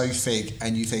is just so thick,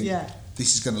 and you think,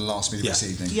 this is going to last me this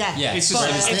evening. Yeah. It's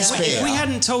if we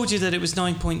hadn't told you that it was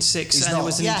 9.6 and it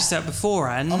was an empty stout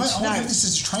beforehand, I might have this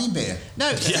as a train beer. No.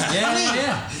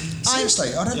 Yeah.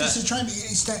 Seriously, I don't think this is a train beer.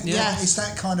 It's that, it's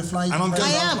that kind of flavour. I'm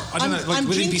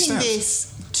drinking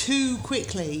this too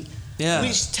quickly,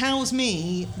 which tells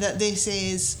me that this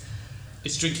is.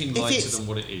 It's drinking lighter than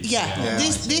what it is. Yeah.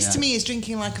 This to me is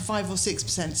drinking like a 5 or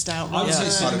 6% stout. I would say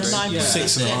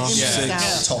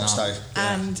 6.5. Top stove.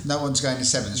 And no one's going to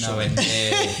 7s.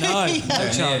 No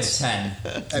chance. 10.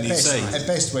 At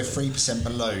best, we're 3%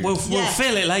 below. We'll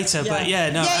feel it later, but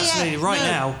absolutely. Right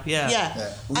now,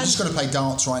 We're just going to play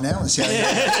darts right now and see how it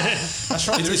goes. That's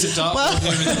right. There is a dart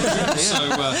here in the room.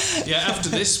 So after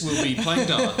this, we'll be playing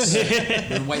darts.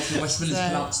 We'll wait for West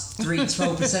Midlands to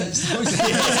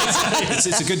 12%.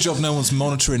 It's a good job no one's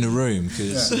monitoring the room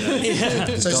because. So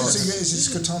is this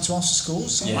a good time to ask the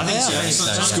scores? I think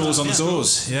so. Scores on the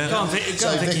doors. Yeah. Go on,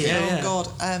 Vicky. Oh God.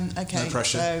 Okay. No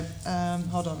pressure. So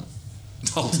hold on.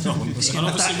 Hold on. And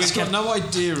obviously, we've got no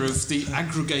idea of the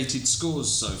aggregated scores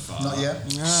so far. Not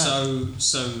yet.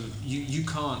 So you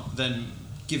can't then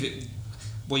give it.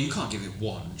 Well, you can't give it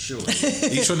 1, surely. Are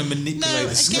you trying to manipulate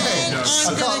the scale? I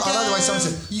like the way someone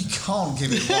said, you can't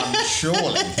give it 1,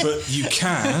 surely. But you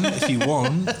can, if you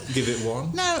want, give it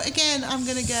 1. No, again, I'm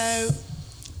going to go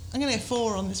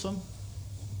 4 on this one.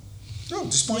 Oh,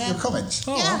 despite your comments.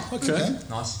 Oh, okay.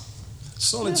 Nice.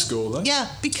 Solid score, though. Yeah,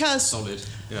 because solid.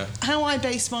 Yeah. How I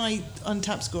base my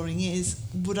Untapped scoring is,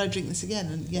 would I drink this again?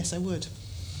 And yes, I would.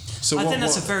 So I think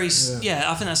that's a very I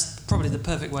think that's probably the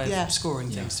perfect way of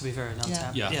scoring things, to be very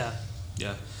Untapped. Yeah.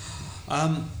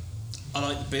 I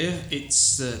like the beer.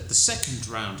 It's the second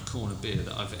round corner beer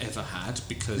that I've ever had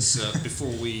because before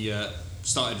we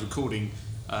started recording,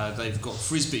 they've got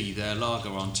Frisbee, their lager,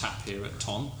 on tap here at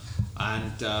Ton,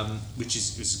 and which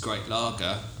is a great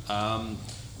lager. And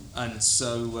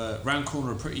so round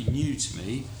corner are pretty new to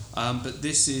me, but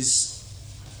this is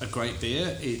a great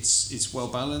beer. It's well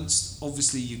balanced.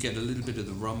 Obviously, you get a little bit of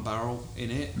the rum barrel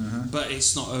in it, but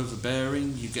it's not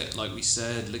overbearing. You get, like we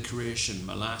said, licorice and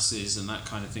molasses and that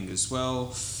kind of thing as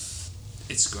well.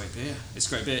 It's a great beer.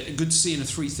 Good to see in a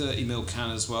 330ml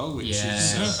can as well, which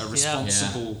is a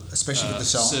responsible, especially with the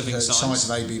size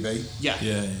of ABV. Yeah.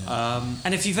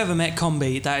 And if you've ever met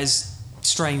Combi, that is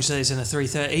strange that it's in a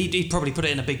 330. He'd probably put it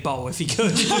in a big bowl if he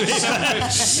could.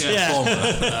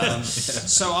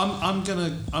 So I'm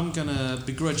gonna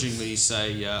begrudgingly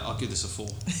say I'll give this a 4.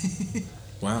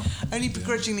 Wow. Only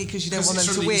begrudgingly because you don't want them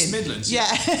to win. East Midlands,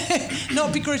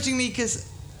 Not begrudgingly because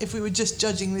if we were just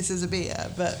judging this as a beer,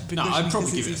 but no, I'd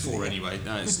probably give it a 4 anyway.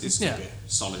 No, it's good beer.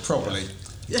 Solid. Probably.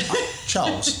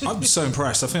 Charles, I'm so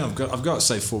impressed. I think I've got to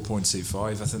say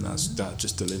 4.25. I think that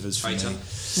just delivers for me.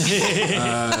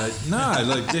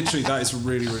 Literally that is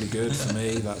really, really good for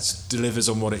me. That delivers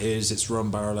on what it is. It's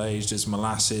rum barrel aged. It's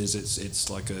molasses. It's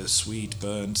like a sweet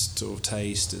burnt sort of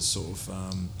taste. It's sort of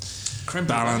creme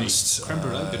balanced. Creme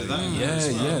brulee, bit of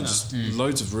that. Just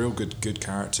loads of real good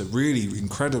character. Really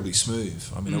incredibly smooth.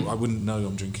 I mean, I wouldn't know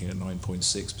I'm drinking a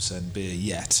 9.6% beer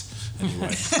yet.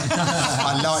 Anyway,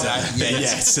 I like that.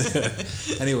 Yes.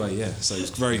 Anyway, so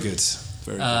it's very good.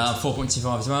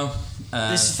 4.25 as well.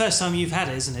 This is the first time you've had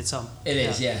it, isn't it, Tom? It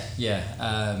is,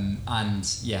 and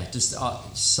just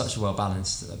such a well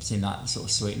balanced between that sort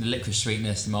of sweet, the licorice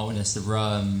sweetness, the maltiness, the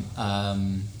rum,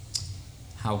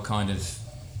 how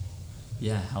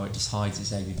it just hides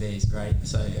its ABV is great.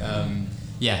 So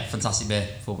fantastic beer,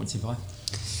 4.25.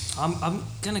 I'm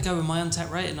going to go with my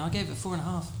Untapped rating. I gave it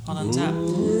 4.5 on Untapped.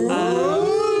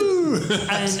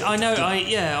 And I know,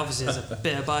 obviously there's a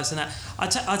bit of bias in that.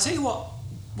 I'll tell you what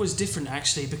was different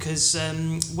actually, because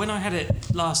when I had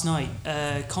it last night,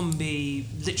 Combi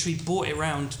literally brought it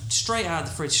round straight out of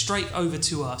the fridge, straight over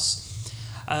to us.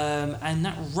 And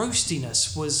that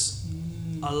roastiness was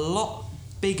a lot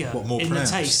bigger in the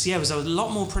taste. Yeah, it was a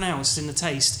lot more pronounced in the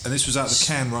taste. And this was out of the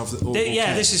can rather than...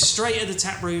 this is straight at the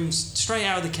tap rooms, straight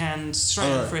out of the cans, straight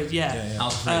out of the fridge.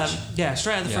 Out the fridge.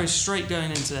 Straight out of the fridge, straight going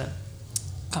into it.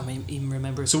 I can't even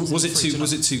remember. So was it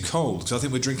too cold? Because I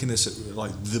think we're drinking this at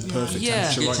like the perfect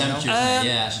temperature right now.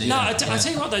 I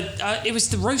tell you what though, it was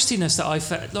the roastiness that I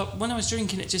felt. Look, when I was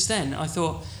drinking it just then, I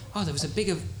thought there was a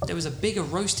bigger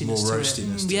roastiness More to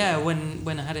roastiness it. to Yeah, it.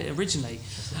 when I had it originally.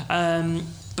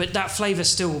 But that flavour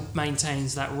still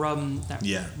maintains, that rum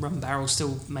barrel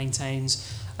still maintains.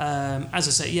 As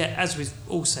I say, as we've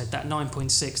all said, that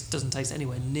 9.6 doesn't taste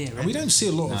anywhere near it. And we don't see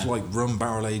a lot of like rum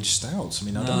barrel aged stouts. I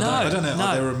mean, I don't know. No.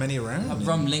 Are there many around?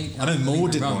 Rum link. I know Moore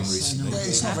did one rums. recently. Yeah,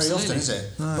 it's not very often, is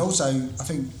it? No. But also, I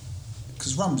think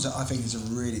because rums, I think is a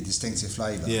really distinctive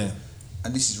flavour. Yeah.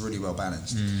 And this is really well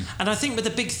balanced. And I think with the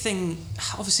big thing,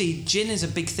 obviously gin is a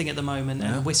big thing at the moment,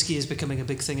 and whiskey is becoming a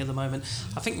big thing at the moment.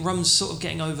 I think rum's sort of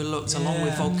getting overlooked along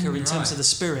with vodka in terms of the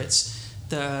spirits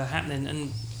that are happening.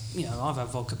 And you know, I've had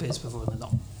vodka beers before, and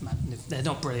they're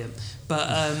not brilliant, but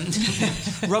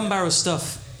rum barrel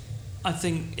stuff, I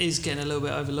think, is getting a little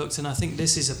bit overlooked, and I think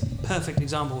this is a perfect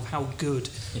example of how good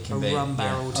a rum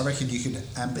barreled. I reckon you could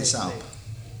amp this up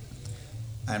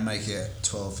and make it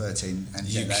 12, 13, and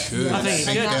You get that. could. I think you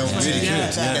could. Really Yeah.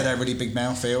 good. Get that really big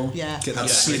mouthfeel. Yeah. Get that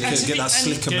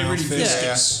slicker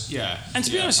mouthfeel. Yeah. And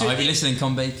to be honest with I'll be you, listening,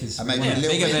 Combi, because And maybe a little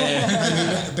bigger bit, beer.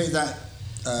 maybe a bit of that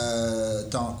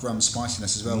dark rum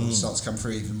spiciness as well will start to come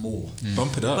through even more.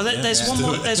 Bump it up. well, yeah. there's one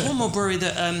more. There's one more brewery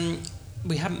that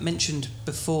we haven't mentioned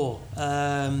before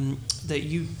that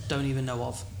you don't even know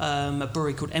of. A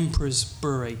brewery called Emperor's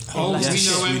Brewery. Oh,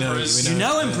 Leicestershire. we know Emperor's. You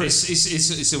know Emperor's.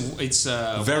 It's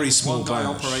a Very small one guy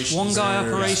batch. operation. One guy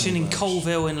Very operation in small batch.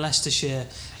 Colville in Leicestershire,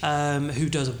 who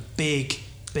does a big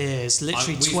beers,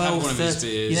 literally we've 12, had one of his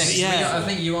 30. beers. Yeah. I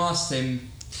think you asked him.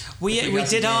 We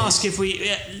did ask if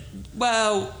we.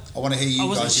 Well, I want to hear you I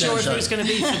wasn't guys sure if show. it was going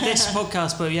to be for this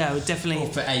podcast, but yeah, we're definitely. Or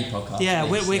for a podcast. Yeah, at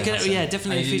we're least, gonna so-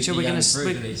 definitely And he feature. did We're the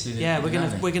gonna brew release, he did yeah, the we're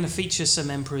Grammy. gonna feature some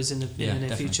emperors in the near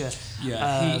definitely. future.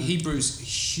 Yeah, he brews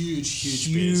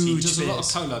huge beers. He does a lot of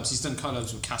beers. collabs. He's done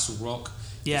collabs with Castle Rock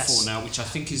before now, which I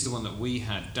think is the one that we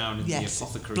had down in the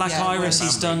apothecary. Black Iris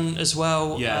he's done as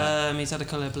well. Yeah. He's had a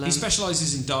collab. He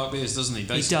specialises in dark beers, doesn't he?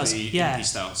 Basically, does, yeah. Indie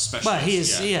stouts specialist. Well, he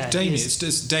is. Yeah, Damien, he is.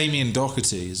 it's Damien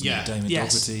Doherty, isn't Yeah. it? Damien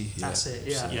Yes, Doherty. Yeah. that's it.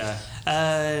 Yeah. Yeah.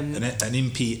 An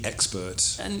MP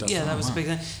expert. And Does that was a big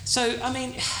thing. So I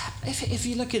mean, if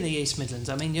you look in the East Midlands,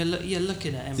 I mean, you're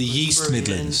looking at The Emperor's Yeast Brewery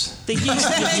Midlands. and the Yeast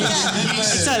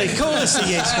Midlands. Exactly, call us the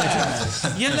Yeast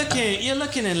Midlands. You're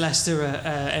looking in Leicester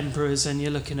at Emperors, and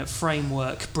you're looking at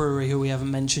Framework Brewery, who we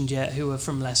haven't mentioned yet, who are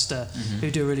from Leicester, who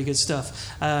do really good stuff,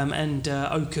 and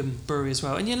Oakham Brewery as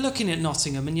well. And you're looking at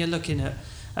Nottingham, and you're looking at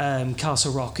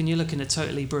Castle Rock, and you're looking at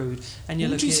Totally Brewed, and you're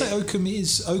Would looking. you say Oakham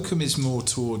is? Oakham is more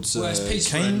towards Well, it's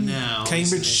Peterborough now,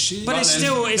 Cambridge. But it's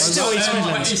still East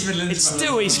Midlands. It's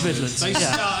still East Midlands. They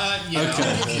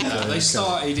they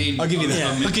started in. I'll give you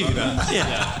that. I'll give you that.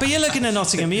 Yeah, but you're looking at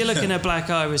Nottingham, you're looking at Black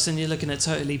Iris, and you're looking at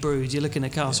Totally Brewed, you're looking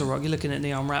at Castle Rock, you're looking at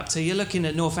Neon Raptor, you're looking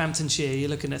at Northamptonshire, you're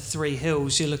looking at Three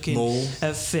Hills, you're looking Maul.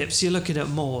 at Phipps, you're looking at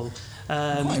Maul.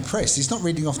 I'm quite impressed. He's not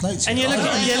reading off notes. And you're looking,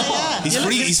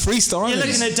 He's freestyling. You're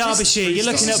looking at Derbyshire, you're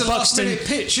looking at Buxton.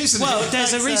 Pitch, isn't Well, it?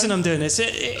 there's a reason I'm doing this.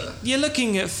 You're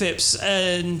looking at Phipps,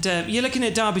 and you're looking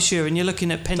at Derbyshire, and you're looking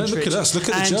at Pentridge. look at us, look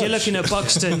at the and judge. you're looking at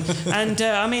Buxton, and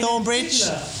I mean Thornbridge.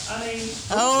 I mean,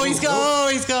 He's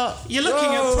got. you're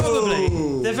looking at probably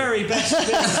the very best.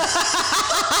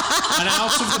 And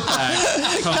out of the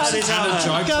bag comes is Hannah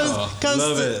out Jaipur.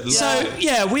 Love it. So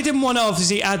yeah, we didn't want to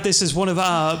obviously add this as one of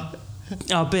our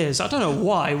beers. I don't know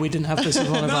why we didn't have this as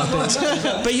one of our beers,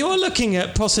 but you're looking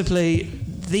at possibly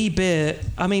the beer.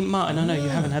 I mean, Martin, I know you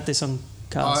haven't had this on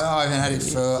cast. I haven't had it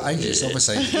for ages,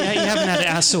 obviously. Yeah, you haven't had it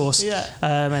as source. Yeah.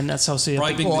 And that's obviously a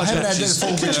Right, big. big I haven't had it is for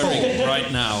occurring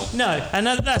right now. No, and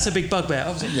that's a big bugbear,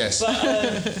 obviously. Yes.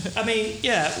 But I mean,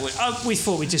 yeah, we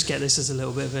thought we'd just get this as a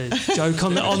little bit of a joke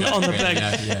on the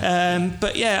bag.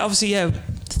 But yeah, obviously,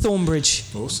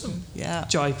 Thornbridge, Awesome. Yeah.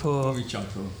 Jaipur.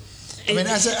 I mean,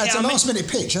 as a last-minute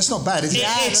pitch, that's not bad, is it?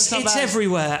 It's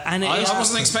everywhere, and I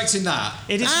wasn't expecting that.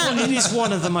 it is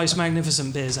one of the most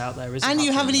magnificent beers out there, isn't it? And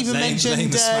you haven't even Name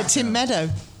mentioned the smackdown. Tim Meadow.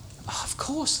 Oh, of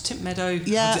course, Tip Meadow.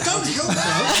 Yeah.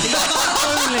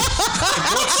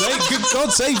 Good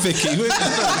God sake, Vicky.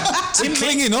 We're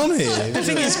clinging on here. The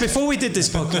thing is, before we did this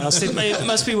podcast, it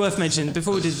must be worth mentioning,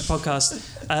 before we did the podcast,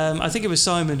 I think it was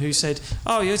Simon who said,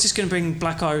 oh, you're just going to bring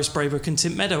Black Iris, Braybrook and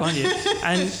Tip Meadow, aren't you?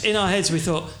 And in our heads we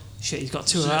thought, shit, he's got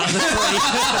 2 out of the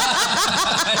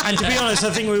 3. And to be honest,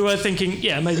 I think we were thinking,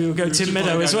 maybe we'll go Tim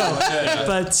Meadow as well.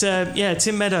 But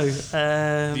Tim Meadow.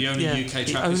 The only UK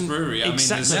Trappist brewery. I mean,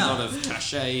 exactly. there's a lot of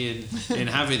cachet in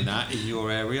having that in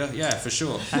your area. Yeah, for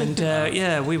sure.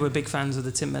 And we were big fans of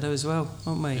the Tim Meadow as well,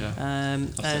 weren't we? Yeah.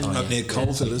 Up near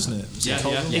Colville, isn't it?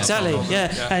 Exactly,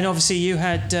 yeah. And obviously you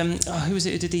had, who was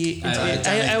it who did the interview?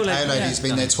 Our Lady's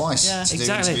been there twice to do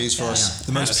interviews for us.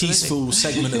 The most peaceful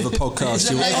segment of a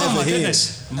podcast you'll ever over here.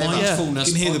 Mindfulness.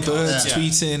 You can hear the birds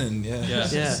tweeting and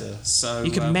So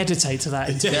you can meditate to that.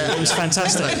 It was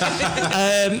fantastic.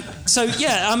 So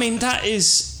I mean that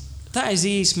is the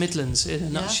East Midlands in a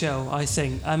nutshell, I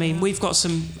think. I mean, we've got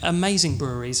some amazing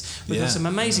breweries. We've got some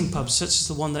amazing pubs, such as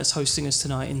the one that's hosting us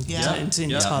tonight in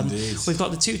Tun. We've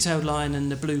got the Two-Tailed Lion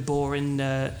and the Blue Boar in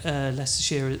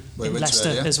Leicestershire, in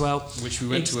Leicester as well. Which we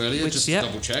went to earlier, just to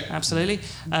double check. Absolutely.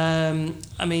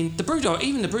 I mean, the Brewdog,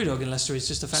 even the Brewdog in Leicester is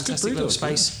just a fantastic little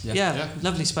space.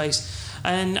 Lovely space.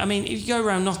 And I mean, if you go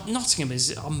around Nottingham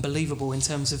is unbelievable in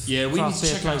terms of we need craft to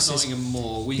beer check places. out Nottingham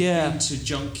more. We've been to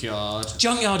Junkyard.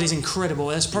 Junkyard is incredible.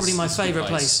 That's probably my favourite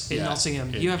place in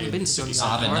Nottingham. You haven't been to Junkyard?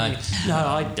 I haven't. No,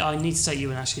 I need to take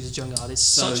you and Ashley to Junkyard. It's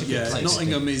such a good place.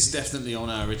 Nottingham is definitely on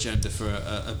our agenda for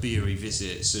a beery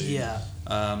visit soon.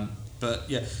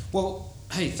 Well.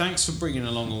 Hey, thanks for bringing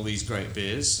along all these great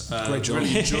beers. Great job.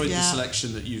 Really enjoyed the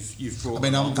selection that you've brought. I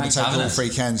mean, I'm going to take all 3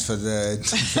 cans for the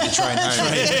train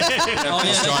home. Go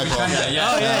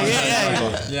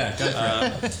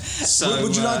for it. So,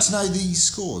 would you like to know the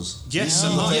scores? Yes,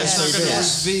 I'm going to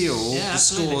reveal the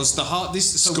scores.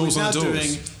 Scores we're on now the doors.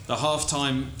 doing the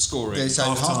half-time scoring. Yeah, so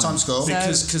half-time score.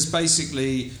 Because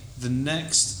basically the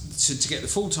next. To get the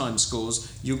full-time scores,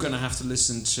 you're going to have to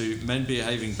listen to Men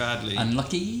Behaving Badly.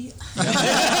 Unlucky.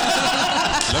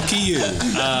 Lucky you.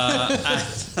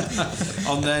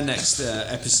 On their next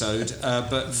episode.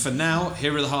 But for now,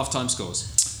 here are the half-time scores.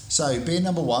 So, beer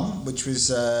number 1, which was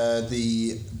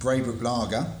the Braybrook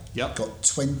Lager, got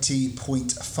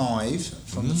 20.5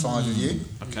 from the 5 of you.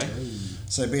 Okay.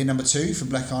 So, beer number 2 from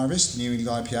Black Iris, the New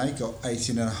England IPA, got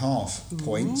 18.5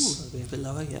 points. That'll be a bit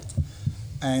lower,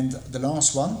 And the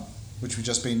last one, which we've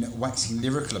just been waxing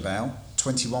lyrical about,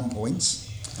 21 points.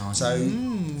 Nice. So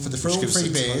for the 3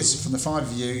 beers, from the 5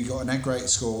 of you, you got an aggregate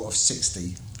score of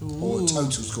 60. Or a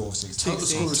total score of 60. Total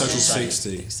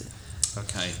 60.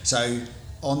 Okay. So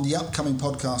on the upcoming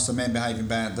podcast on Men Behaving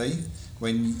Badly,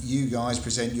 when you guys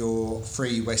present your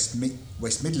 3 West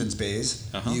Midlands beers,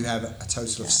 you have a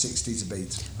total of 60 to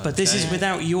beat. But this is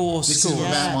without your This scores. is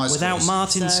without my without scores.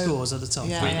 Martin's scores at the top.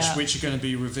 Which are going to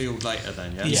be revealed later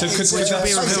then, So could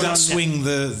that swing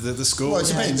the score? Well, it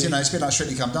depends. It's a bit like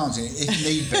Strictly Come Dancing. If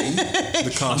need be, The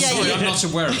cast. Sorry, I'm not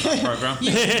aware of that programme.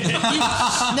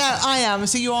 No, I am.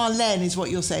 So you are Len, is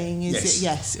what you're saying, is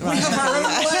Yes. it? Yes. Right. We have our own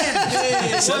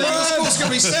Len. So the score's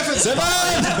going to be 7.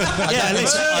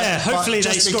 Hopefully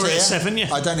they just to be score clear, at 7.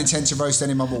 I don't intend to roast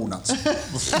any of my walnuts. Are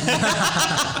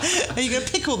you going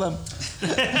to pickle them?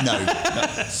 No.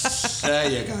 There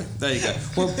you go.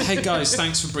 Well, hey guys,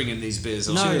 thanks for bringing these beers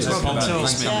along. No problem at all.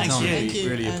 Thank you.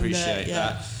 Really appreciate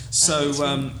that. So,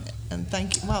 and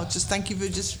thank you. Well, just thank you for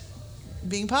just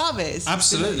being part of it.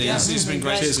 Absolutely, it's been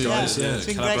great. Cheers, guys. It's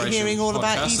been great hearing all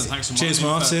about you. Cheers,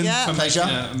 Martin. Pleasure.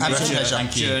 Absolute pleasure.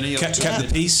 Thank you. Journey Kept the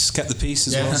peace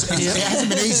as well. It hasn't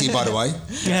been easy, by the way.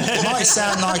 It might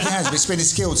sound like it has, but it's been a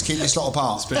skill to keep this lot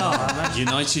apart.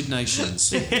 United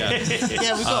Nations. We've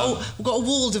got a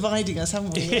wall dividing us,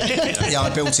 haven't we? Yeah, I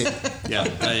built it. Yeah,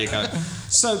 there you go.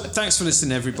 So, thanks for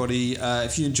listening, everybody.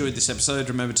 If you enjoyed this episode,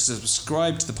 remember to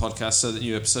subscribe to the podcast so that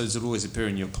new episodes will always appear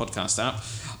in your podcast app.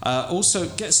 Also,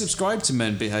 get subscribed to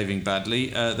Men Behaving Badly.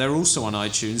 They're also on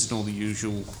iTunes and all the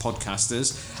usual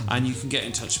podcasters, and you can get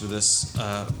in touch with us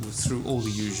through all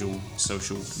the usual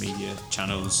social media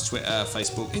channels: Twitter,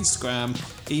 Facebook, Instagram,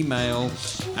 email,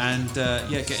 and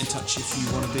get in touch if you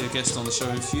want to be a guest on the show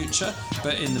in future.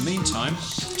 But in the meantime,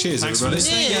 cheers, thanks everybody.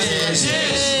 for listening.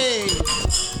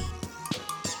 Cheers.